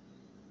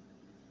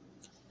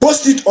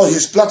 post it on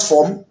his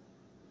platform,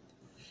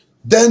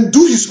 then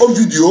do his own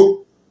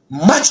video,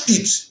 match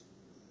it,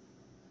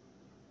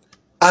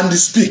 and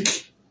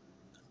speak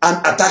and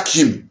attack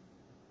him.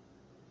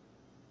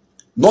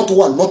 Not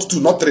one, not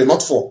two, not three,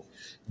 not four.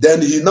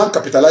 Then he now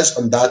capitalized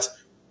on that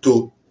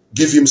to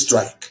give him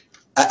strike.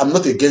 I am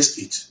not against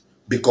it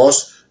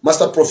because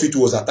Master Prophet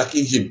was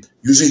attacking him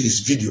using his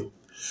video.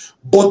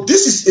 But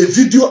this is a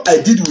video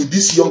I did with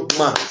this young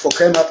man for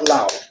crying out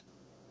loud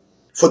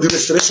for the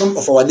restoration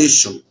of our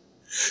nation.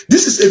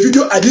 This is a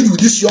video I did with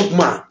this young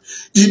man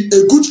in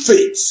a good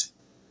faith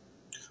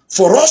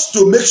for us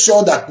to make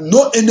sure that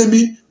no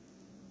enemy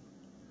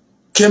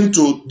came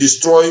to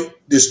destroy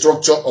the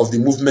structure of the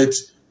movement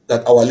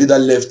that our leader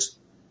left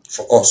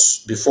for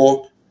us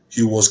before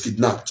he was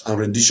kidnapped and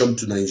renditioned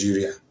to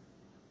Nigeria.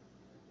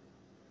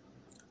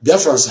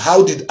 Biafrans,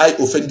 how did I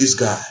offend this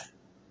guy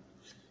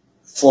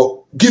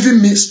for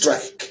giving me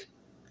strike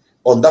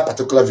on that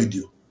particular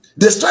video?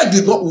 The strike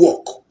did not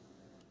work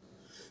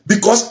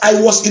because I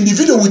was in the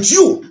video with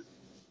you.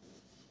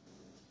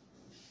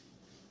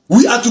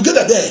 We are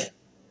together there.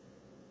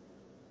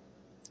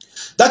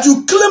 That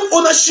you claim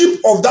ownership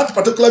of that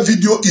particular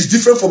video is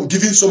different from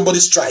giving somebody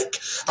strike.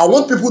 I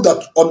want people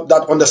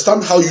that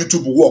understand how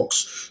YouTube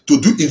works to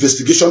do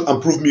investigation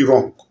and prove me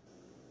wrong.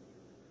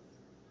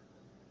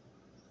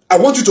 I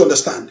want you to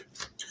understand.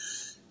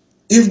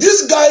 If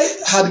this guy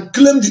had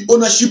claimed the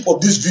ownership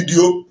of this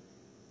video,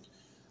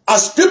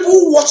 as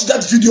people watch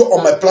that video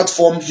on my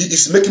platform, he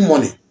is making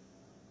money.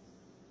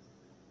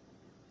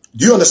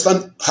 Do you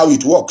understand how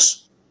it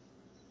works?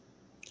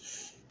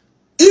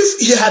 If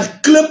he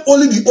had claimed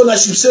only the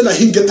ownership, saying that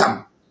he get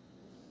them,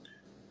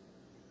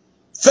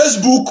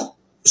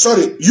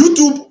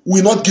 YouTube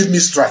will not give me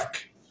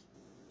strike.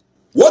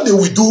 What they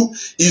will do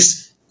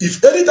is,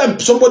 if anytime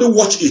somebody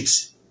watch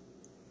it,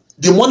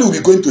 the money will be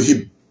going to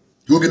him.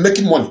 He will be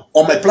making money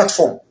on my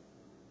platform,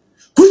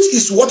 which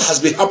is what has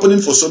been happening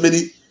for so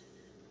many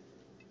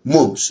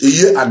months, a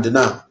year and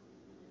now,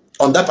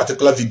 on that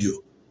particular video.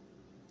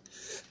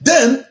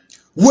 Then,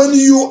 when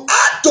you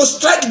add to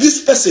strike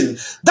this person,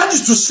 that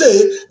is to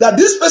say that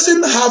this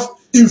person have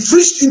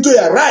infringed into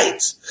your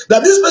rights,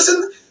 that this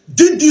person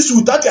did this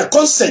without your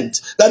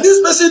consent, that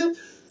this person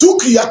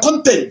took your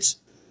content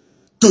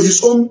to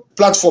his own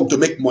platform to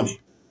make money.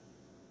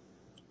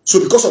 So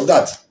because of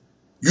that,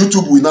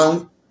 YouTube will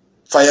now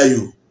fire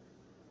you.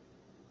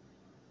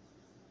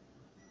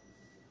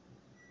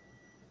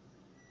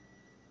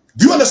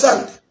 Do you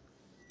understand?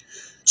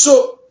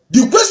 So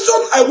the question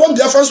I want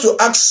Biafrans to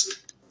ask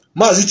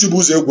Mazi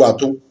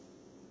Chibuzeguado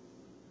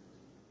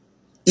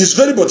is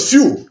very but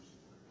few.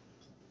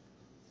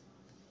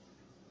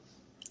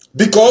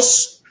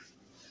 Because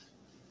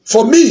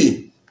for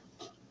me,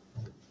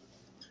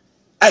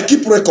 I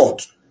keep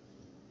record.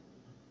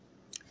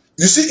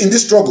 You see, in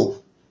this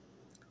struggle,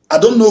 I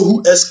don't know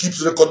who else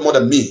keeps record more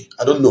than me.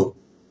 I don't know.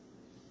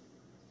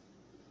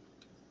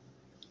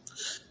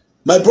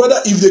 My brother,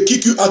 if they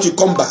kick you out, you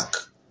come back.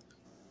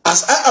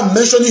 As I am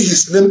mentioning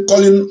his name,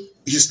 calling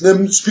his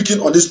name, speaking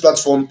on this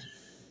platform,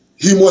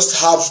 he must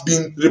have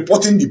been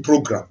reporting the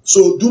program.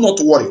 So do not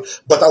worry.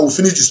 But I will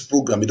finish this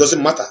program. It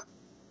doesn't matter.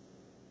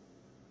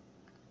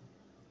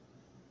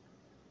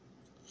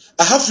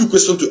 I have a few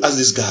questions to ask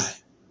this guy.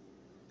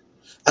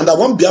 And I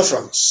want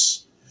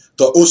Biafrans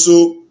to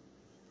also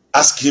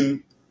ask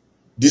him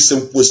this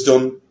same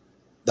question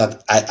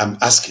that I am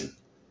asking.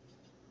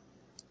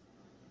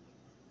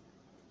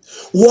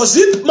 Was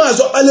it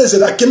Mazi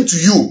that came to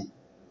you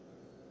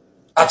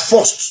at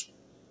first?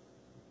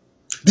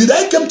 Did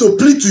I come to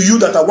plead to you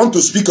that I want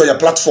to speak on your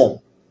platform?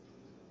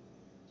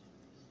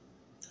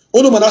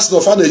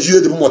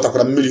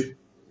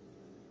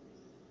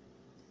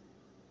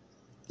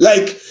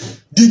 Like,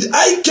 did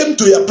I come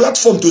to your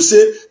platform to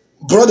say,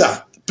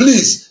 brother,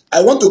 please,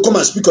 I want to come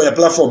and speak on your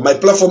platform. My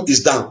platform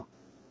is down.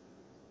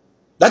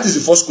 That is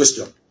the first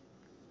question.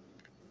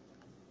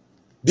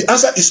 The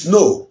answer is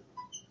no.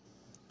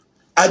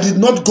 I did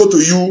not go to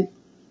you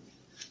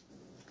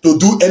to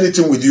do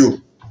anything with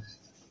you.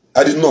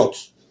 I did not.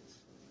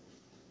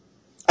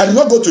 I did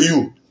not go to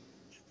you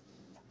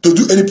to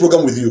do any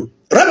program with you.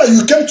 Rather,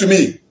 you came to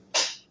me.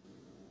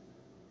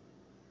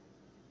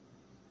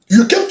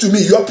 You came to me,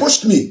 you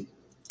approached me.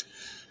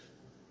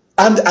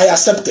 And I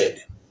accepted.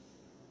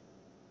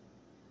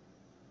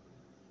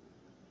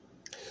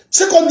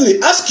 Secondly,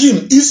 ask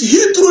him, is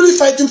he truly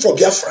fighting for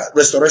Biafra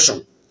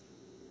restoration?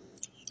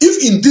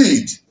 If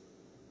indeed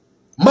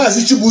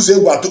Mazi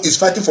Chibuze is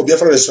fighting for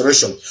Biafra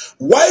restoration.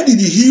 Why did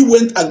he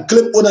went and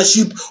claim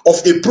ownership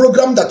of a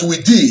program that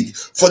we did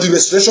for the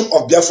restoration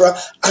of Biafra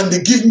and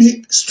they give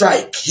me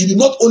strike? He did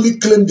not only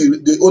claim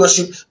the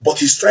ownership, but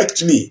he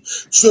striked me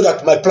so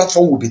that my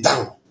platform will be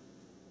down.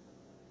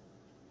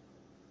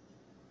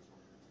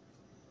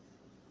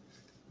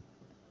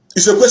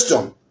 It's a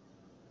question.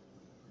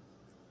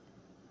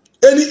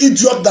 Any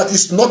idiot that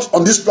is not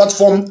on this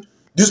platform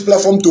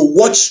to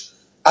watch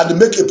and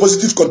make a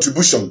positive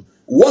contribution,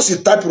 once you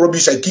type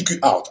rubbish, I kick you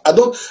out. I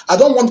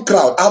don't want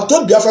crowd. I've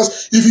told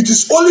Biafrans, if it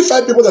is only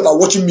 5 people that are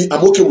watching me,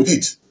 I'm okay with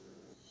it.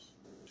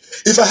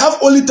 If I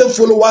have only 10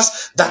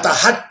 followers that are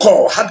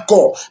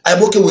hardcore,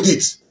 I'm okay with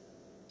it.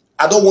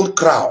 I don't want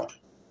crowd,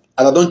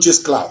 and I don't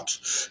chase clout.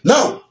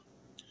 Now,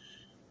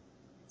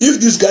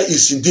 if this guy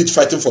is indeed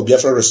fighting for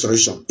Biafra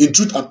restoration, in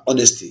truth and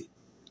honesty,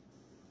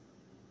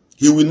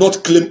 he will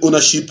not claim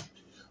ownership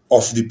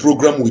of the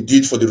program we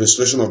did for the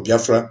restoration of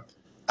Biafra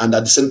and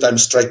at the same time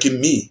striking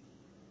me.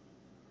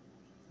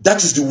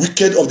 That is the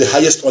wicked of the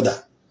highest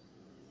order.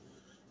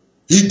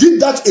 He did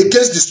that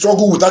against the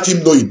struggle without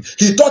him knowing.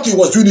 He thought he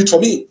was doing it for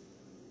me.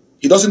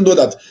 He doesn't know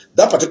that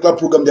that particular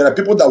program, there are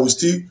people that will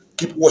still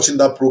keep watching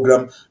that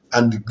program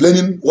and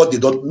learning what they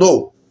don't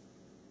know.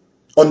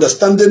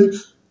 Understanding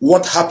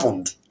what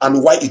happened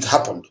and why it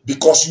happened.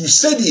 Because you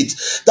said it,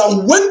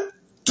 that when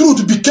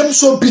truth became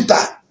so bitter,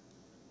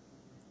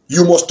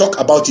 you must talk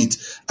about it.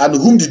 And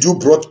whom did you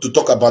brought to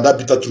talk about that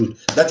bitter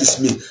truth? That is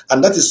me.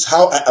 And that is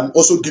how I am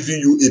also giving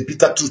you a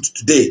bitter truth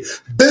today.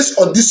 Based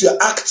on this your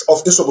act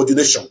of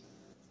insubordination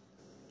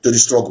to the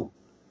struggle.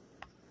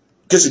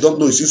 In case you don't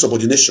know, it's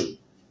insubordination.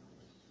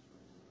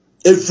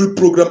 Every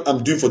program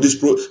I'm doing for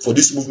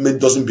this movement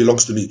doesn't belong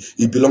to me.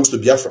 It belongs to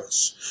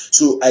Biafrans.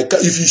 So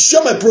if you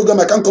share my program,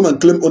 I can't come and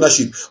claim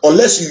ownership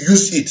unless you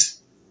use it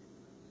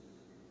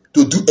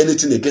to do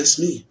anything against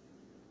me.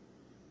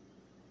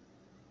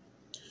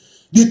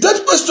 The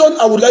third question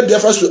I would like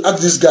Biafrans to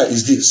ask this guy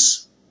is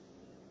this.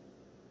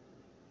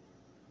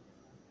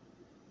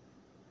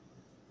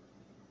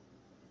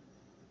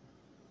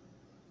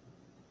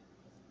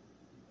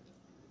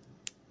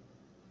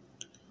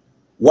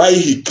 Why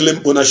he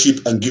claim ownership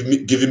and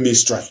giving me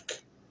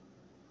strike?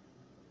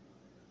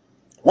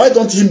 Why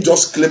don't him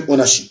just claim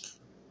ownership?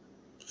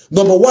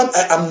 Number one,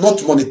 I am not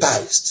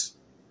monetized.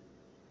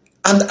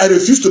 And I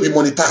refuse to be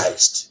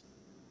monetized.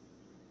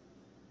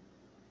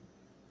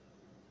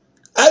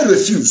 I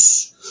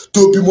refuse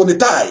to be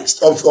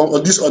monetized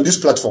on this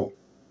platform.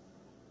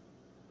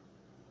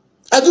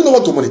 I don't know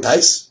what to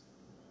monetize.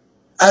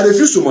 I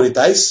refuse to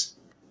monetize.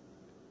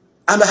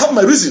 And I have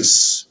my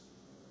reasons.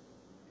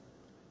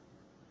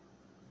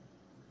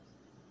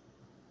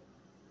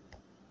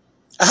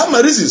 I have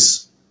my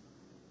reasons.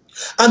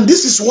 And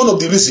this is one of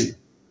the reasons.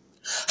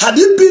 Had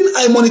it been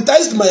I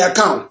monetized my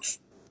account,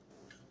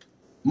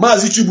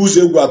 Mazi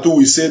Chibuze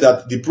will say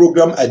that the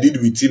program I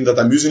did with him, that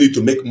I'm using it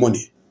to make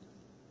money.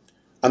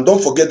 And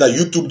don't forget that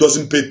YouTube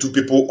doesn't pay 2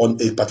 people on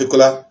a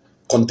particular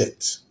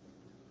content.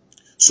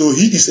 So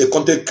he is a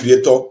content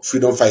creator,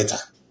 freedom fighter.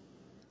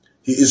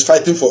 He is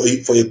fighting for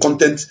a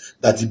content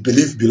that he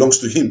believes belongs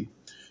to him.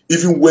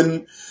 Even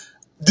when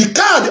the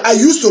card I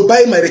used to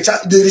buy my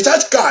the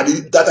recharge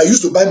card that I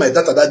used to buy my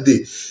data that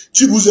day,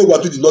 Chibuze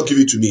Watu did not give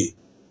it to me.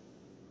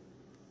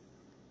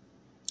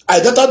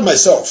 I dataed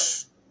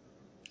myself.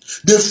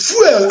 The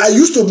fuel I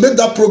used to make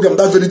that program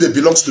that very day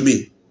belongs to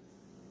me.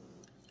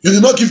 You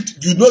did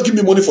not give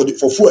me money for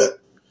fuel,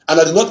 and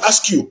I did not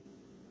ask you.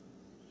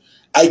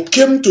 I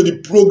came to the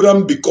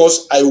program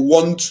because I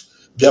want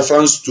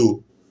Biafrans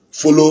to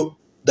follow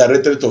the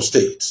Directorate of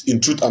State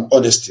in truth and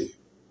honesty.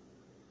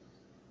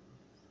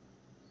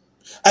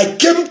 I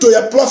came to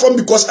your platform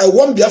because I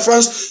want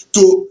Biafrans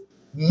to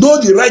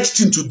know the right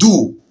thing to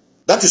do.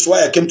 That is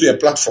why I came to your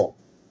platform.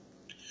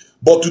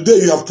 But today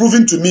you have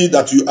proven to me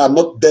that you are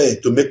not there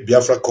to make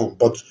Biafra come,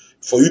 but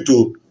for you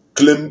to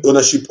claim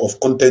ownership of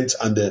content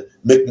and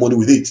make money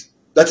with it.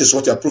 That is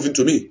what you are proving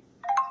to me.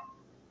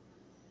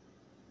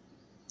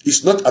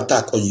 It's not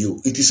attack on you.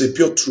 It is a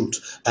pure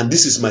truth. And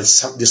this is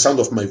the sound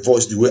of my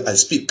voice, the way I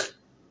speak.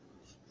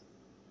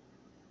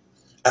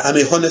 I am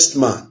a honest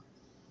man.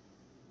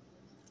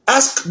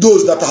 Ask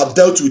those that have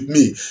dealt with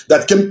me,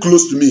 that came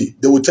close to me.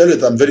 They will tell you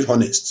that I'm very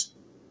honest.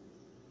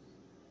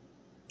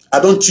 I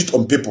don't cheat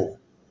on people.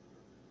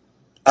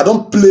 I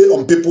don't play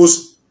on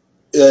people's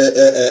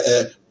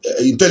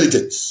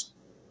intelligence.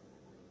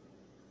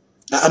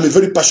 I'm a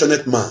very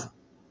passionate man.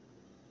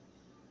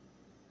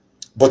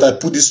 But I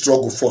put this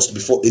struggle first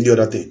before any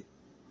other thing.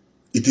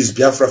 It is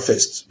Biafra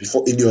first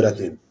before any other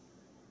thing.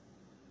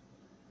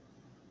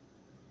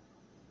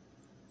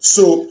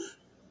 So,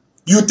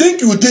 you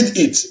think you did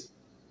it,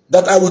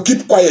 that I will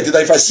keep quiet,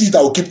 that if I see it,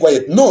 I will keep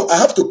quiet. No, I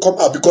have to come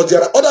out because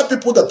there are other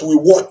people that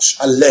will watch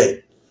and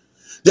learn.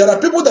 There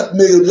are people that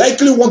may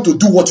likely want to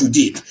do what you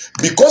did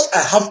because I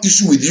have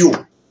issue with you.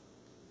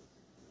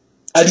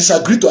 I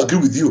disagree to agree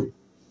with you.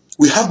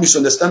 We have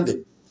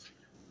misunderstanding.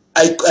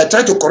 I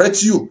try to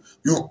correct you.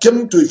 You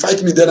came to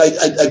fight me, then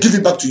I give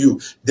it back to you.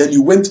 Then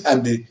you went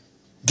and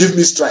give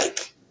me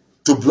strike.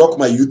 to block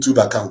my YouTube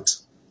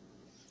account,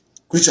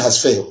 which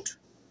has failed.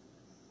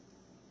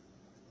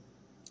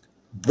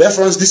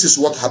 Biafrans, this is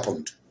what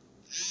happened.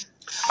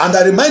 And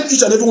I remind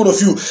each and every one of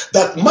you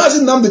that Mazi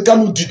Nnamdi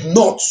Kanu did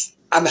not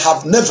and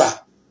have never,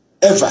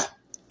 ever,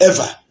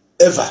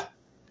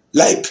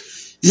 like,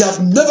 he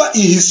have never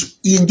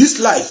in this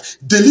life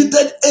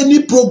deleted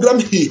any program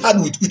he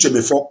had with Uche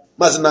before.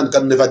 Mazi Nnamdi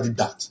Kanu never did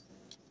that.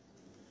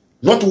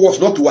 Not once,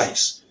 not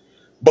twice.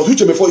 But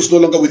Uche Mefo is no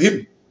longer with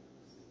him.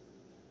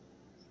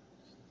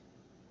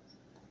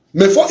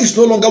 Mefo is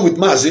no longer with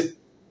Mazi.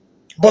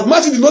 But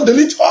Mazi did not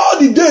delete all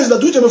the days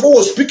that Uche Mefo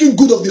was speaking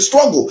good of the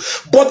struggle.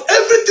 But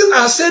everything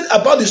I said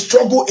about the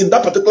struggle in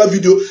that particular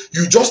video,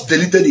 you just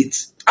deleted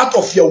it out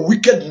of your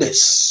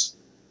wickedness.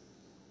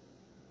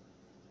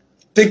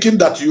 Thinking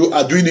that you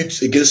are doing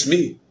it against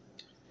me.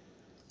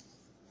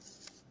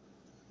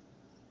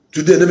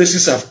 Today,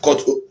 nemesis have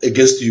caught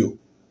against you.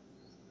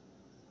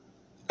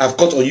 I've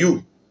caught on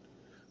you.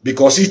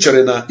 Because each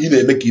arena in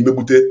a make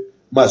imebute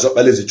mazo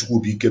baleze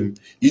chukwu bikem.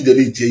 I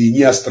delete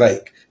a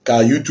strike. Ka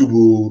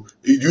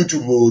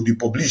YouTube they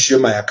publish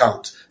my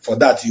account. For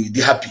that you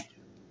be happy.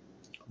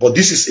 But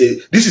this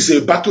is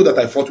a battle that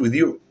I fought with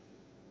you.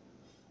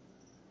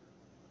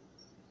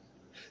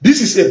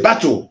 This is a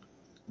battle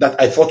that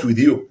I fought with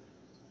you.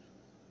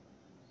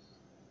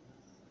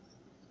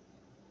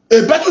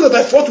 A battle that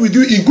I fought with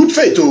you in good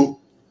faith, oh,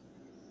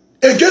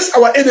 against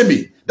our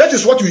enemy. That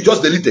is what you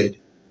just deleted.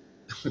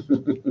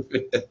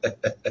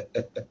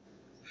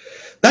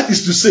 That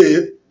is to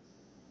say,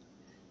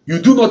 you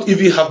do not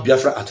even have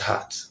Biafra at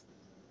heart.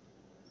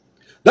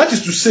 That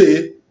is to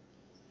say,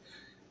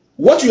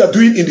 what you are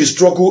doing in the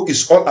struggle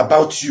is all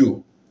about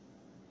you.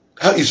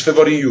 How is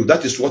favoring you?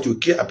 That is what you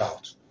care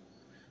about.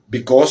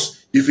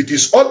 Because if it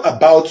is all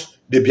about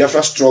the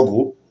Biafra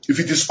struggle, if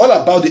it is all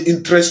about the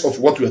interest of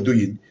what we are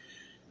doing,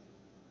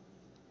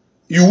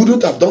 you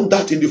wouldn't have done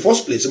that in the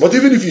first place. But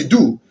even if you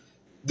do,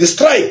 the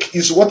strike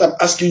is what I'm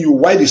asking you.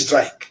 Why the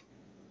strike?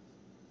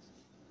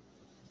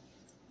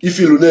 If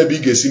you don't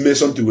be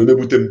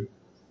something,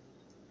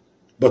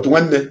 but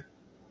one day,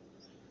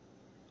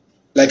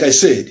 like I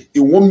said,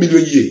 in 1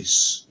 million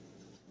years,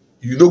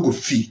 you no go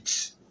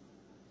fit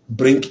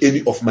bring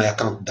any of my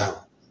account down.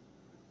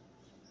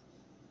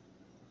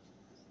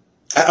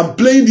 I am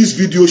playing this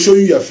video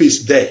showing your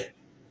face there.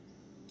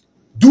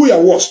 Do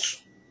your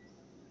worst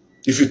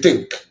if you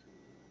think.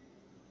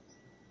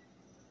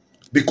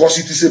 Because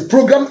it is a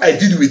program I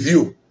did with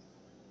you.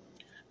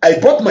 I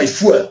bought my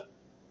fuel.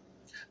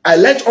 I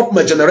light up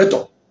my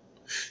generator.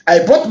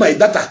 I bought my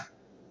data.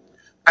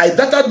 I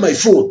dataed my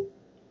phone.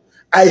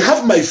 I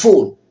have my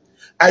phone.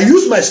 I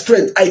used my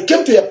strength. I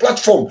came to a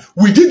platform.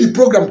 We did the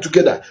program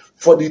together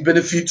for the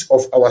benefit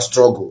of our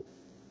struggle.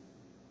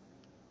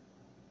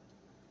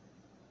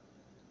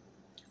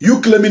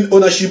 You claiming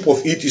ownership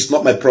of it is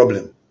not my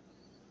problem.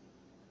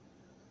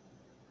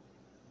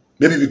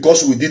 Maybe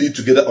because we did it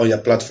together on your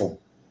platform.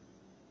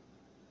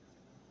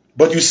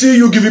 But you see,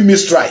 you giving me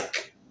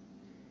strike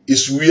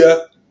is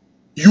where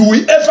you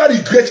will ever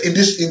regret in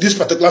this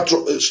particular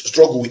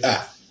struggle we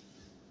are.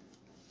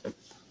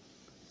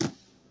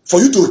 For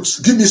you to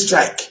give me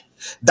strike,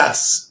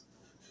 that's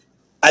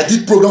I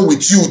did program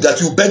with you that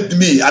you begged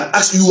me and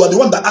asked, you are the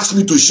one that asked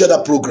me to share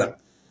that program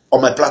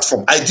on my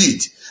platform. I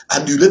did.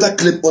 And you later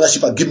claim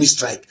ownership and give me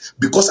strike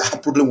because I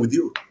have problem with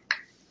you.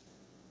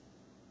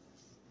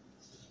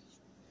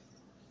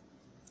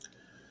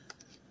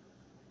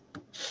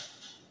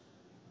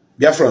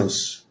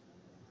 Biafrans,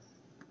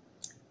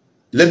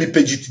 let me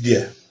page it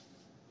there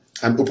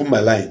and open my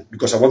line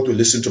because I want to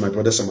listen to my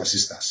brothers and my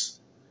sisters.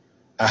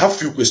 I have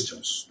few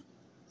questions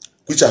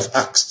which I've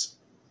asked.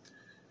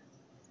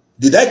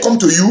 Did I come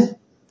to you?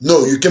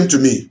 No, you came to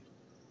me.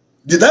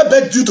 Did I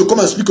beg you to come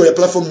and speak on your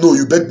platform? No,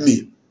 you begged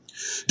me.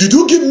 Did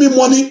you give me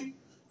money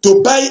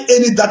to buy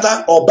any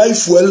data or buy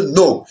fuel?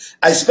 No,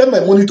 I spent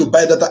my money to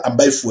buy data and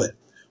buy fuel.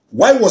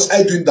 Why was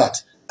I doing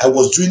that? I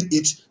was doing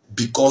it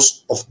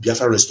because of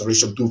Biafra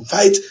restoration, to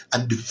fight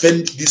and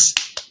defend this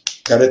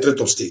Directorate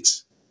of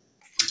State.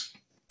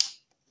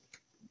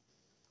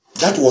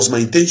 That was my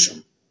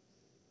intention.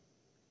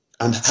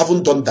 And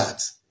haven't done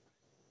that.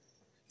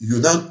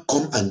 You now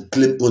come and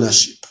claim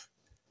ownership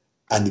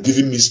and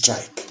giving me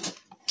strike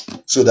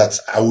so that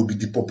I will be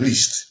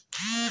depublished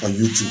on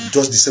YouTube,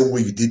 just the same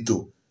way you did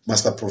to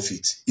Master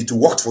Prophet. It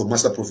worked for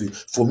Master Prophet.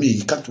 For me,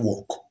 it can't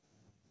work.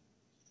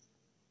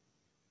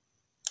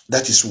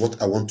 That is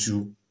what I want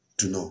you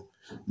to know.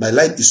 My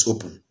line is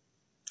open.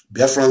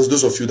 Biafrans,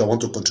 those of you that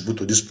want to contribute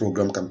to this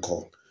program can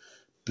call.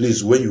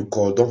 Please, when you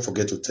call, don't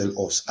forget to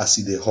tell us. I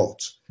see the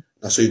hot.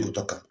 That's so you go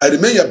talk. I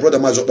remember your brother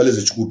Mazi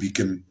Chukwu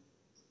became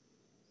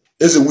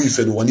as a wife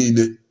and one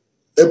in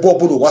a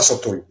bobo was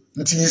at all.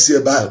 Until you say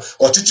about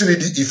or teaching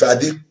if I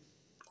did.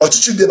 Or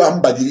teaching the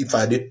bambadi if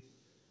I did.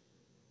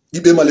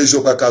 Ibe Malaysia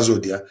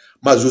Kazo dia,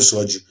 Mazo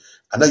Soji,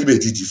 and I be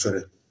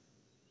different.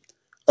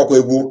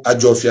 Okwego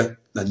Ajofia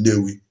na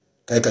Newi,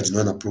 Kaika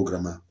Jinana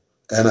programmer,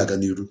 Kaina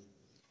Ganiru.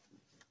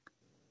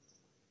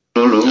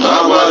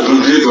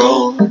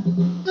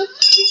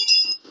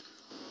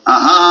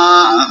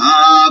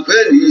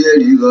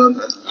 When you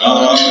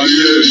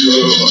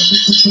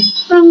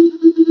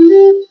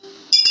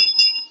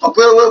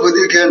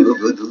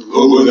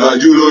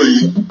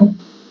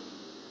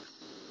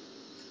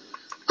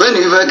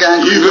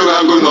can give a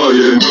man go no,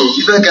 you know.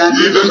 If I can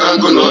give a man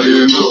go no,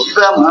 you know. If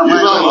I'm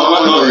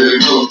no, you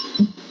know.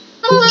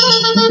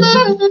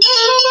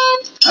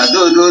 I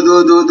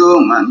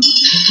do, man.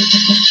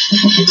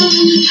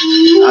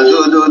 I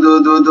do, man.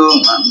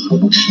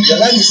 The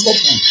line is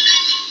open.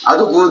 I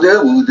do go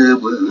there,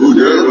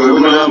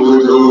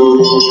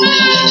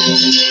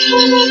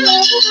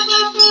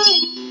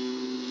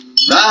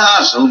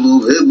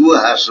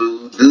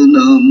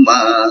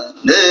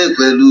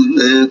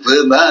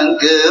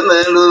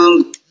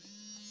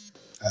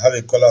 I have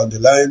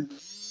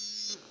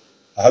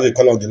a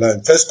caller on the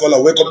line. First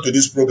caller, welcome to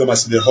this program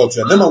as the hot.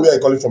 Your name and where are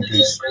you calling from,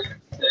 please?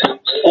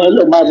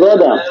 Hello, my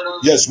brother.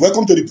 Yes,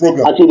 welcome to the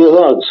program. At the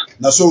hot.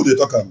 Now, so they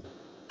talk.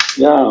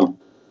 Yeah.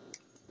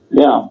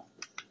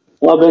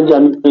 Well,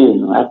 Benjamin,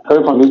 I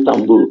come from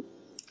Istanbul.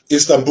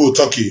 Istanbul,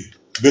 Turkey.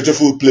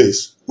 Beautiful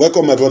place.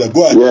 Welcome, my brother.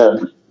 Go ahead. Yeah.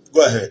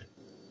 Go ahead.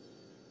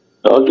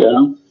 Okay,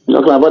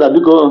 my brother,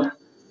 because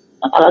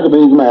I have to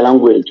use my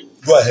language.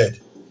 Go ahead.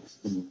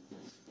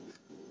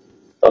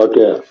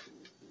 Okay.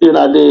 You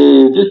know,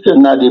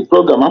 the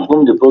program, I'm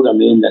from the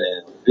program in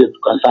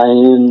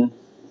concerning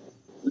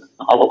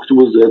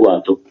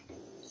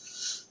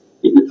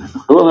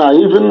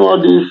even all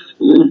this,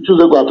 is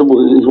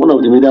one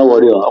of the media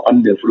warrior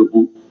on the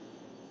Fruku.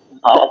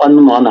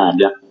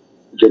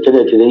 He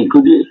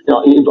could be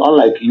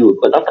unlike you,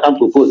 but that can't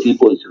propose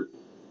people. It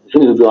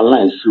will be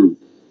online soon.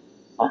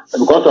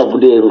 Because of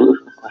the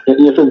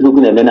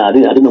Facebook and then I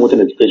didn't know what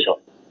an education.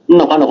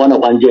 No one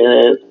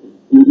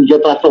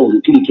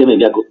platform came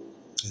and go.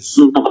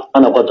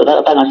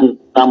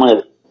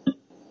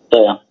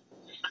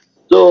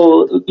 So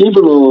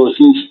even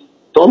since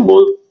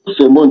almost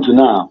a month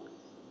now,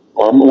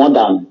 or more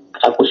than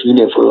for what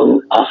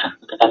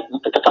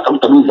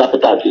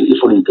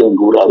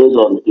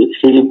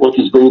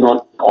is going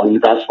on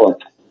that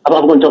front.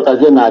 I'm going to talk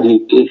as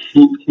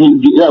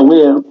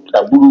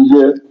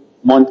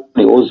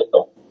monthly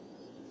also.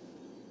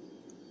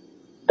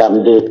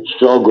 The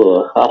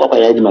struggle, so as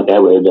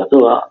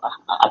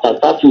I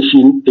start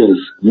fishing things,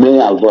 may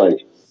avoid.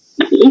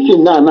 If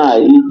now,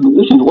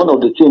 this is one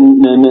of the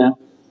things,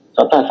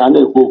 sometimes I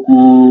know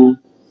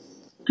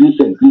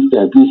Christian,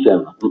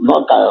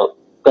 not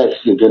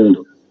Christ again.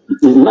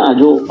 Now,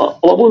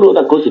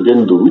 that goes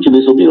again, which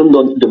is so beyond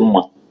the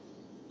month.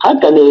 How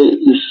can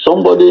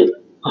somebody,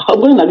 how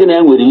going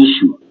again with the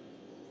issue?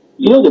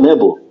 You know the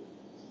mebo.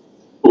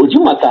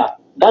 Ojimaka,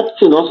 that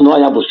thing also know I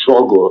have a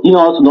struggle. You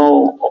also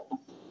know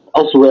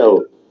as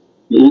well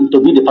to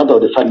be the part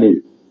of the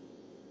family.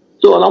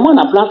 So on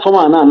a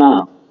platform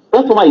now,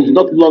 platform is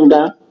not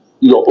longer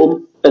your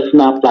own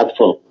personal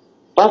platform.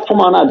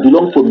 Platform now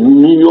belongs to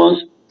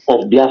millions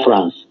of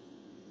Biafrans.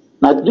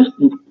 Now this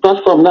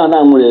platform now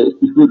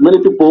many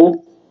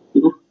people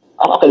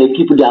how can they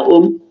keep their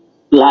own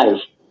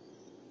life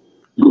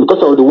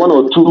because of the one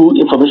or two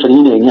information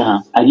in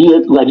there. I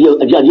hear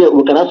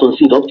we cannot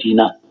succeed up to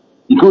now.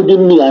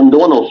 Including me, I'm the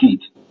one of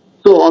it.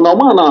 So on a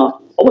man I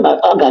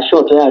got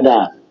shot there.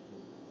 About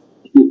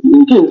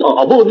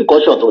the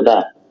shot of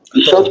that.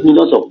 He shot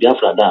millions of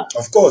Biafra there.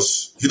 Of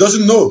course. He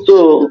doesn't know.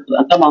 So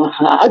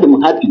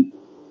I'm happy.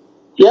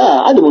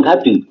 Yeah, I'm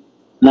happy.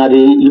 Now of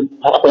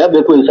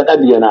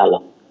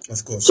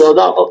course. So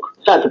that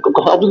I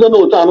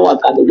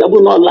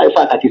will not life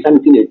at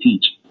something they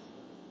teach.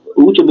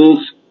 Which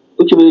means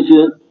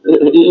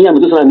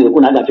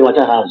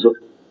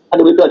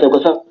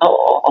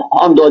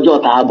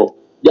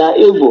they are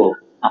evil.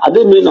 I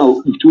don't mean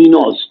between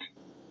us.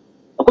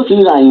 Of course, so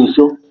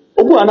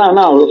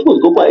now,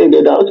 suppose go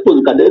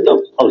suppose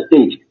of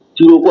stage.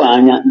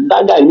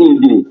 That guy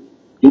needs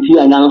I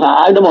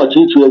don't know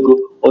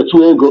or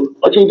 2 ego,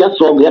 or change that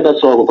song, the other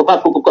song.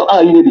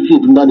 You need to see,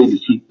 not the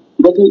deceive.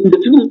 But in the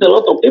field, a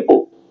lot of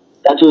people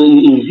that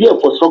is here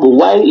for struggle.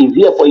 Why is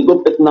here for ego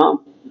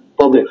personal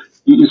problem?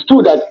 It's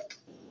true that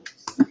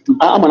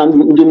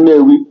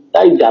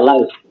that is their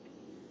life.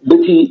 But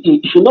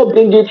he should not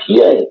bring it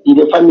here in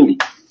the family. He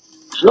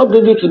should not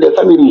bring it to the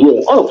family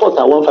here. All of us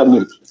are one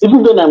family.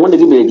 Even though I want to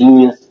give a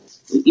junior,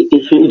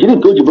 if you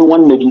didn't go to bring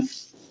one maybe,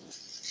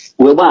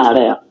 we're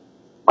there.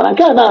 But I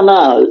can't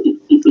now,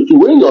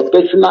 when your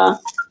personal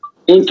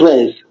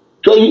interest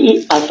so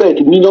it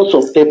affects millions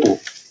of people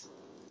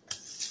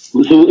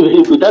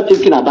without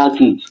thinking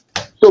about it.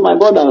 So my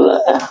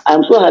brother,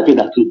 I'm so happy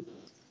that you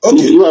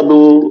are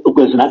the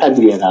question.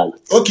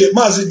 Okay,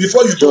 Mazi,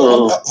 before you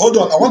go, hold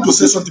on. I want to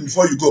say something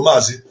before you go,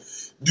 Mazi.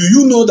 Do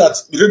you know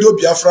that Radio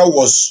Biafra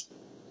was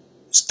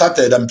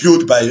started and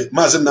built by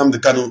Mazi Nnamdi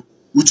Kanu,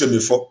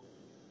 Uchemefo,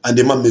 and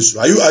the man Mesu?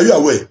 Are you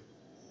aware?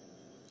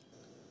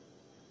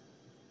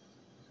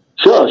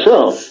 Sure.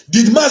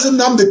 Did Mazi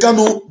Nnamdi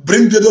Kanu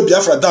bring Radio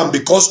Biafra down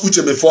because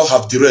Uchemefo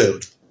have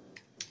derailed?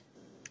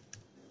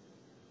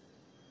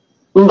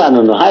 No.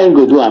 I ain't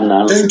go do am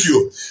now. Thank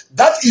you.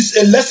 That is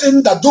a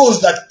lesson that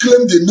those that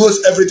claim they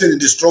knows everything in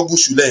the struggle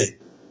should learn.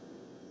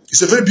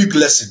 It's a very big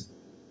lesson.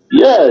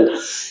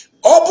 Yes.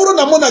 Listen,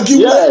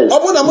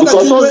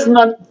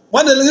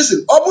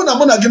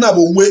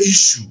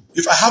 issue.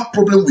 If I have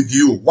problem with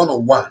you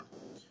one-on-one,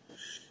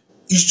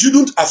 it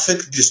shouldn't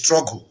affect the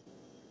struggle.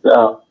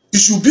 Yeah. It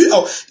should be,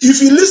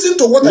 if you listen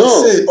to what I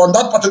said on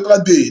that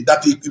particular day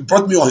that he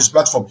brought me on his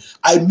platform,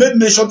 I made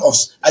mention of,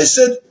 I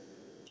said,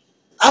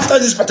 after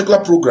this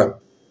particular program,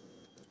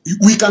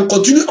 we can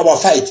continue our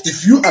fight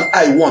if you and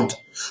I want.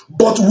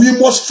 But we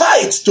must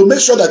fight to make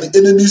sure that the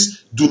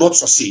enemies do not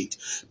succeed.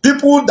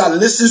 People that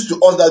listens to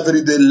us that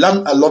very day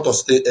learn a lot of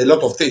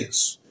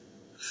things.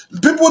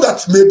 People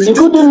that may be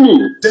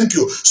thank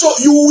you. So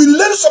you will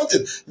learn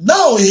something.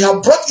 Now he has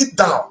brought it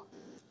down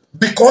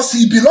because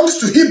he belongs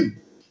to him.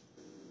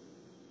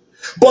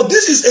 But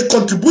this is a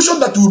contribution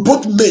that we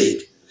both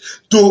made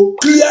to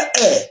clear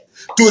air,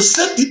 to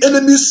set the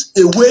enemies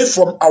away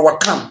from our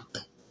camp.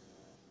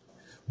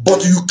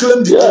 But you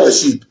claim the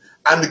ownership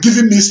and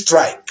giving me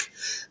strike.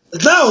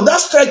 Now that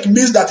strike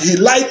means that he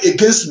lied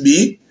against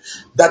me,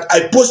 that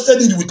I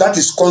posted it without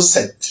his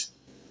consent.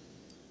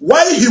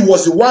 Why he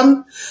was the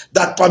one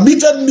that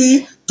permitted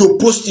me to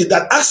post it,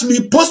 that asked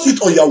me post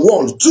it on your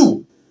wall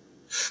too.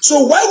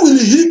 So why will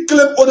he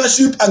claim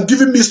ownership and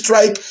giving me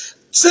strike,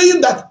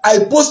 saying that I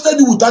posted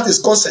it without his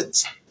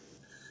consent?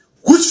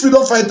 Which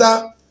freedom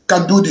fighter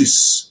can do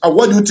this? And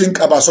what do you think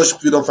about such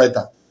freedom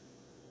fighter?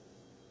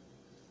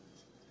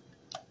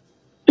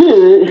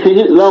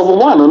 Number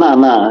one,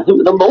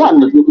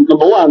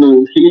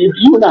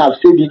 you have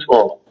said it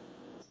all.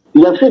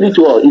 You have said it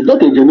all. It's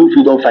not a genuine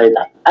freedom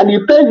fighter. And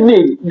he tells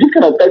me this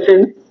kind of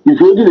person is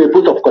holding a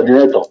post of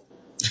coordinator.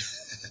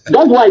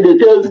 That's why they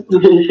tell, that's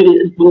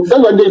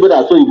why they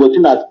got so he was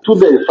seen as two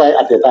verify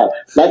at the time.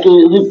 Like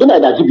he's been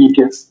at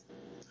GBK.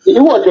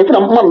 It was a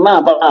man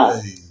now, but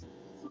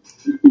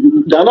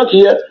they are not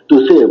here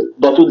to save,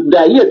 but they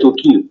are here to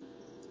kill.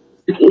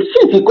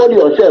 Since you call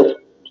yourself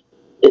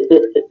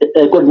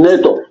a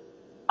coordinator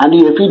and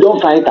you're a freedom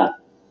fighter,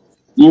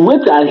 he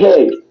went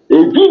ahead,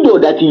 a video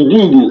that he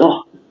did, in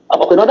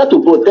order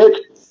to protect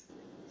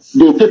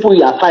the people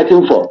you are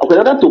fighting for, in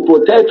order to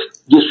protect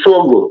the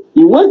struggle.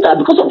 He went there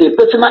because of the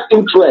personal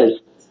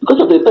interest, because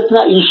of the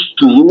personal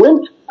issue. He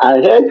went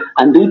ahead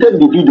and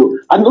deleted the video.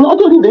 And not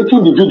only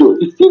deleting the video,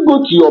 he still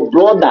go to your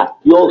brother,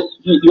 your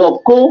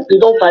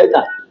co-freedom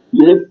fighter,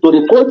 to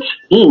report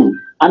him.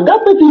 And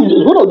that person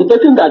is one of the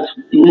person that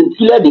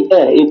cleared the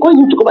air. He called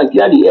him to come and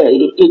clear the air.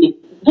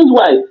 This is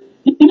why,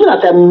 even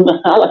as I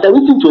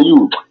listen to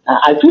you,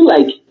 I feel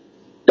like it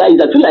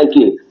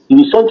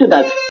is something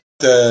that.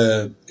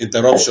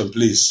 Interruption,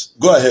 please.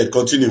 Go ahead,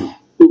 continue.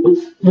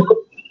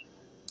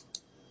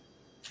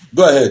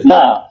 Go ahead.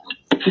 Now,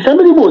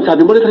 somebody must have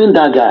been monitoring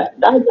that guy.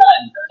 That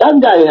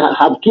guy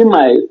have killed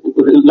my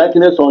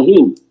likeness on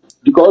him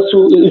because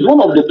he's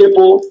one of the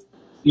people,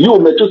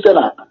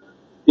 Methuselah,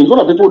 is one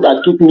of the people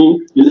that keep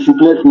me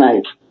sleepless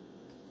night.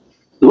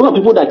 He's one of the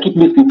people that keep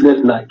me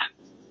sleepless night.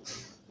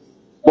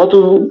 But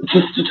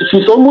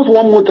she's almost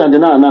 1 month and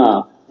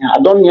now. I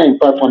don't hear in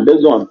platform.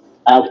 Based on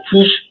I have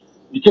fished.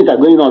 The things are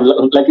going on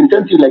like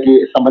intensely, like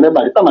a Samaneba.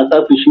 By the time I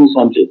start fishing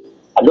something,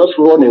 I just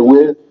run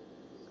away.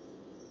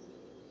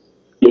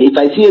 If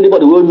I see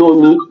anybody who know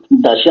me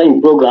that share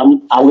in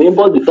program, I will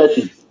inbox the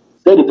person,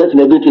 tell the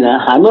person everything.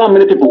 I know how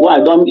many people who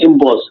I don't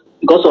inbox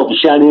because of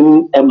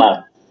sharing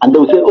MR, and they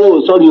will say, "Oh,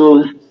 sorry,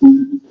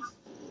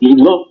 you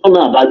don't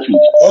know about it." Okay.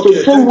 So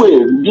the same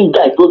way, this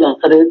guy program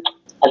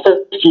I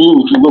started seeing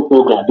with no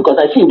program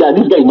because I see that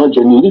this guy is not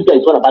genuine. This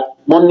guy is all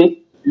about money.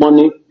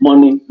 Money.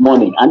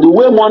 And the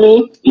way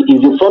money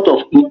is the thought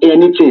of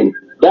anything,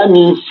 that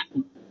means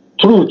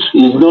truth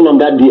is no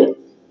longer there.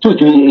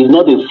 Truth is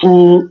not a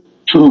full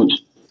truth.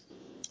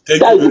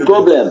 That is the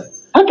problem.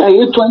 How can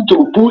you try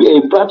to put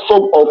a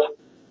platform of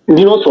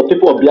millions of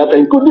people of Biafra,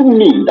 including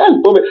me? That's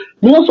the problem.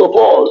 Millions of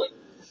us.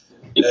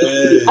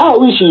 I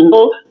wish you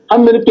know how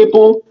many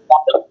people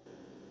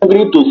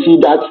agree to see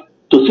that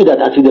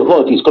as the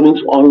vote is coming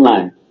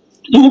online.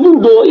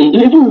 Even though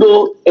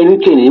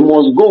anything, it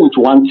must go with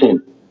one thing.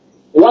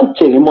 One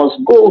thing, you must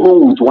go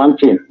home with one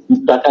thing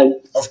that I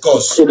of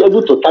course is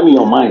able to come in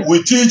your mind.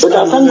 We teach, but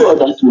I thank God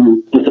that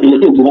you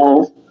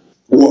now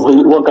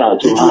work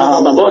out.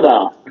 My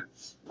brother,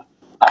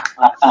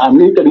 I'm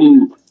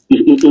literally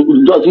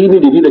just you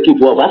need to be the keep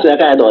work. That's why I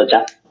can't do it.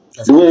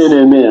 The way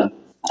in there,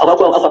 I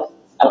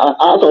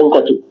also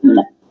got to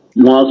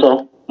more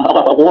so.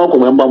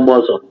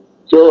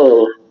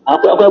 So I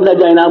can't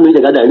join now. We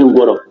got that in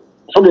water.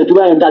 So the two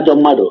are in that job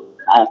model.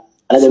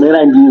 So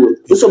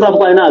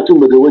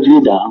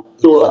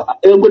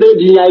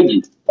everybody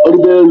IG or my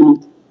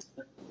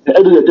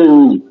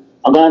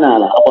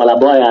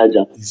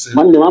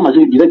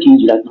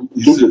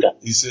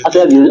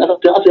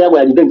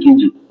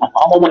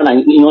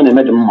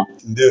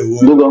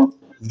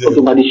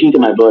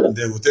brother.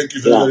 Thank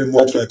you very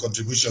much for your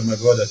contribution, my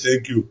brother.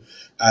 Thank you.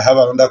 I have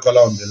another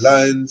caller on the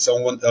line.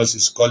 Someone else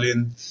is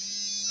calling.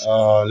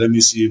 Let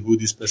me see who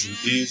this person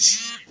is.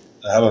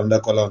 I have another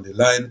caller on the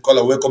line.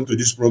 Caller, welcome to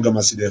this program.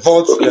 I see the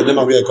hot. Your name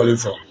and where you're calling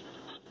from.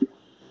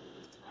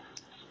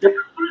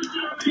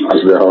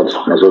 As the house,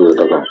 as the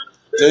talk.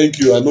 Thank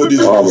you. I know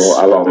this. I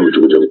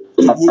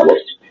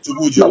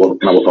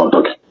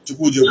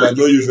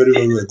know you very,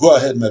 very well. Go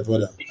ahead, my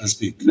brother, and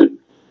speak.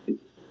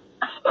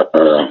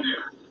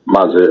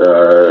 Mazi,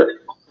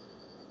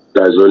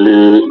 there's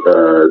only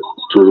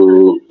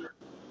 2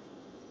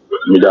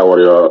 media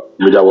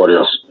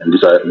warriors in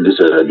this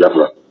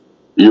Biafra.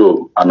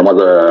 You and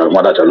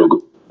Mother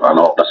Chalugu and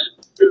others.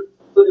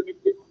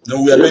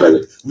 No, we are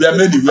many. We are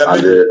many.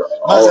 Mazi,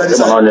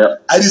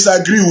 I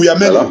disagree. We are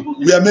many.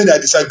 We are many. I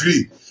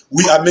disagree.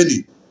 We are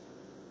many.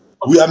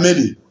 We are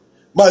many.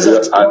 Mazi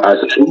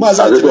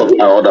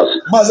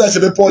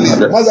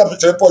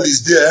Paul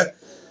is there.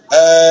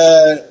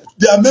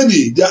 There are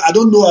many. I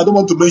don't know. I don't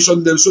want to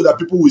mention them so that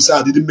people will say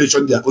I didn't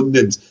mention their own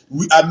names.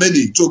 We are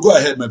many. So go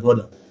ahead, my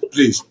brother,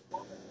 please.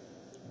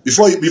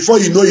 Before you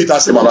know it,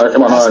 as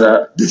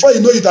before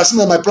you know it, as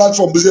on my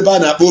platform,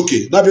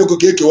 okay.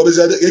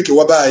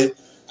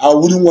 I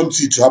wouldn't want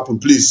it to happen.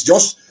 Please,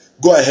 just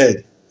go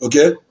ahead.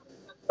 Okay.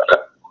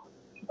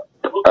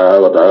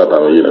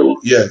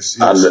 Yes.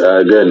 And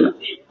again,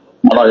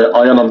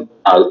 I am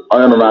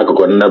not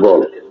going to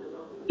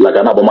like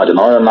an abomation.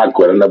 I am not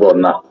going to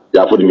now. You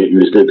have the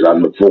mistakes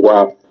and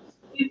for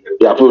you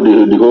have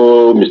the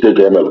whole mistake.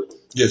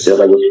 Yes.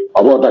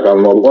 About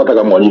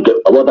that money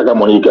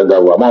can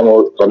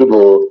go. Some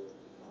people,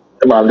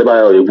 it's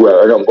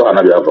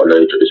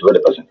very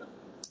person.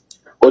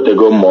 What they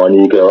go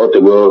money, what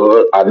they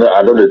go. I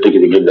don't take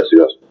it again. That's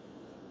serious.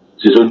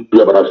 See, so you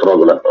have a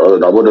struggle. I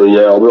would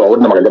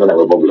never get a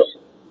problem.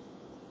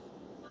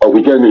 Or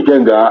we can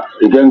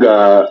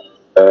go.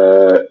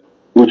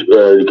 Which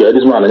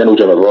this man and which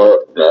this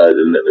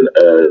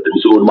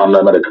old man in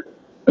America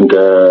and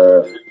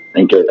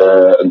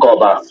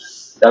Coba,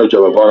 which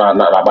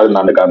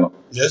Kanu.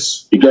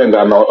 Yes. You can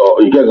go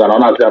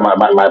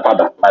my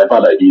father. My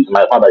father is an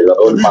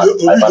old man.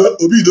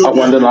 Obido.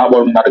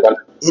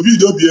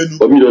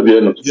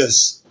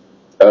 Yes.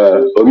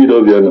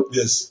 Obido.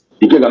 Yes.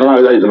 You can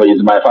go is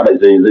my father.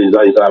 Is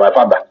my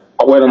father.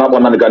 I went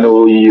on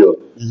Kanu.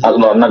 As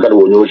no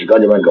Nagado, you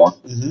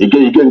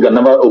can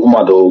never open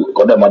my door,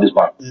 condemn this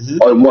man.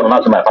 Or more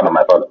than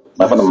my father.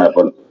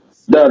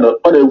 Then,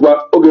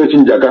 okay,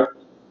 Chinjaka,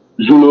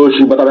 Zulu,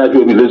 she, but I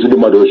feel listen to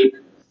my doshi.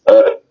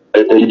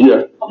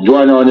 Idea,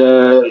 join on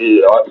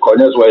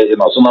Corners way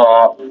in Osuna,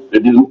 or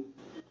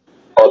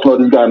to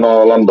this guy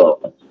no London,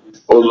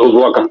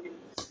 Oswaka.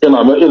 In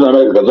America,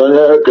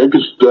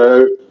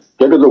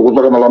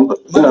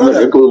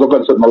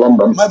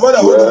 my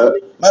brother,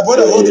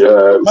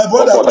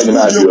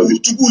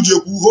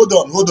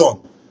 hold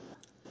on.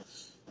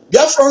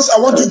 Biafrans, I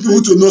want you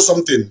people to know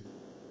something.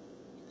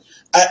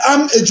 I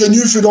am a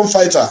genuine freedom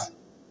fighter.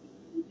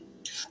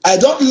 I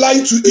don't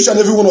lie to each and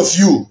every one of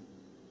you.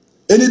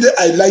 Any day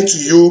I lie to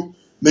you,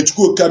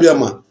 Mechuku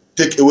Kabiama,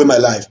 take away my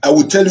life. I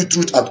will tell you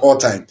truth at all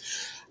times.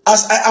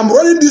 As I am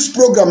running this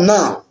program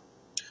now,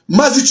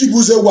 Mazi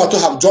Wato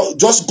have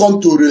just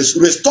gone to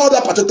restore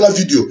that particular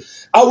video.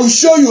 I will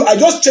show you. I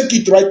just check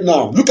it right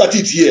now. Look at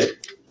it here.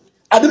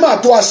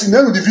 Adima Atoasi,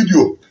 name of the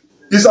video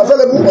is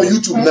available on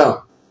YouTube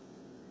now.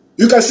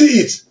 You can see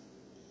it.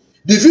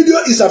 The video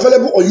is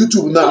available on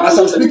YouTube now as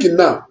I'm speaking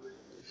now.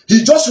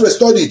 He just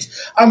restored it.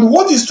 And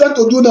what he's trying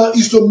to do now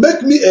is to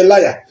make me a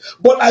liar.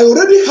 But I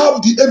already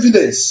have the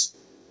evidence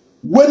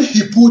when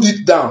he pulled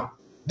it down.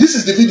 This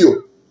is the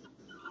video.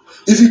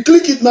 If you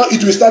click it now,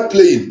 it will start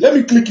playing. Let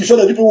me click it so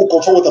that people will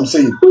confirm what I'm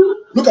saying.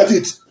 Look at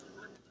it.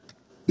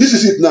 This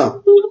is it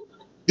now.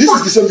 This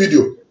is the same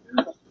video.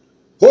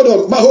 Hold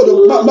on.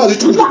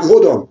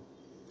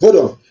 Hold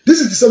on. This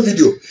is the same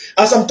video.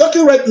 As I'm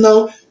talking right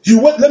now,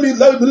 let me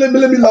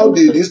loud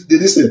this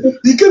thing.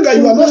 You can't get,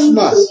 you are not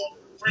smart.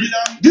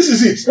 This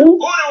is it. Who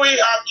do we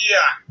have here?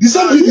 The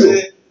same video.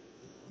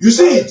 You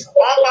see it.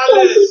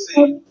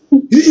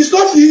 He is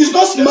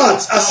not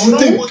smart as you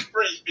think.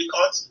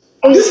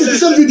 This is the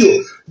same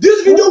video.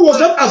 This video was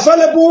not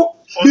available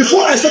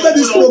before I started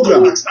this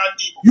program.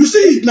 You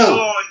see it now.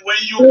 So when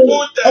you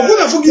put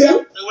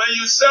when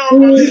you sell,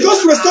 he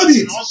just restored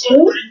it.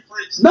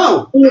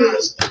 Now,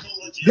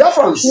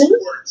 Biafrans,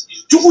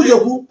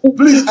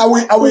 please, I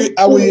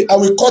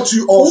will cut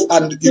you off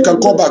and you can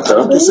call back. I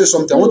want to say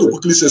something. I want to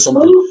quickly say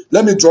something.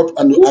 Let me drop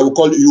and I will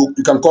call you.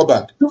 You can call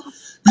back.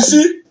 You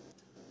see,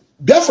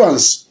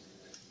 Biafrans,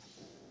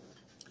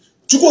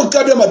 Chukwu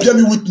Nkabia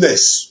Mabiami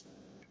witness.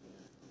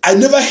 I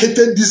never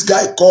hated this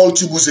guy called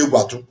Chibuze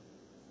Watu.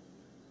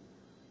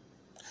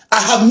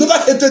 I have never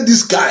hated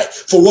this guy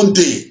for one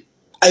day.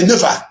 I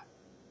never.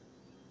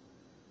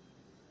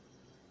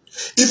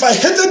 If I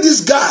hated this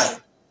guy,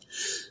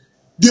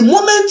 the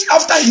moment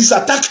after his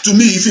attack to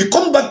me, if he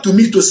come back to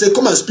me to say,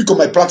 come and speak on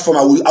my platform,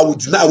 I will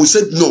deny. I will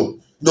say no.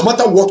 No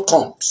matter what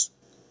comes,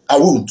 I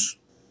won't.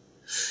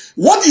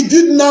 What he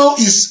did now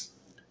is,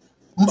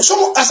 as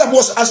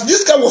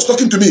this guy was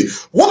talking to me,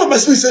 one of my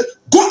spirits said,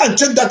 go and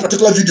check that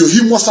particular video.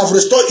 He must have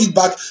restored it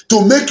back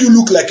to make you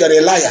look like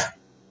a liar.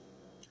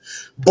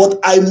 But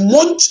I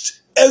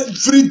munched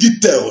every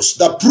details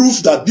that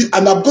prove that,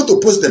 and I'm going to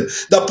post them,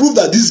 that prove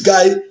that this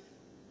guy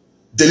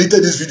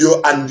deleted this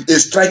video and a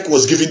strike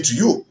was given to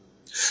you.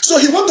 So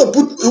he want to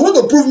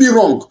prove me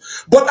wrong.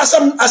 But as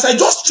I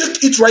just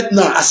check it right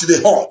now, as they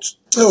hot.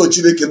 Oh,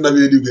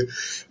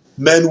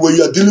 man, when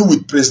you are dealing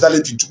with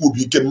President Darlington,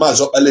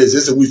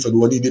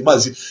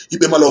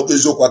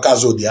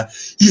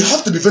 you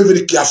have to be very,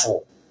 very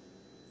careful.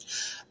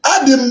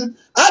 Add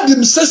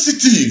him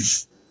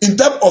sensitive in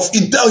terms of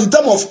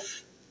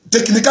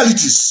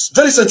technicalities,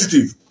 very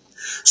sensitive.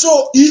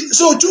 So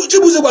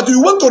Chibu said, but you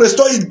want to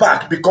restore it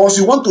back because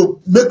you want to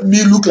make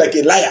me look like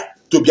a liar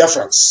to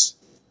Biafrans.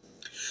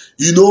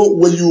 You know,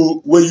 when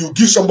you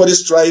give somebody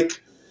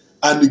strike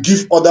and you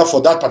give order for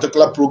that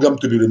particular program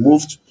to be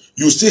removed,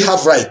 you still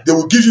have right. They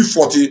will give you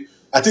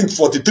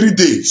 43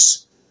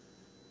 days.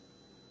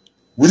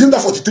 Within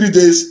that 43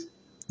 days,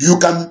 you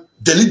can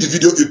delete the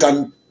video, you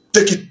can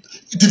take it.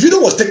 The video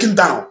was taken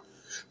down.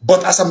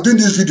 But as I'm doing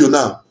this video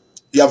now,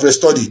 he have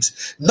restored it.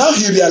 Now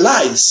he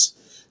realized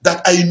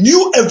that I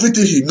knew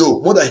everything he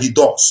knows more than he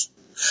does.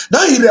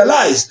 Now he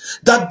realized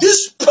that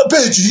this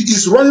page he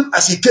is running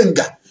as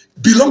Ikenga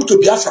belongs to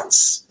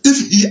Biafrans. If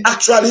he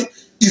actually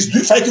is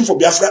fighting for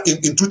Biafra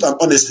in truth and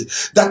honesty.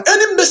 That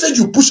any message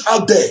you push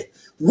out there,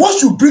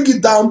 once you bring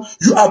it down,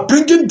 you are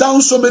bringing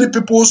down so many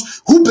people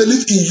who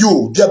believe in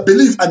you, their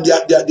belief and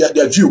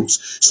their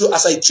views. So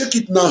as I check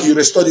it now, he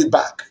restored it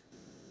back.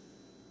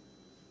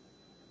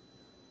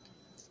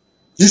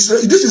 This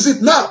is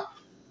it now.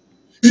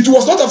 It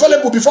was not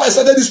available before I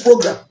started this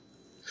program.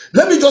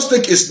 Let me just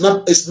take a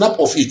snap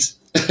of it.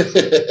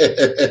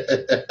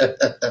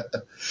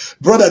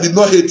 Brother, I did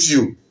not hate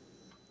you.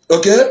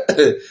 Okay?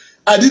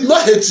 I did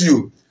not hate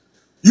you.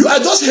 You are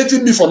just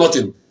hating me for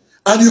nothing.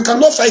 And you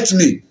cannot fight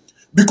me.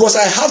 Because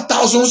I have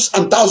thousands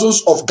and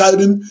thousands of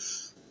guiding,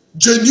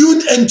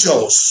 genuine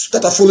angels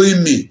that are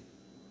following me.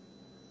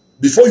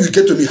 Before you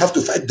get to me, you have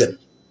to fight them.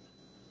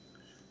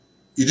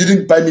 You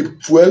didn't buy me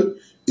fuel.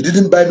 You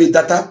didn't buy me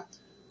data.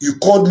 You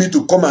called me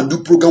to come and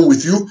do program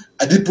with you.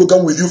 I did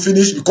program with you,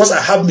 finish. Because I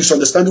have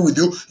misunderstanding with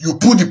you, you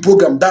put the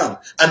program down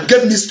and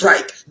gave me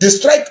strike. The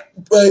strike,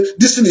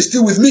 this thing is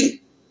still with me.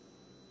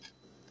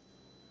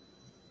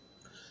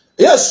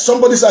 Yes,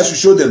 somebody said I should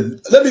show them.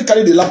 Let me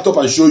carry the laptop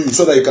and show you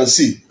so that you can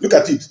see. Look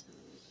at it.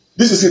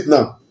 This is it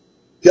now.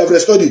 You have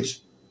restored it.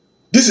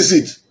 This is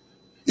it.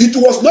 It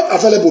was not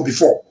available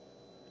before.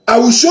 I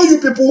will show you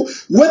people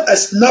when I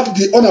snap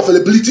the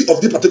unavailability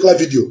of this particular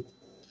video.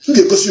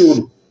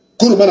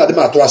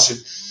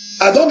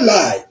 I don't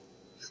lie.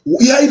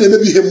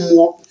 Maybe him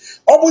more.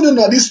 Or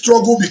this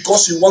struggle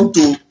because you want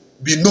to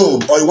be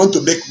known or you want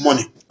to make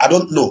money. I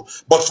don't know.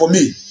 But for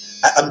me,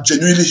 I am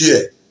genuinely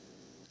here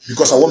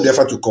because I want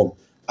Biafra to come.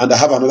 And I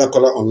have another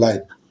caller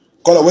online.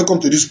 Caller, welcome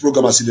to this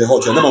program. I see the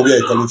hot. Your name and where are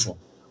you calling from?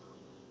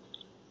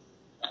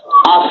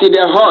 I see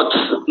the hot.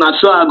 Not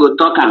sure I go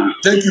talk.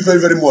 Thank you very,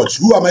 very much.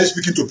 Who am I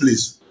speaking to,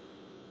 please?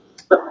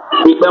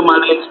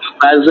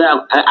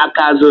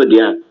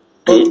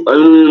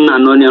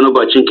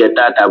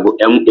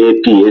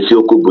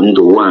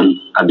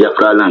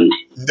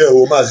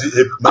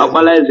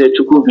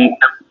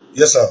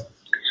 Yes, sir.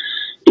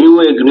 You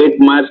were a great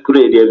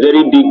masquerade, a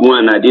very big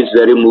one at this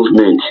very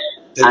movement.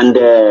 And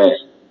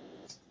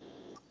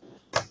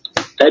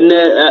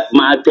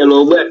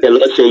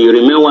you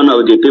remain one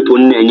of the people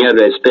in your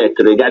respect,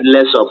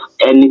 regardless of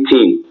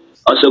anything.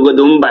 Also, go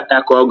to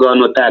Mbata Kogo,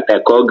 no Tata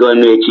Kogo,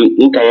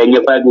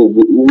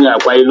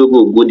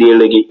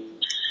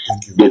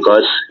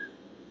 because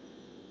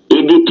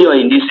editor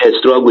in this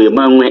struggle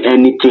among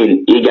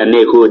anything, he can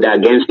hold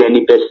against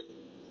any person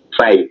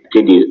fight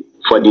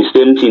for the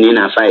same thing in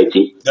a fight.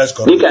 That's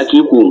correct. Because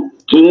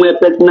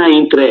personal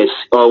interest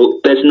or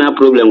personal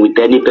problem with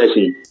any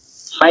person,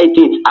 fight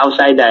it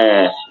outside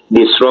the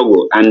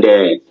struggle, and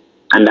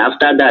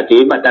after that,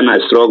 a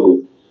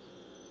struggle.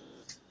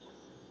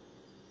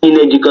 In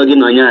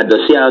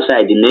see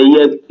outside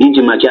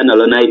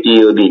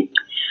IPOB.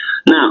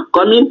 Now,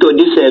 coming to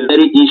this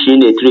very issue in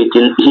the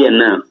treaty here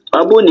now,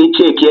 Abuni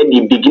check here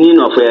the beginning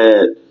of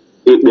the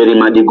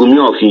Gumi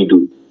of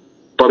Idu,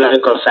 probably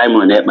called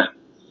Simon Eba.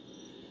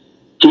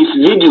 His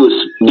videos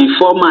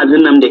before Mazi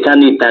Nnamdi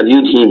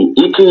interviewed him,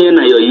 eating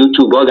na your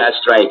YouTube or gas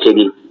strike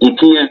again,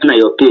 eating na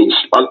your page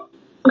or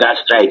gas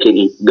strike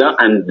again, go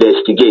and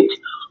investigate.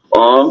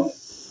 Or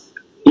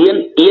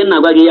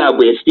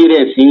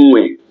experience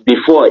in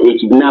before a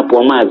kidnap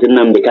or Mazi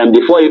Nnamdi can,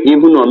 before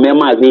even know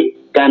Mazi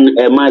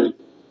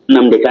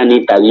Nnamdi can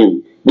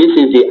interview. This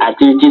is the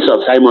activities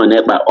of Simon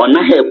Eba. On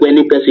not help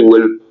any person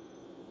will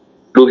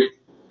lose.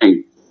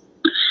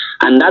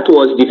 And that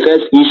was the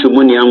first issue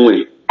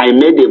Muniangwe. I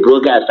made a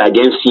broadcast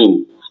against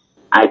him.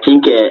 I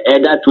think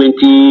either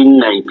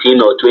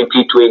 2019 or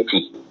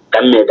 2020.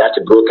 I made that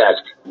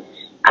broadcast.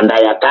 And I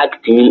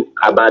attacked him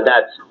about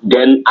that.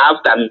 Then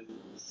after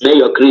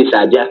Mayor Chris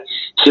Aja,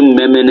 she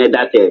made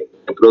that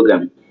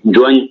program.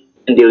 Join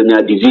the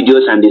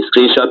videos and the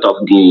screenshot of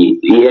the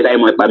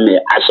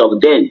as of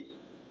then.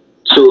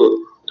 So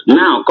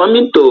now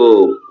coming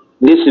to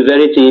this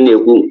very thing,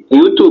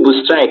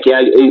 YouTube strike the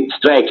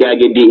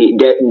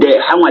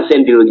how I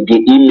send the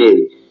email.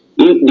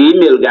 the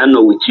email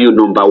gano with you,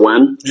 number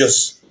one.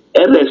 Yes.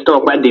 Every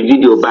stop the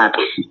video back,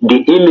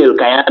 the email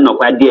kaya no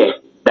kwa there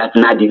that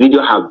now the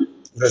video have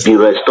been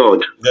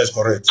restored. That's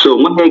correct. So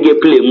Mahege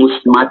play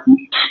most smart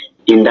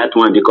in that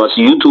one because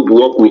YouTube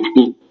work with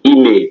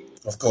email.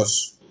 Of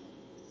course.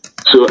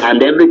 So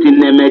and everything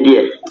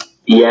there,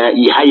 yeah,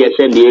 you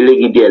send the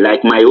LG there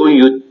like my own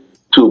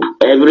YouTube.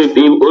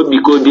 Everything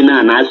because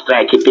and I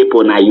strike people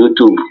on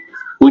YouTube,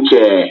 which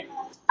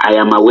I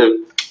am aware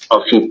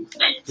of it.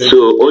 So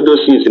all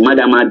those things,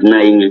 Madam are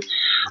denying it.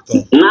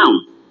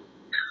 Now,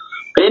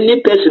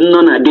 any person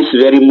known at this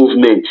very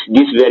movement,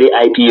 this very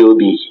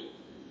IPOB,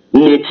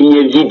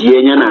 netinye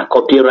video na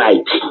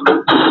copyright.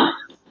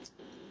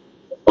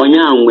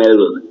 Onya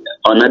well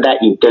another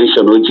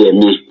intention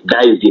ojeme.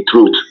 That is the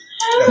truth.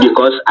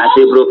 Because as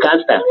a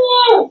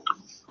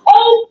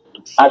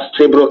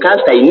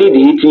broadcaster, you need to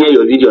hit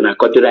your video na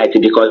copyright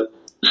because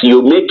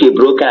you make a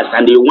broadcast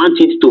and you want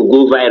it to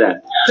go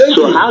viral.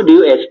 So how do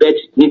you expect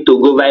it to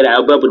go viral?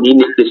 About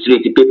the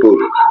street people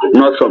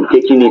not from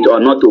taking it or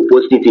not to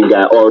post it in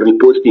there or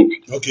repost it.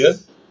 Okay.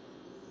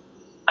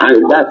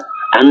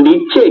 And they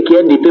check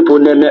here the people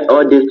name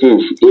all these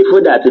things.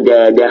 If that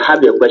they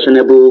have a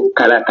questionable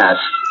characters.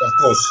 Of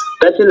course.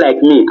 Person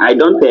like me, I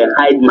don't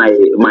hide my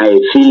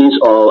feelings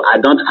or I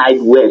don't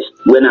hide words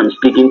when I'm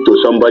speaking to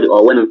somebody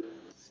or when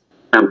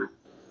I'm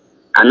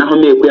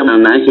normally,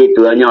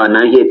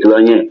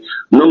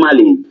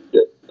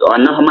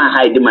 I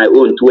hide my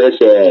own towards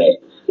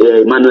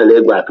Manuel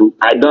Eguatu.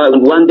 I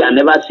don't one day I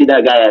never see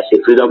that guy as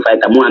a freedom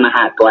fighter. More than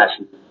I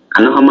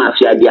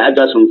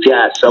just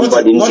fear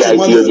somebody in the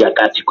Ethiopia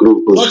category.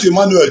 Not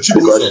Emmanuel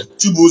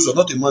Chibuzo,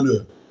 not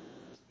Emmanuel.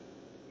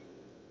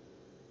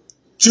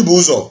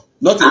 Chibuzo,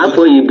 not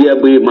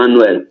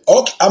Emmanuel.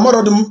 Okay,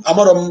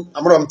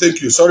 Amaram,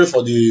 thank you. Sorry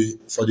for the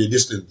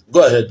distance. Go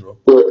ahead, bro.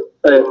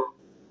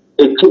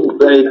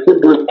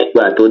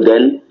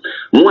 Then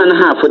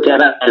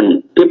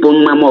 1.5 people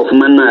of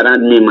man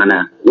around me, man.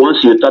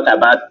 Once you talk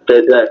about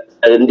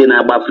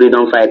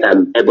freedom fighter,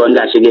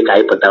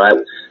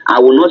 I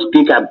will not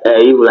speak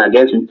evil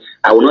against him.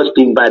 I will not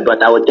speak bad,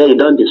 but I will tell you,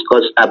 don't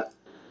discuss about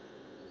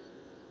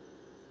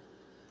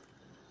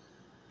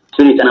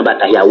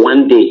here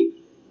one day,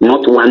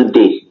 not one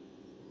day.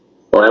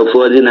 Or and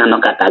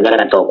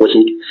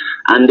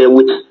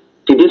with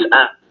this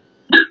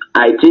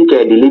I think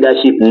the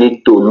leadership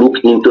need to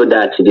look into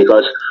that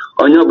because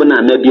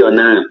onyobuna maybe on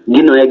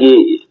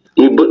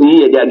give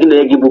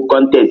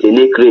content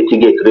and create.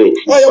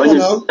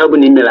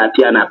 Onyobuna email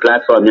appear na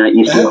platform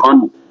is a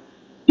honor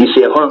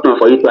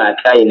for you to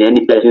appear in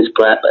any person's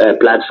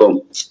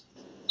platform.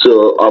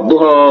 So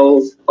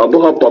obuho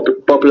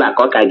popular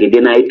koka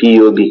gede na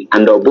IPOB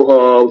and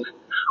obuho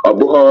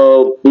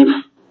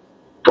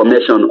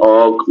information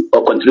or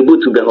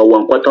contribute to the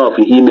 1/4 of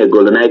email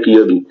go na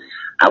IPOB.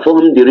 I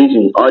form the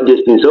reason all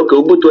these things. Okay,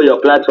 to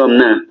your platform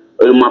now.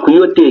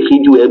 You take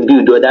it to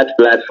build that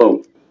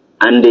platform,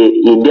 and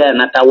there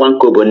another one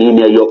kobo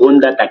near your own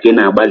data can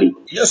bali.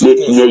 Yes,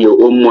 near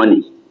your own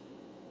money.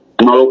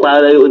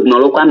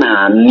 Nolokwa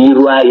na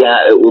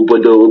niruaya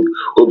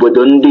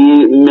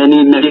obodondi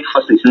many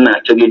forces na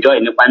choge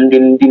join the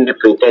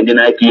pretend in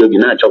IPOB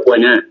na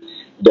chokwanya.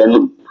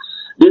 Then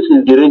this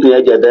is the reason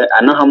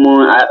I know how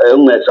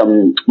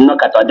some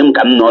knock at them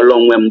can no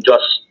longer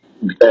just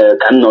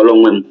can no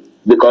longer.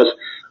 Because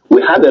we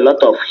have a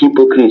lot of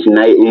hypocrites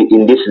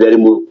in this very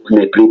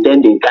movement,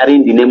 pretending,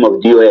 carrying the name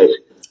of DOS.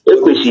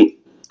 To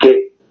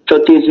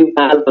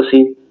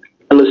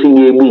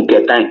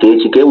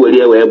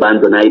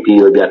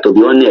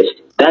be honest,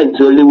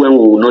 that's only when we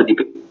will know the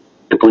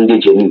people in the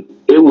genuine.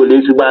 That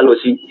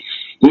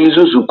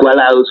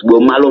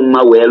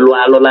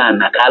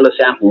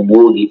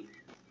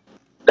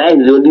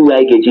is the only way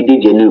I get to the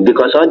genuine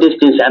because all these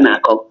things are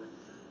not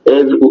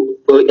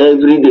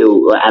every day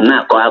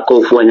anako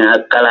akofanya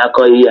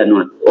kalako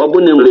yanu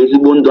obune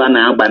mlezibo ndo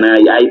ana bana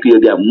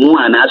IPOB mu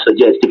ana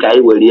suggest kai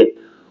werie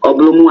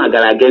obulu mu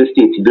agara against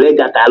it grade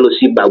that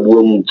alosi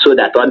babuom so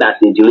that others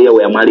delay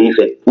we mari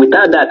ife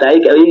without that I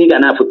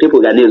can have people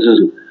ga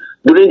nezuzu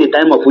during the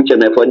time of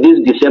Ucheme for this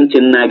the same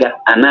thing naga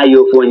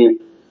anayo fonye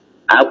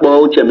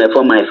akpo Ucheme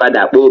for my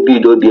father akpo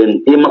bido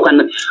bien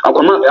imakwana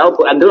akoma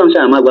adron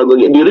say amagwago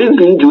the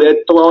reason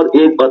you told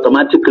it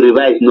automatic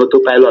revise not to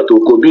pilot to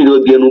ko bido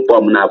bien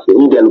pom na fo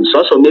ndelu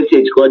so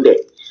message go there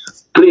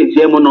praise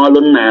him no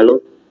lo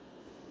nalo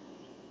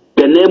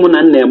the name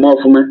na name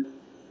ofuma.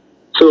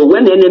 So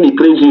when the enemy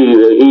praise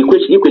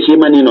you question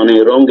man in on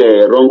a wrong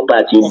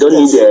path, you don't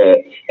need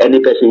any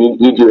person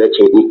you do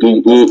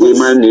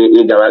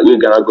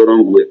go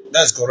wrong way.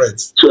 That's correct.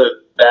 So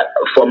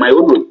for my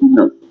own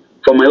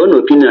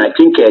opinion, I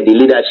think the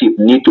leadership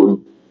need to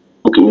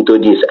look into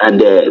this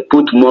and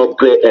put more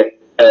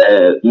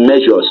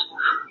measures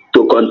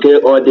to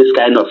contain all this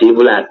kind of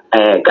evil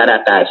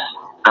characters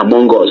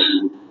among us.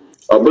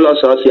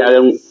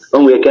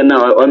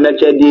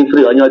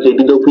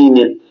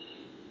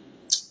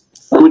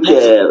 Which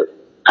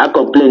I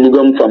complain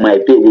for my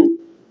pay.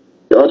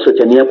 Also,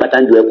 Chania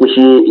Patandu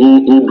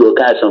Kushi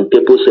broadcast on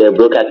people's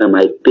broadcast on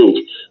my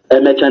page.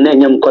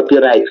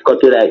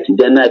 Copyright.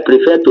 Then I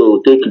prefer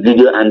to take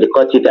video and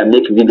cut it and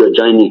make video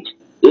join it.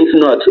 If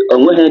not,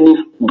 any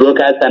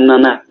broadcast and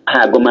nana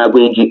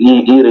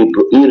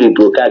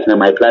rebroadcast on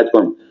my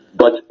platform.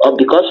 But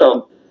because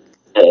of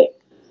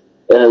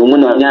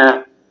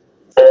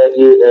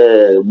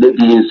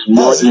maybe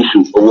small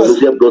issue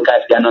or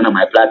broadcast on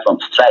my platform,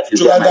 strike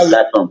is on my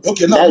platform.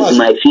 Okay, now that is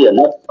my fear,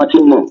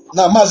 nothing more.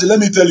 Now, Mazi, let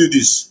me tell you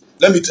this.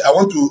 I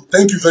want to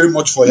thank you very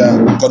much for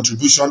your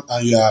contribution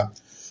and your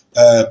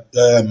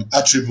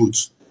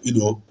attributes,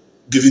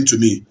 given to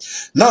me.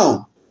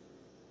 Now,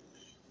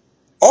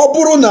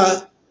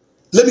 Oburuna,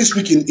 let me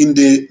speak in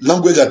the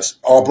language that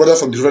our brother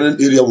from the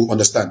surrounding area will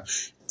understand.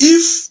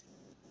 If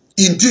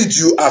indeed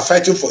you are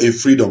fighting for a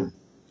freedom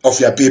of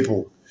your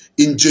people,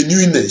 in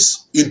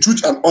genuineness, in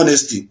truth and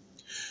honesty,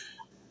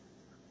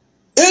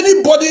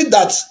 anybody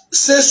that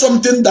says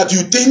something that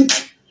you think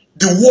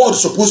the world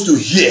is supposed to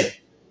hear,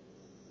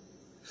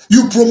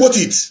 you promote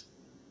it.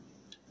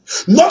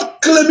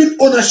 Not claiming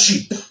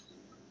ownership.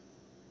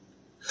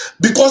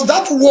 Because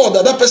that word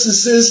that person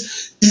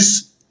says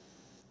is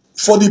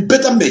for the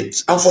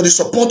betterment and for the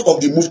support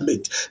of the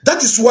movement.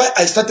 That is why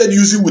I started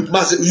using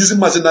Mazi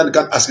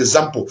Nnamdi as an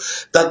example.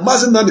 That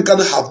Mazi Nnamdi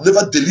have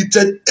never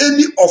deleted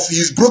any of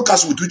his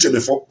broadcasts with Uche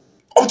before.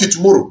 Up to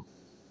tomorrow.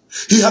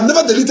 He have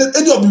never deleted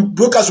any of the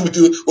broadcasts with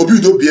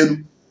Obiudo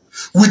Bienu,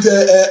 with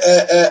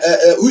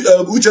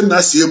Uche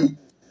Nasiemu,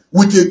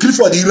 with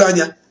Clifford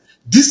Irania.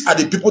 These are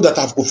the people that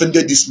have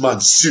offended this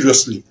man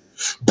seriously.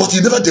 But he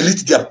never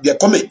deleted their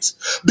comments.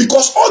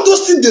 Because all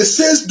those things they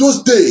said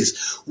those days,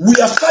 we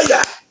are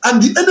fire. And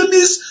the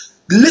enemies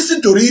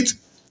listen to it.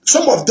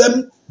 Some of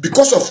them,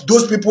 because of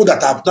those people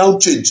that have now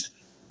changed,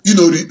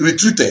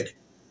 retreated.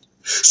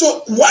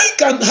 So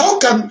how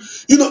can,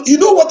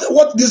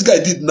 what this guy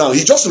did now?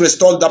 He just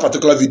restored that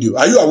particular video.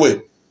 Are you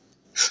aware?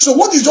 So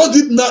what he just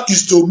did now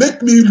is to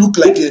make me look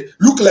like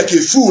a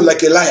fool,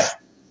 like a liar.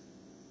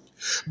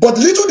 But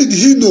little did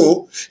he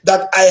know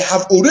that I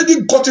have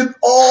already gotten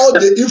all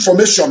the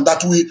information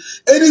that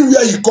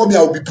anywhere he come here,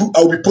 I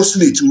will be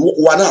posting it.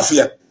 One half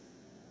here.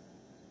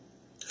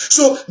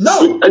 So now,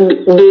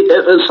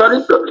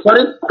 sorry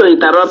to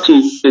interrupt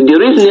you. The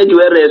reason you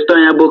were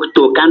restoring your book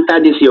to counter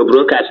this your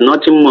broadcast,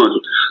 nothing more,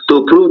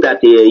 to prove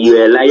that you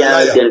are a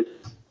liar.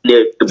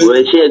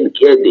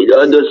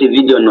 All those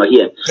videos not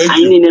here. I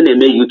need to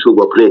make YouTube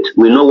operate.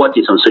 We know what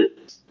is on screen.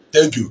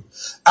 Thank you.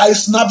 I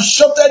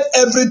snapshotted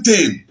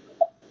everything.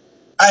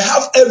 I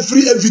have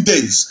every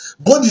evidence,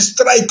 both the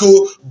strike,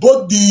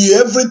 both the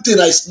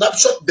everything. I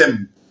snapshot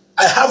them.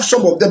 I have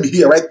some of them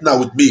here right now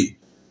with me.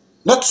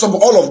 Not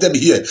all of them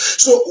here.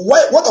 So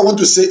what I want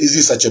to say is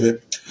this,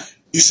 Achebe.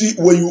 You see,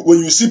 when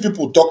you see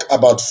people talk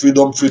about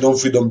freedom,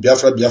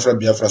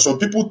 Biafra, some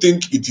people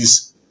think it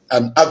is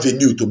an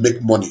avenue to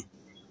make money.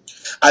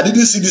 I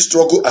didn't see this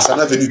struggle as an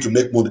avenue to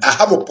make money. I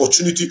have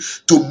opportunity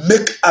to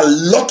make a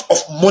lot of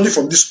money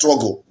from this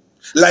struggle.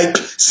 Like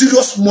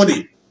serious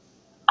money.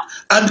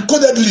 And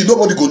codedly,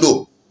 nobody go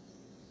know.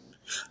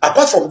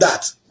 Apart from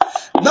that,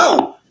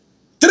 now,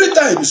 3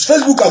 times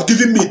Facebook have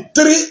given me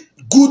 3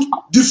 good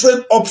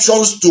different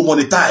options to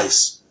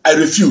monetize. I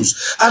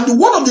refuse. And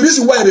one of the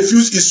reasons why I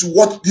refuse is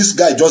what this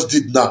guy just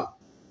did now.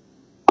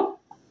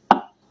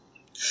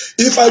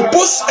 If I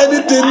post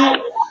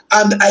anything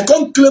and I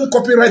can't claim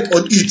copyright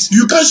on it,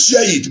 you can't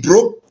share it,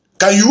 bro.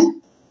 Can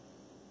you?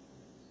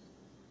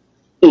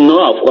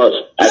 No, of course.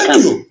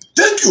 Thank you.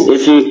 Thank you.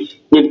 If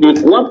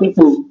you want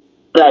people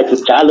try to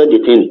challenge the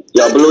thing,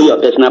 you'll blow your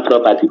personal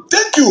property.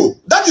 Thank you.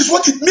 That is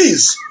what it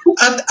means.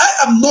 And I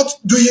am not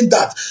doing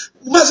that.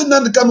 Mazi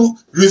Nnamdi Kanu,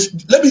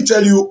 let me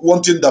tell you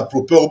one thing that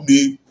propelled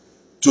me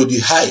to the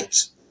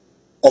height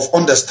of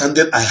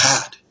understanding I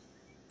had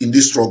in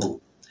this struggle.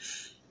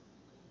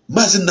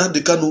 Mazi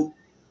Nnamdi Kanu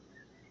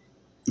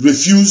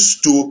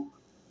refused to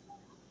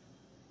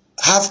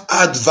have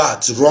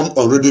adverts run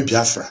on Radio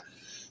Biafra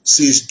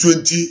since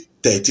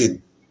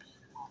 2013.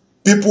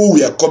 People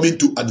were coming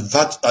to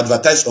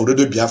advertise on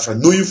Radio Biafra,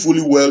 knowing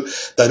fully well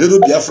that Radio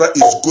Biafra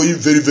is going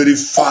very, very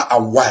far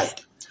and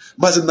wide.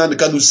 Mazi Nnamdi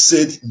Kanu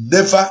said,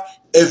 never,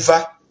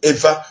 ever,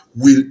 ever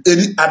will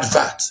any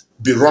advert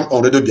be run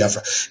on Radio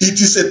Biafra. It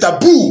is a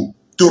taboo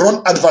to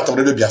run advert on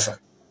Radio Biafra.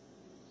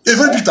 A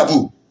very big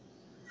taboo.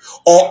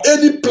 Or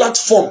any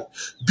platform,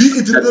 be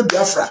it Radio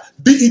Biafra,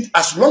 be it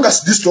as long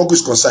as this struggle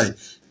is concerned,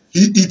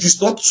 it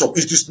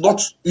is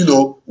not,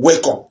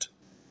 welcomed.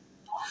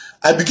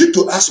 I begin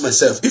to ask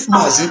myself, if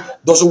Mazi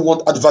doesn't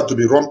want advert to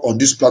be run on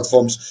these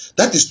platforms,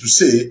 that is to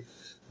say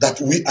that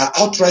we are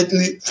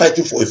outrightly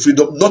fighting for a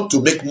freedom, not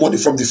to make money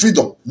from the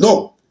freedom.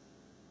 No.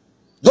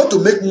 Not to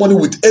make money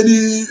with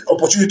any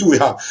opportunity we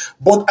have.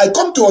 But I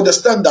come to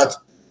understand that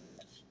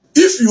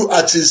if you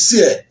are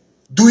sincere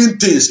doing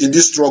things in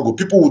this struggle,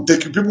 people will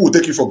take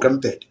you for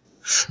granted.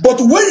 But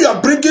when you are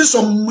bringing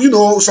some,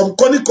 some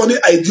corny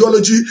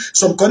ideology,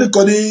 some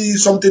corny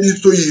something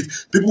into it,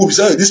 people will be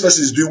saying, this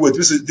person is doing well,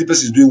 this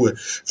person is doing well.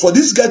 For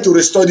this guy to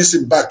restore this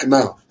thing back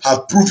now,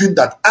 have proven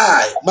that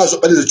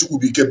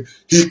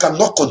he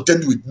cannot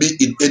contend with me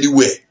in any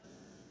way.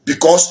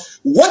 Because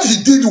what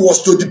he did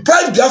was to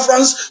deprive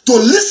Biafrans to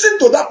listen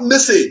to that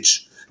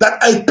message that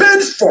I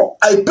paid for.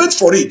 I paid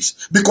for it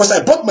because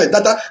I bought my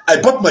data, I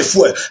bought my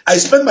fuel, I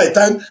spend my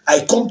time,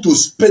 I come to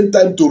spend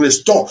time to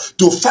restore,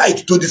 to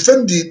fight, to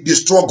defend the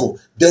struggle.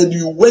 Then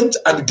you went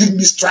and give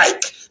me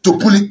strike to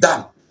pull it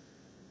down.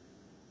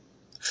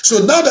 So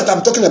now that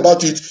I'm talking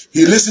about it,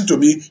 he listened to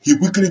me, he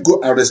quickly go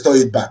and restore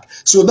it back.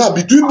 So now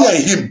between me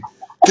and him,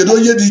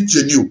 Kedoye di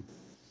genuine.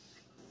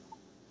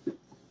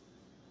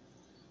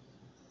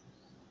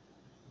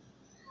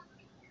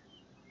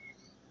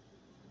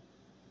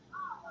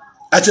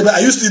 Achebe,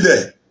 are you still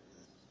there?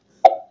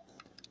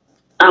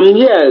 I'm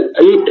here.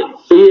 Okay,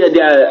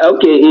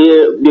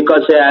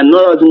 because I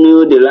not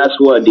knew the last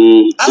word.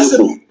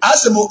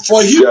 Ask him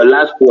for him. Your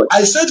last word.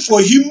 I said for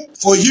him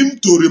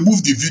to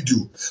remove the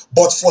video,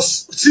 but for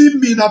seeing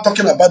me now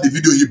talking about the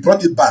video, he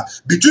brought it back.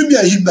 Between me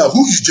and him now,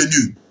 who is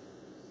genuine?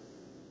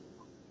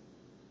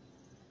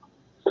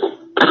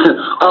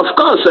 Of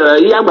course,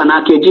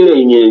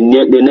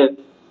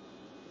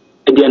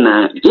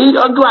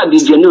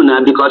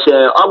 because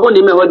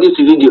this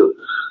video.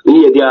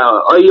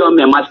 Your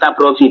master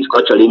prophet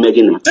culturally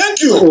imagine.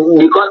 Thank you.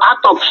 Because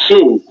out of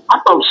shame,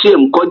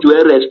 could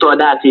you restore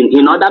that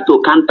in order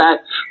to counter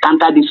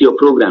this your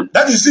program?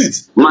 That is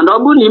it.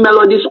 Mandobu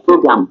email this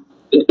program.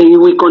 He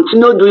will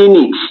continue doing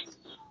it,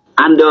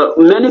 and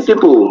many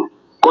people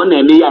can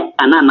me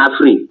and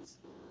free.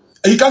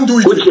 He can't do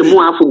it. Which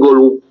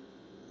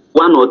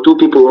one or two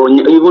people,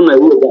 even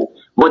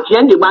but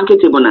here the bank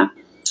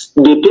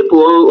the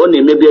people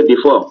only maybe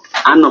before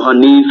I know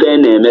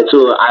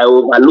so I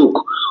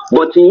overlook.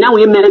 But now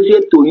we measure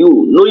to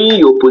you, knowing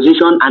your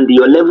position and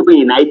your level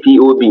in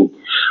IPOB.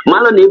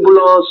 Man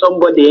enable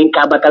somebody in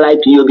capital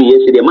IPOB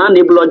yesterday. Man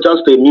enable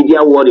just a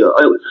media warrior.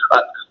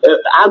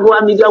 I go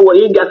a media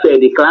warrior,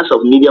 the class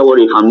of media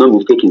warrior, if I'm not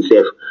mistaken,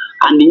 self.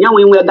 And now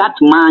we wear that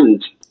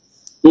mind,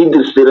 in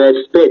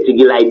disrespect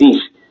like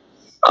this.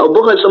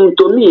 About some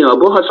to me,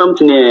 about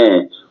something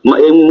then is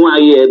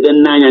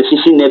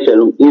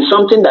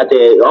something that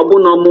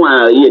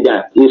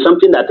is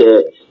something that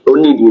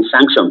only the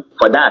sanction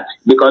for that,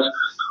 because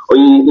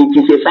it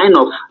is a sign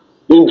of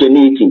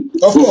ingenuity.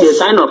 It's a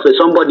sign of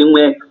somebody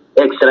where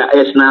extra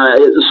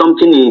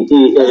something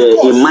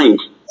in mind.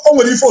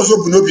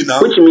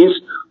 Which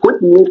means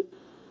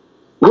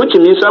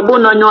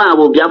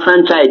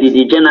Biafran child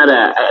the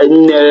general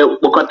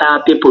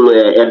people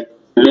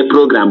the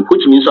program,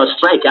 which means a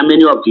strike. How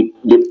many of the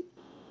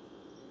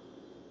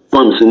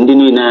forms in the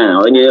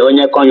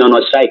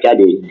strike at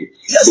the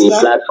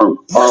platform?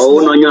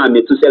 Or no,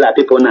 you to sell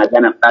people on a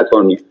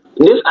platform.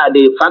 These are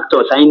the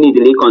factors I need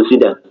to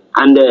reconsider.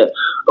 And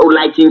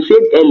like you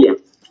said earlier,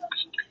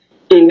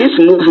 in this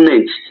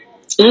movement,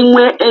 in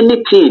where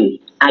anything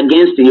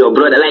against your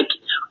brother, like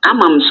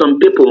some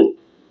people,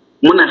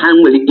 Mona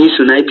hang with the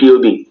issue in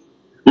IPOB.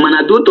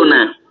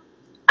 Manadutona,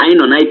 I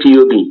know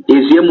IPOB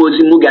is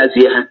Yemozi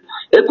Mugazia.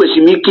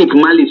 Me keep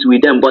malice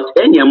with them, but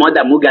any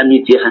mother muga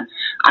meet here.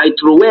 I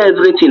throw away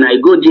everything, I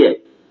go there.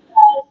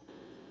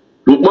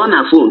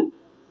 Bona phone.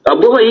 A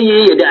boy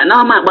here, there are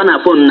now my bona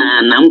phone,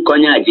 Nam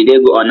Konya,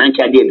 Jidego, or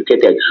Nanka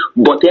educated.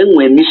 But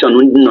when mission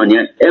on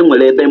ya, and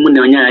will ebe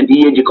munonya,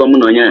 the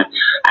common on ya.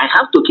 I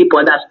have to keep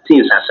other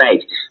things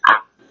aside.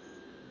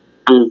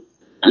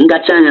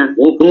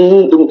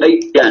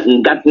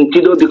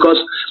 Because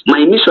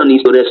my mission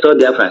is to restore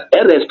Biafra.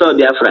 Restore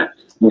Biafra.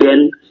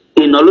 Then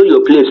in all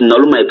your place, in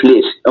all my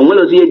place. And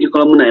well as the age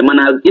common,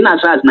 in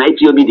as far as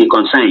IPOB the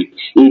consign,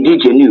 he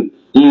did genuine.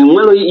 You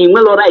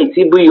will write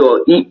your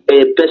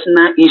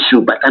personal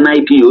issue, but an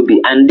IPOB,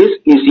 and this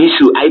is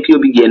issue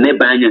IPOB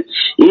Genebanya.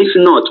 If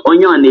not, on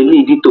your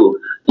lead to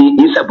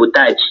is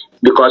sabotage,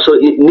 because so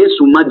it needs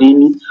to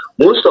madini.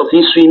 Most of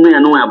these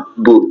women know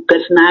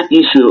personal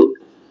issue.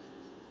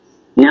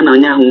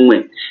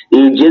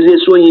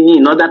 Jesus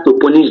in order to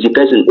punish the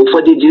person.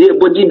 For the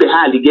body the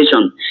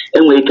allegation,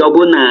 and we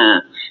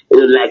na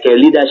like a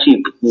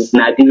leadership,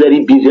 not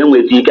very busy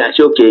with the cash.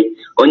 Okay,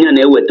 on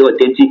your with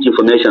authentic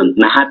information.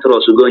 Na hat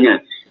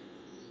rosugonya.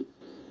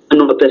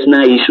 No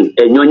personal issue,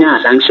 and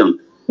yonya sanction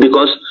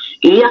because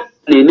here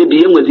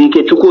maybe with the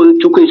chuku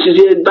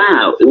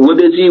bow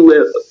webezi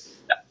were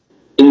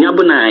in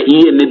Yabuna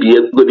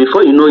maybe, but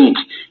before you know it,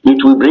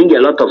 it will bring a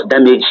lot of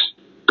damage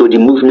to the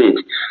movement.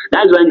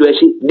 That's why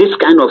this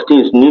kind of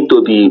things need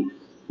to be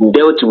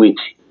dealt with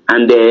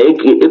and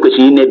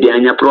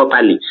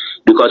properly,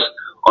 because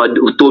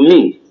to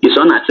me it's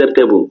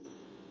unacceptable.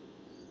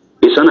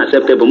 It's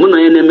unacceptable.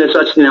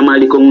 Such the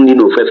matter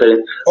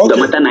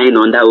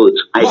on that oath.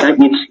 I can't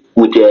eat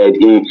with a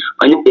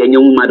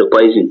young mother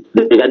poison,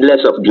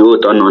 regardless of the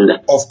oath on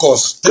that. Of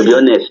course. To be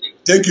honest.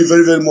 Thank you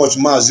very, very much,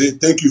 Mazi.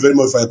 Thank you very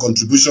much for your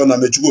contribution.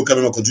 And may Chugo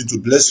Kamema continue to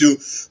bless you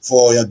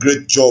for your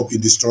great job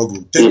in the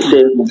struggle. Thank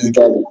you.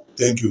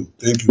 Thank you.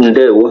 Keep it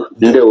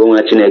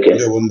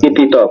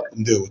up.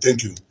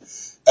 Thank you.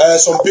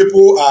 Some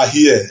people are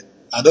here.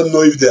 I don't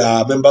know if they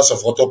are members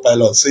of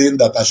Autopilot saying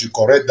that I should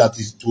correct that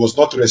it was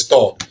not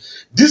restored.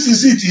 This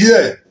is it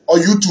here on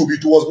YouTube.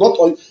 It was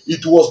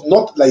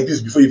not like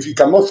this before. If you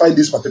cannot find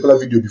this particular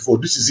video before,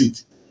 this is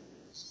it.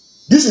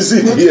 This is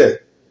it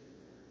here.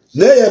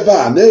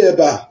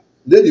 Neyeba,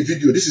 the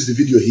video. This is the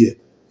video here.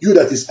 You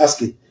that is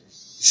asking.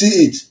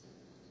 See it.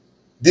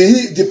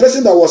 The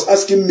person that was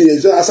asking me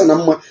is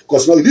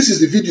this is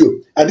the video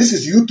and this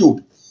is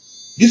YouTube.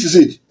 This is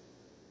it.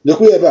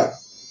 Neyeba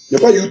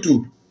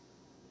YouTube.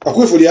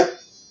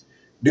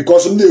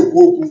 Because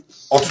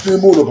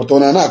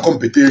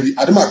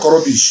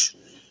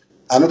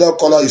another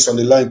caller is on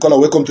the line. Caller,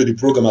 welcome to the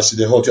program. I see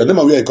the hot. Your name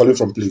and where are you calling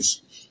from,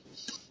 please?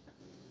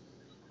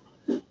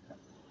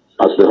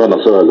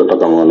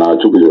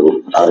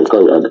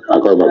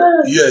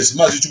 Yes,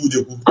 Mazi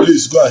Chubujeku.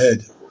 Please go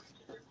ahead.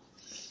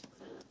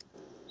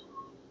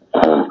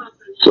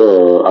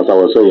 So, as I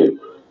was saying,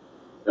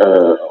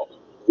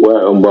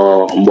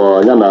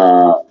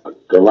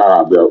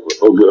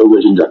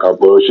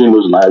 she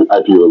knows my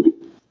IPOB.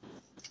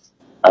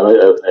 I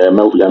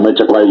met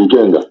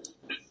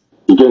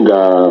Ikenga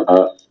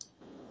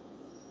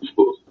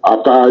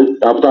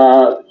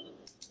after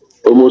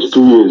almost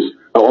 2 years,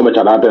 I met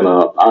an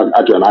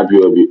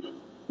IPOB.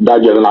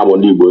 That girl and I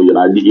want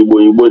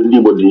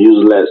Igbo,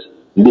 useless.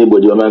 Igbo,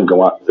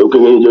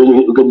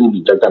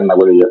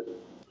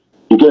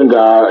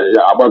 Ikenga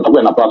about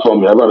talking a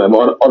platform,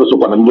 also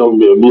when I'm young,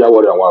 me, I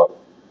worry a while.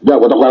 That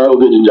what I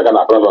get in Japan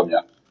platform,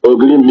 yeah.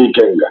 Oglim me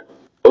Kenga.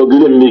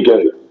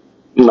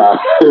 Nah,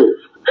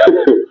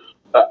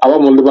 I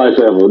want to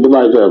myself.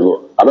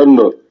 I don't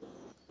know.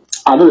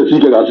 I don't see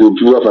it as a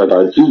pure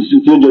fighter. She's the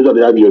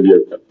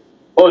IBOB.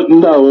 Oh,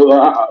 no,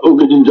 I don't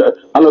get in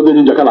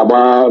Japan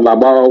about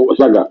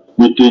Saga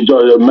with the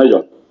joy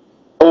measure.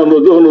 Oh, no,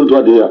 don't know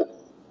what they are.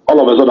 All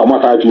of a sudden, I'm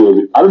not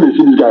IPOB. I don't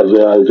see these guys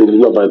as a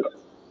pure fighter.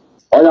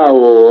 I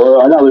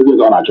know it is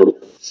unnatural.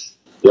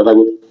 Yes, I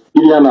go.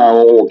 Indiana,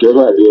 okay,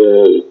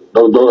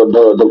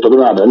 Dr.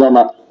 Bernard, no,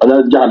 I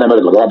just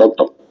medical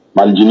doctor,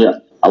 my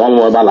engineer. I want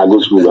more than I go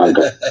school. Yes,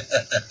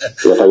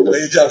 I go.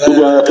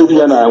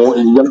 Indiana,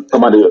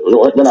 somebody,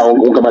 when I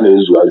won't come in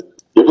Israel.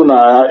 If you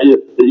know, if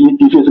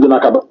it's going to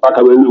come back,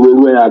 I will.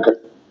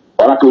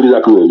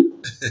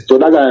 So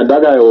that guy,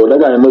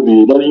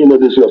 maybe not even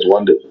this year's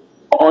one day.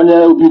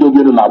 Only video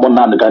being on one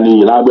hand, can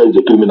you now be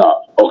a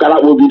criminal? Or can I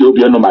will video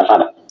be on my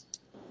father?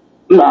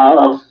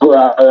 Nah,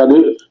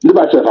 the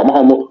myself, I'm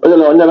home. I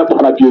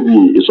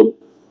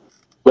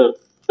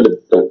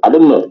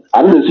don't know.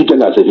 I don't see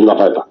Kenga as a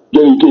fighter.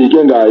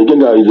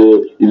 Kenga is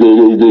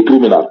a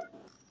criminal.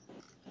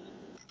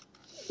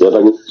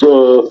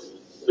 So,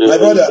 my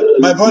brother,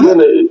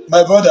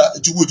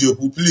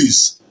 Chubujeku,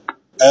 please.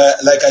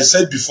 Like I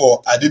said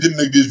before, I didn't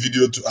make this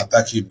video to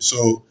attack him,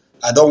 so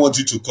I don't want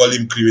you to call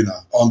him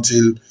criminal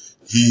until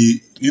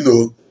he,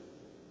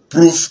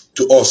 prove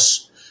to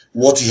us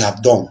what he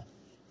have done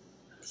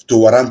to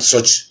warrant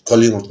such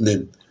calling of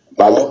name.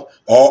 Or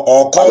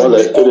call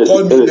me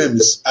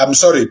names. I'm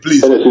sorry,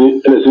 please.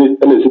 I'm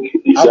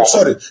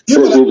sorry.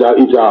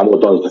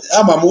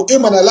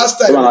 Last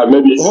time,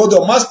 hold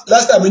on.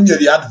 Last time in your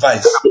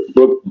advice.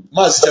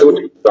 Last time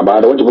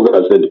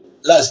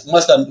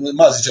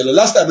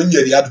in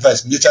your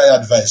advice, nature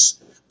advice,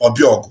 I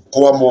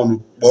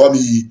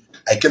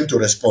came to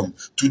respond.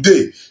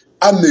 Today,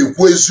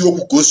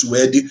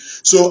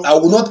 so I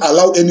will not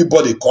allow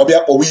anybody or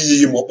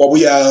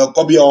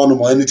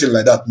anything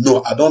like that.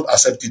 No, I don't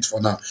accept it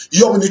for now.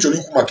 Go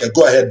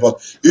ahead,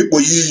 but for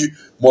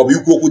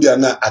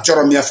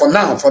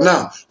now,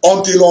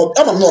 until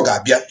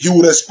he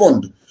will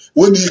respond.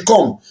 When he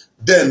come,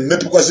 then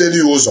that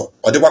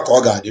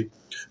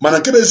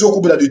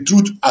the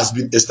truth has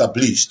been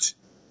established.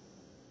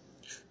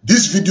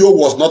 This video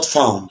was not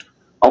found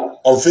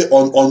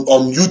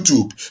on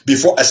YouTube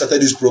before I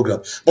started this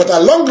program. But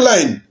along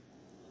line,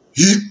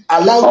 he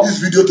allowed this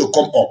video to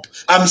come up.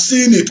 I'm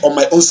seeing it on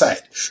my own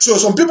side. So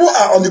some people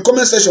are on the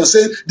comment section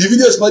saying the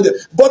video is not there.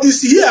 But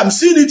it's here. I'm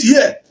seeing it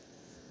here.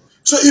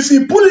 So if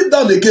he pull it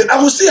down again,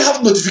 I will still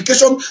have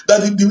notification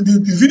that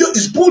the video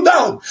is pulled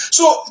down.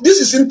 So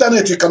this is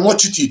internet. You cannot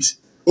cheat it.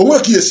 I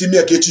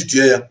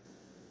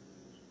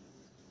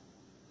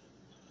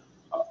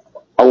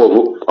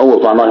will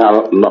find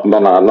out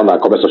no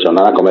comment section,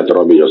 no comment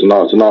rubbish.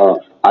 No,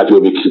 I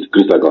feel big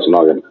crystal because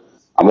no again.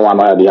 I'm one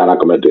idea and I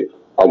comment it.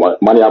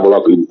 Money I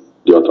block the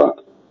other.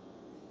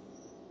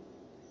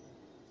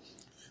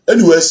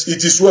 Anyways,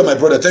 it is well, my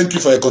brother. Thank you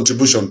for your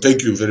contribution.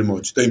 Thank you very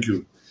much. Thank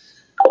you.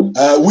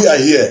 We are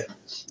here,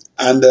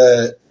 and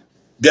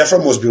Biafra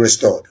must be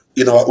restored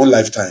in our own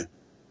lifetime.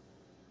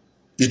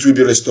 It will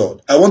be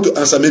restored. I want to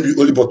answer maybe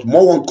only but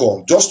more one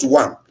call, just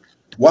one.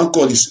 One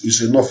call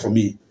is enough for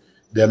me.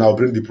 Then I'll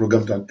bring the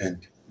program to an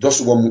end.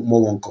 Just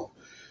one call.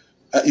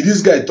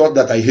 This guy thought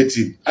that I hate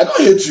him. I don't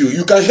hate you.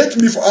 You can hate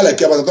me for all I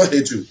care, but I don't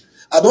hate you.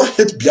 I don't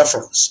hate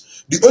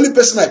Biafrans. The only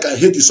person I can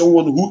hate is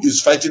someone who is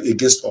fighting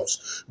against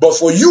us. But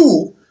for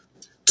you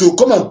to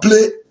come and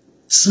play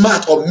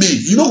smart or me,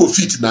 you know go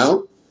fit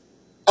now.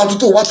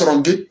 Otutu what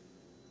wrong?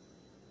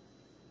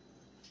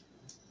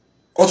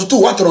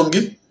 Otutu what wrong?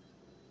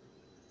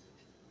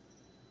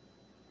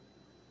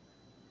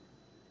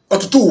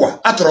 Otutu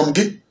what wrong?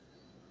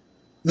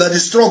 Na the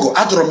struggle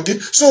at wrong.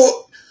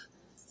 So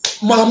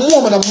my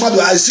mom and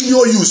mother, I see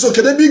you. So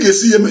can I be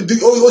see him?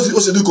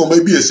 Also do come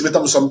maybe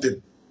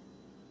something.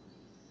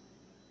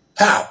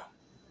 How?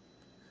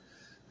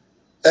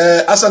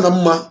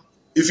 Asanamma,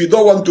 if you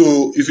don't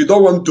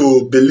want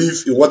to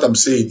believe in what I'm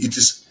saying, it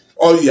is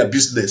all your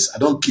business. I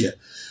don't care.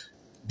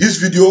 This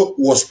video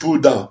was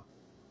pulled down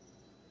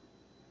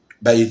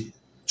by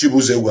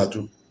Chibuze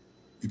Watu.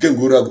 You can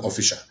go to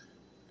official.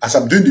 As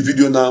I'm doing the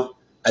video now,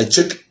 I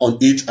check on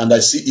it and I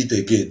see it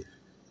again.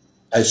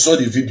 I saw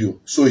the video.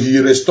 So he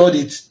restored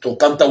it to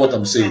counter what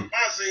I'm saying.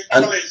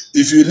 And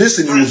if you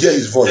listen, you will hear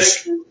his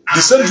voice.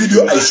 The same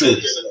video I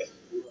showed.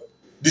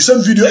 The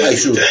same video I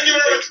showed.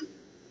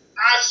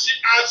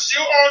 As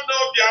you all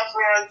know,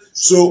 Biafrans.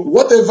 So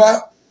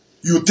whatever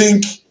you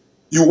think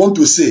you want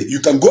to say, you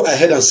can go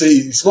ahead and say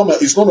it's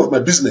none of my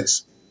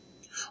business.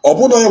 Up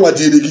to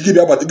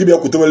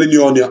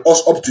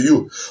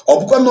you.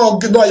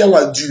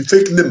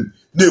 Fake name,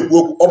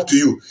 up to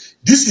you.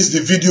 This is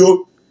the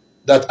video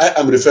that I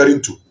am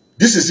referring to.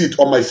 This is it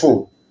on my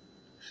phone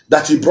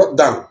that he brought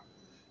down.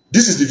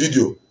 This is the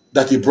video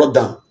that he brought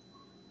down.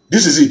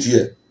 This is it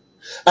here.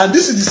 And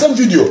this is the same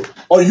video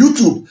on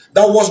YouTube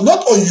that was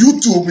not on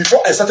YouTube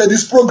before I started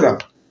this program.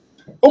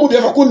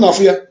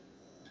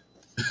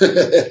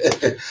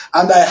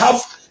 And I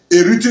have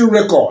a written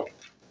record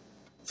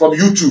from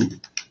YouTube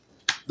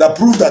that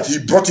proves that he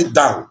brought it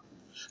down.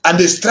 And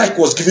the strike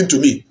was given to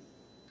me.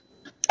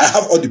 I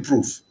have all the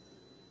proof.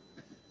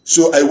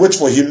 So I wait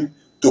for him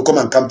to come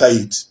and counter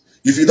it.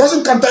 If he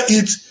doesn't counter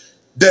it,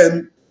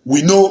 then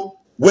we know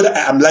whether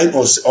I am lying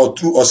or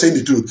true or saying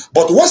the truth.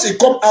 But once he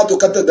come out to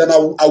counter, then I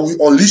will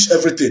unleash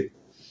everything.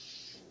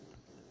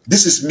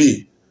 This is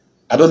me.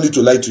 I don't need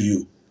to lie to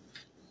you.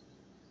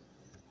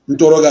 You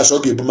gotta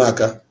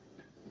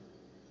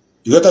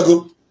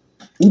go.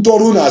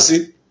 Ntoru na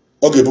asi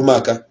oge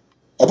bumaka.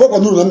 Oboko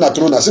nuru na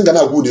tru na singa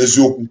na gwu na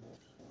eziokwu.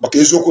 Maka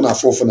eziokwu na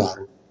afofo na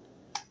aru.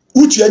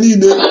 Uche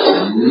niile.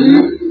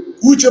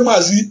 Uche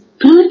Mazi.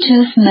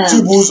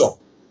 Chibuzo.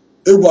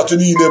 Egwatu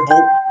niile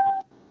bo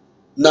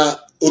na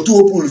otu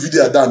open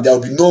video down. There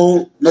will be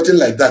nothing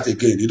like that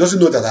again. He doesn't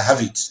know that I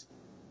have it.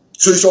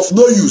 So it's of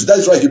no use. That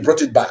is why he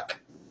brought it back.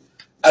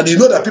 And you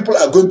know that people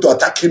are going to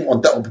attack him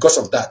on that because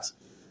of that.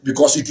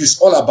 Because it is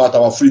all about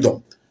our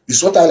freedom.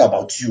 It's not all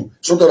about you.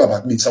 It's not all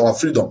about me. It's our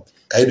freedom.